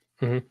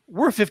 Mhm.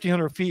 We're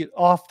 1,500 feet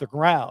off the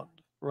ground,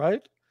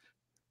 right?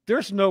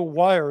 There's no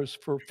wires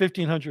for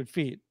 1,500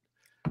 feet.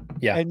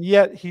 Yeah. And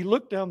yet he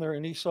looked down there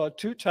and he saw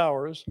two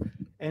towers,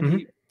 and Mhm.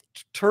 he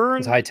It's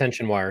turned, high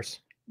tension wires.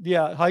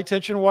 yeah, high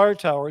tension wire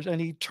towers, and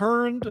he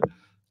turned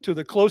to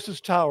the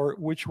closest tower,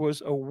 which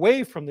was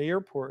away from the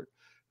airport,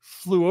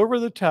 flew over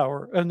the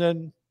tower, and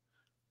then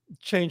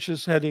changed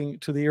his heading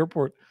to the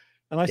airport.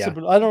 And I said,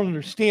 Yeah. but I don't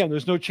understand.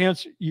 There's no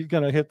chance you're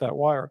going to hit that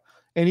wire.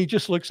 And he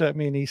just looks at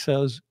me and he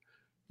says,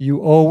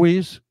 you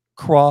always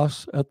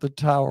cross at the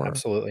tower.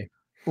 Absolutely.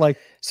 Like,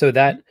 So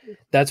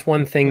that's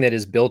one thing that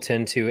is built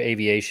into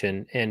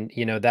aviation, and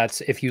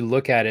that's, if you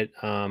look at it,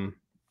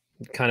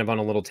 kind of on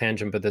a little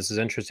tangent, but this is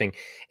interesting.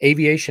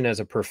 Aviation as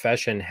a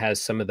profession has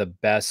some of the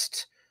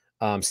best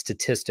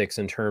statistics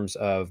in terms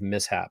of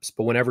mishaps,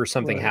 but whenever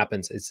something right,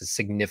 happens, it's a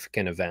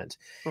significant event,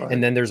 right,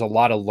 and then there's a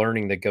lot of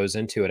learning that goes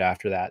into it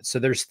after that. So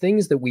there's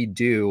things that we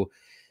do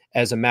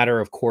as a matter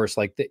of course,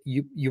 like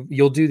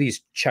you'll do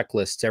these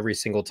checklists every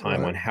single time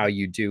on right, how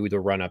you do the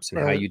run-ups and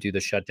how right, you do the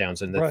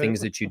shutdowns and the right,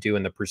 things that you do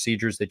and the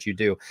procedures that you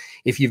do.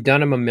 If you've done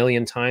them a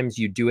million times,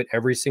 you do it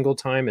every single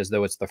time as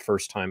though it's the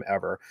first time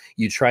ever.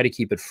 You try to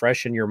keep it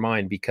fresh in your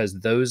mind, because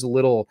those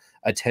little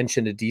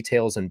attention to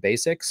details and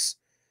basics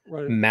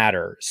right,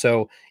 matter.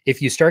 So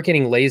if you start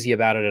getting lazy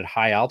about it at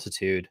high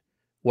altitude,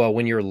 well,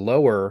 when you're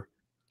lower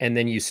and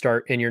then you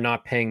start and you're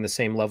not paying the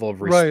same level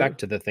of right.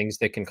 respect to the things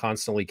that can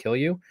constantly kill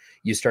you,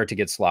 you start to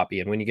get sloppy.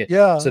 And when you get,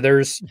 Yeah, so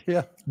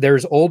yeah,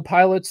 there's old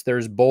pilots,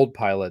 there's bold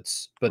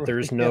pilots, but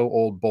there's right, yeah, no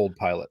old bold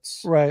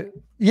pilots. right.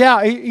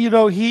 Yeah,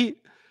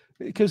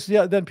 because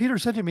yeah, then Peter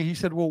said to me, he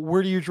said, "Well,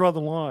 where do you draw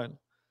the line?"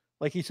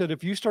 Like he said,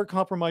 if you start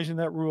compromising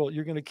that rule,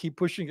 you're going to keep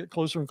pushing it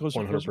closer and closer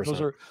and closer and 100%.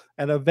 closer,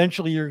 and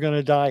eventually you're going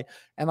to die.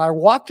 And I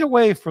walked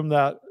away from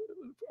that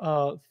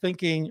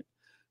thinking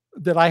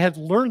that I had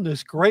learned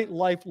this great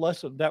life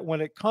lesson, that when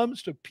it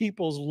comes to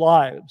people's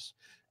lives,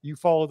 you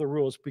follow the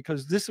rules,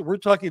 because it's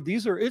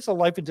a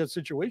life and death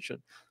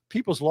situation.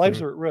 People's lives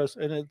Mhm. are at risk.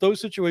 And in those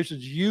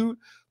situations, you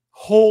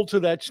hold to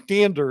that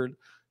standard.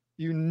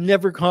 You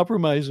never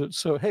compromise it.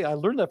 So, hey, I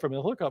learned that from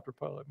a helicopter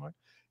pilot, Mike.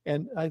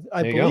 And I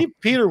There you go. believe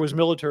Peter was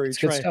military It's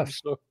good trained. stuff.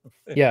 So,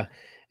 Yeah,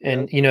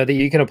 yeah, and that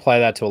you can apply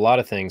that to a lot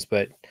of things,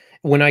 but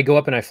when I go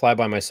up and I fly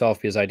by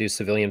myself, because I do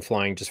civilian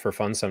flying just for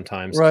fun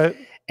sometimes, right,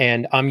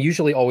 and I'm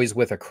usually always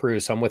with a crew,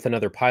 so I'm with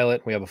another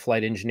pilot, we have a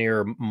flight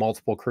engineer,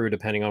 multiple crew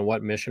depending on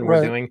what mission we're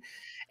right, doing,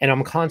 and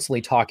I'm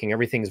constantly talking,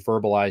 everything's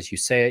verbalized, you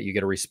say it, you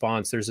get a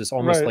response, there's this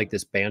almost right, like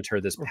this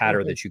banter, this patter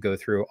right, that you go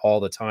through all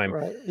the time.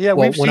 right. Yeah,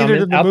 Well, we've when seen I'm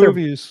it in the out there.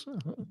 movies.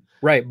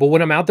 Right, but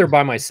when I'm out there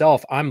by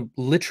myself, I'm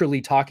literally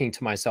talking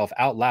to myself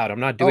out loud. I'm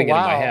not Oh, doing it in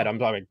my head. wow. I'm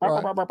like, "Bow, bow,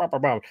 Right. bow, bow, bow, bow,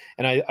 bow."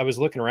 And I was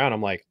looking around.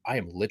 I'm like, I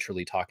am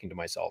literally talking to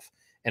myself,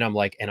 and I'm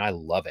like, and I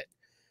love it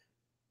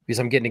because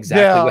I'm getting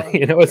exactly what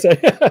Yeah. It's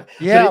like, but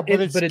Yeah, but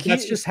it's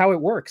that's key. just how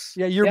it works.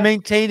 Yeah, you're Yeah,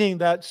 maintaining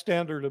that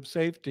standard of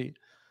safety.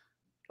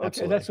 Okay,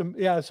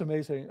 absolutely. yeah, it's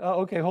amazing.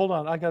 Okay, hold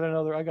on. I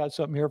got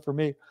something here for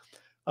me.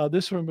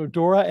 This from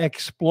Adora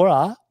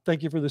Explora.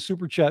 Thank you for the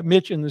super chat.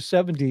 Mitch, in the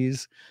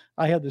 70s,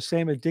 I had the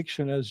same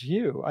addiction as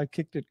you. I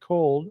kicked it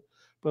cold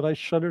but I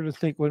shudder to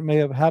think what may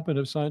have happened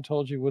if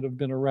Scientology would have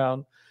been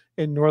around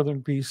in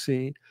northern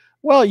BC.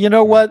 Well, you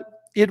know what?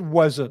 It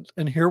wasn't,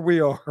 and here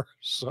we are.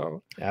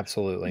 So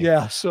absolutely,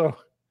 yeah. So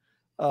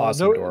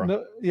awesome,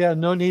 Dora.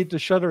 No need to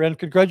shudder, and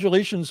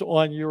congratulations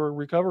on your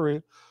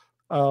recovery.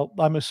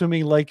 I'm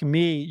assuming, like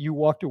me, you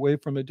walked away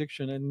from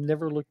addiction and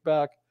never looked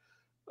back.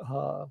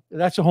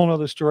 That's a whole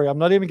nother story. I'm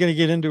not even going to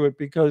get into it,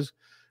 because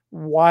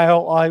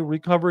while I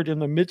recovered in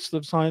the midst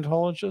of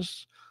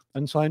Scientologists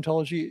and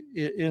Scientology,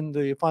 in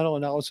the final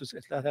analysis,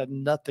 that had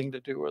nothing to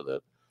do with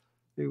it.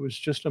 It was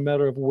just a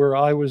matter of where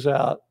I was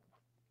at.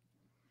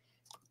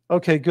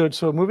 Okay, good.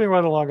 So moving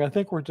right along, I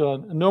think we're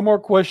done. No more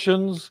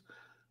questions.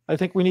 I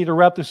think we need to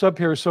wrap this up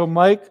here. So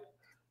Mike,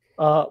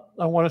 I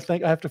want to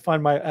thank, I have to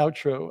find my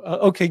outro.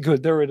 Okay,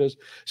 good. There it is.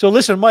 So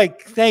listen,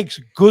 Mike, thanks.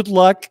 Good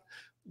luck.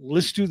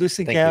 Let's do this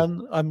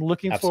again. I'm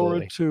looking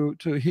forward to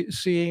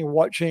seeing,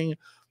 watching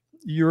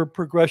your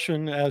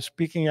progression as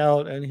speaking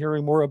out and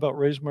hearing more about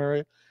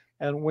Rosemary.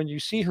 And when you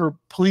see her,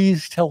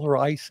 please tell her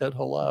I said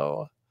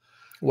hello.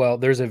 Well,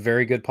 there's a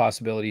very good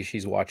possibility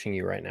she's watching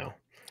you right now.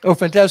 Oh,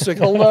 fantastic.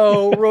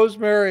 Hello,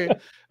 Rosemary.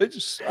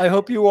 I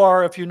hope you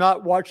are. If you're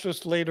not, watch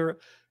this later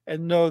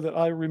and know that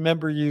I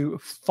remember you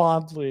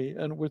fondly.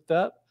 And with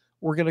that,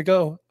 we're going to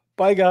go.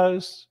 Bye,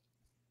 guys.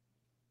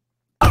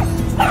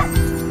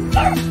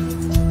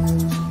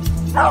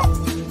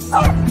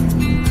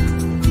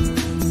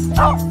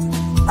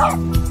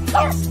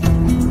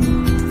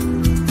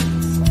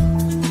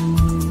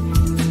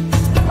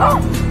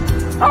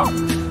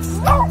 Oh!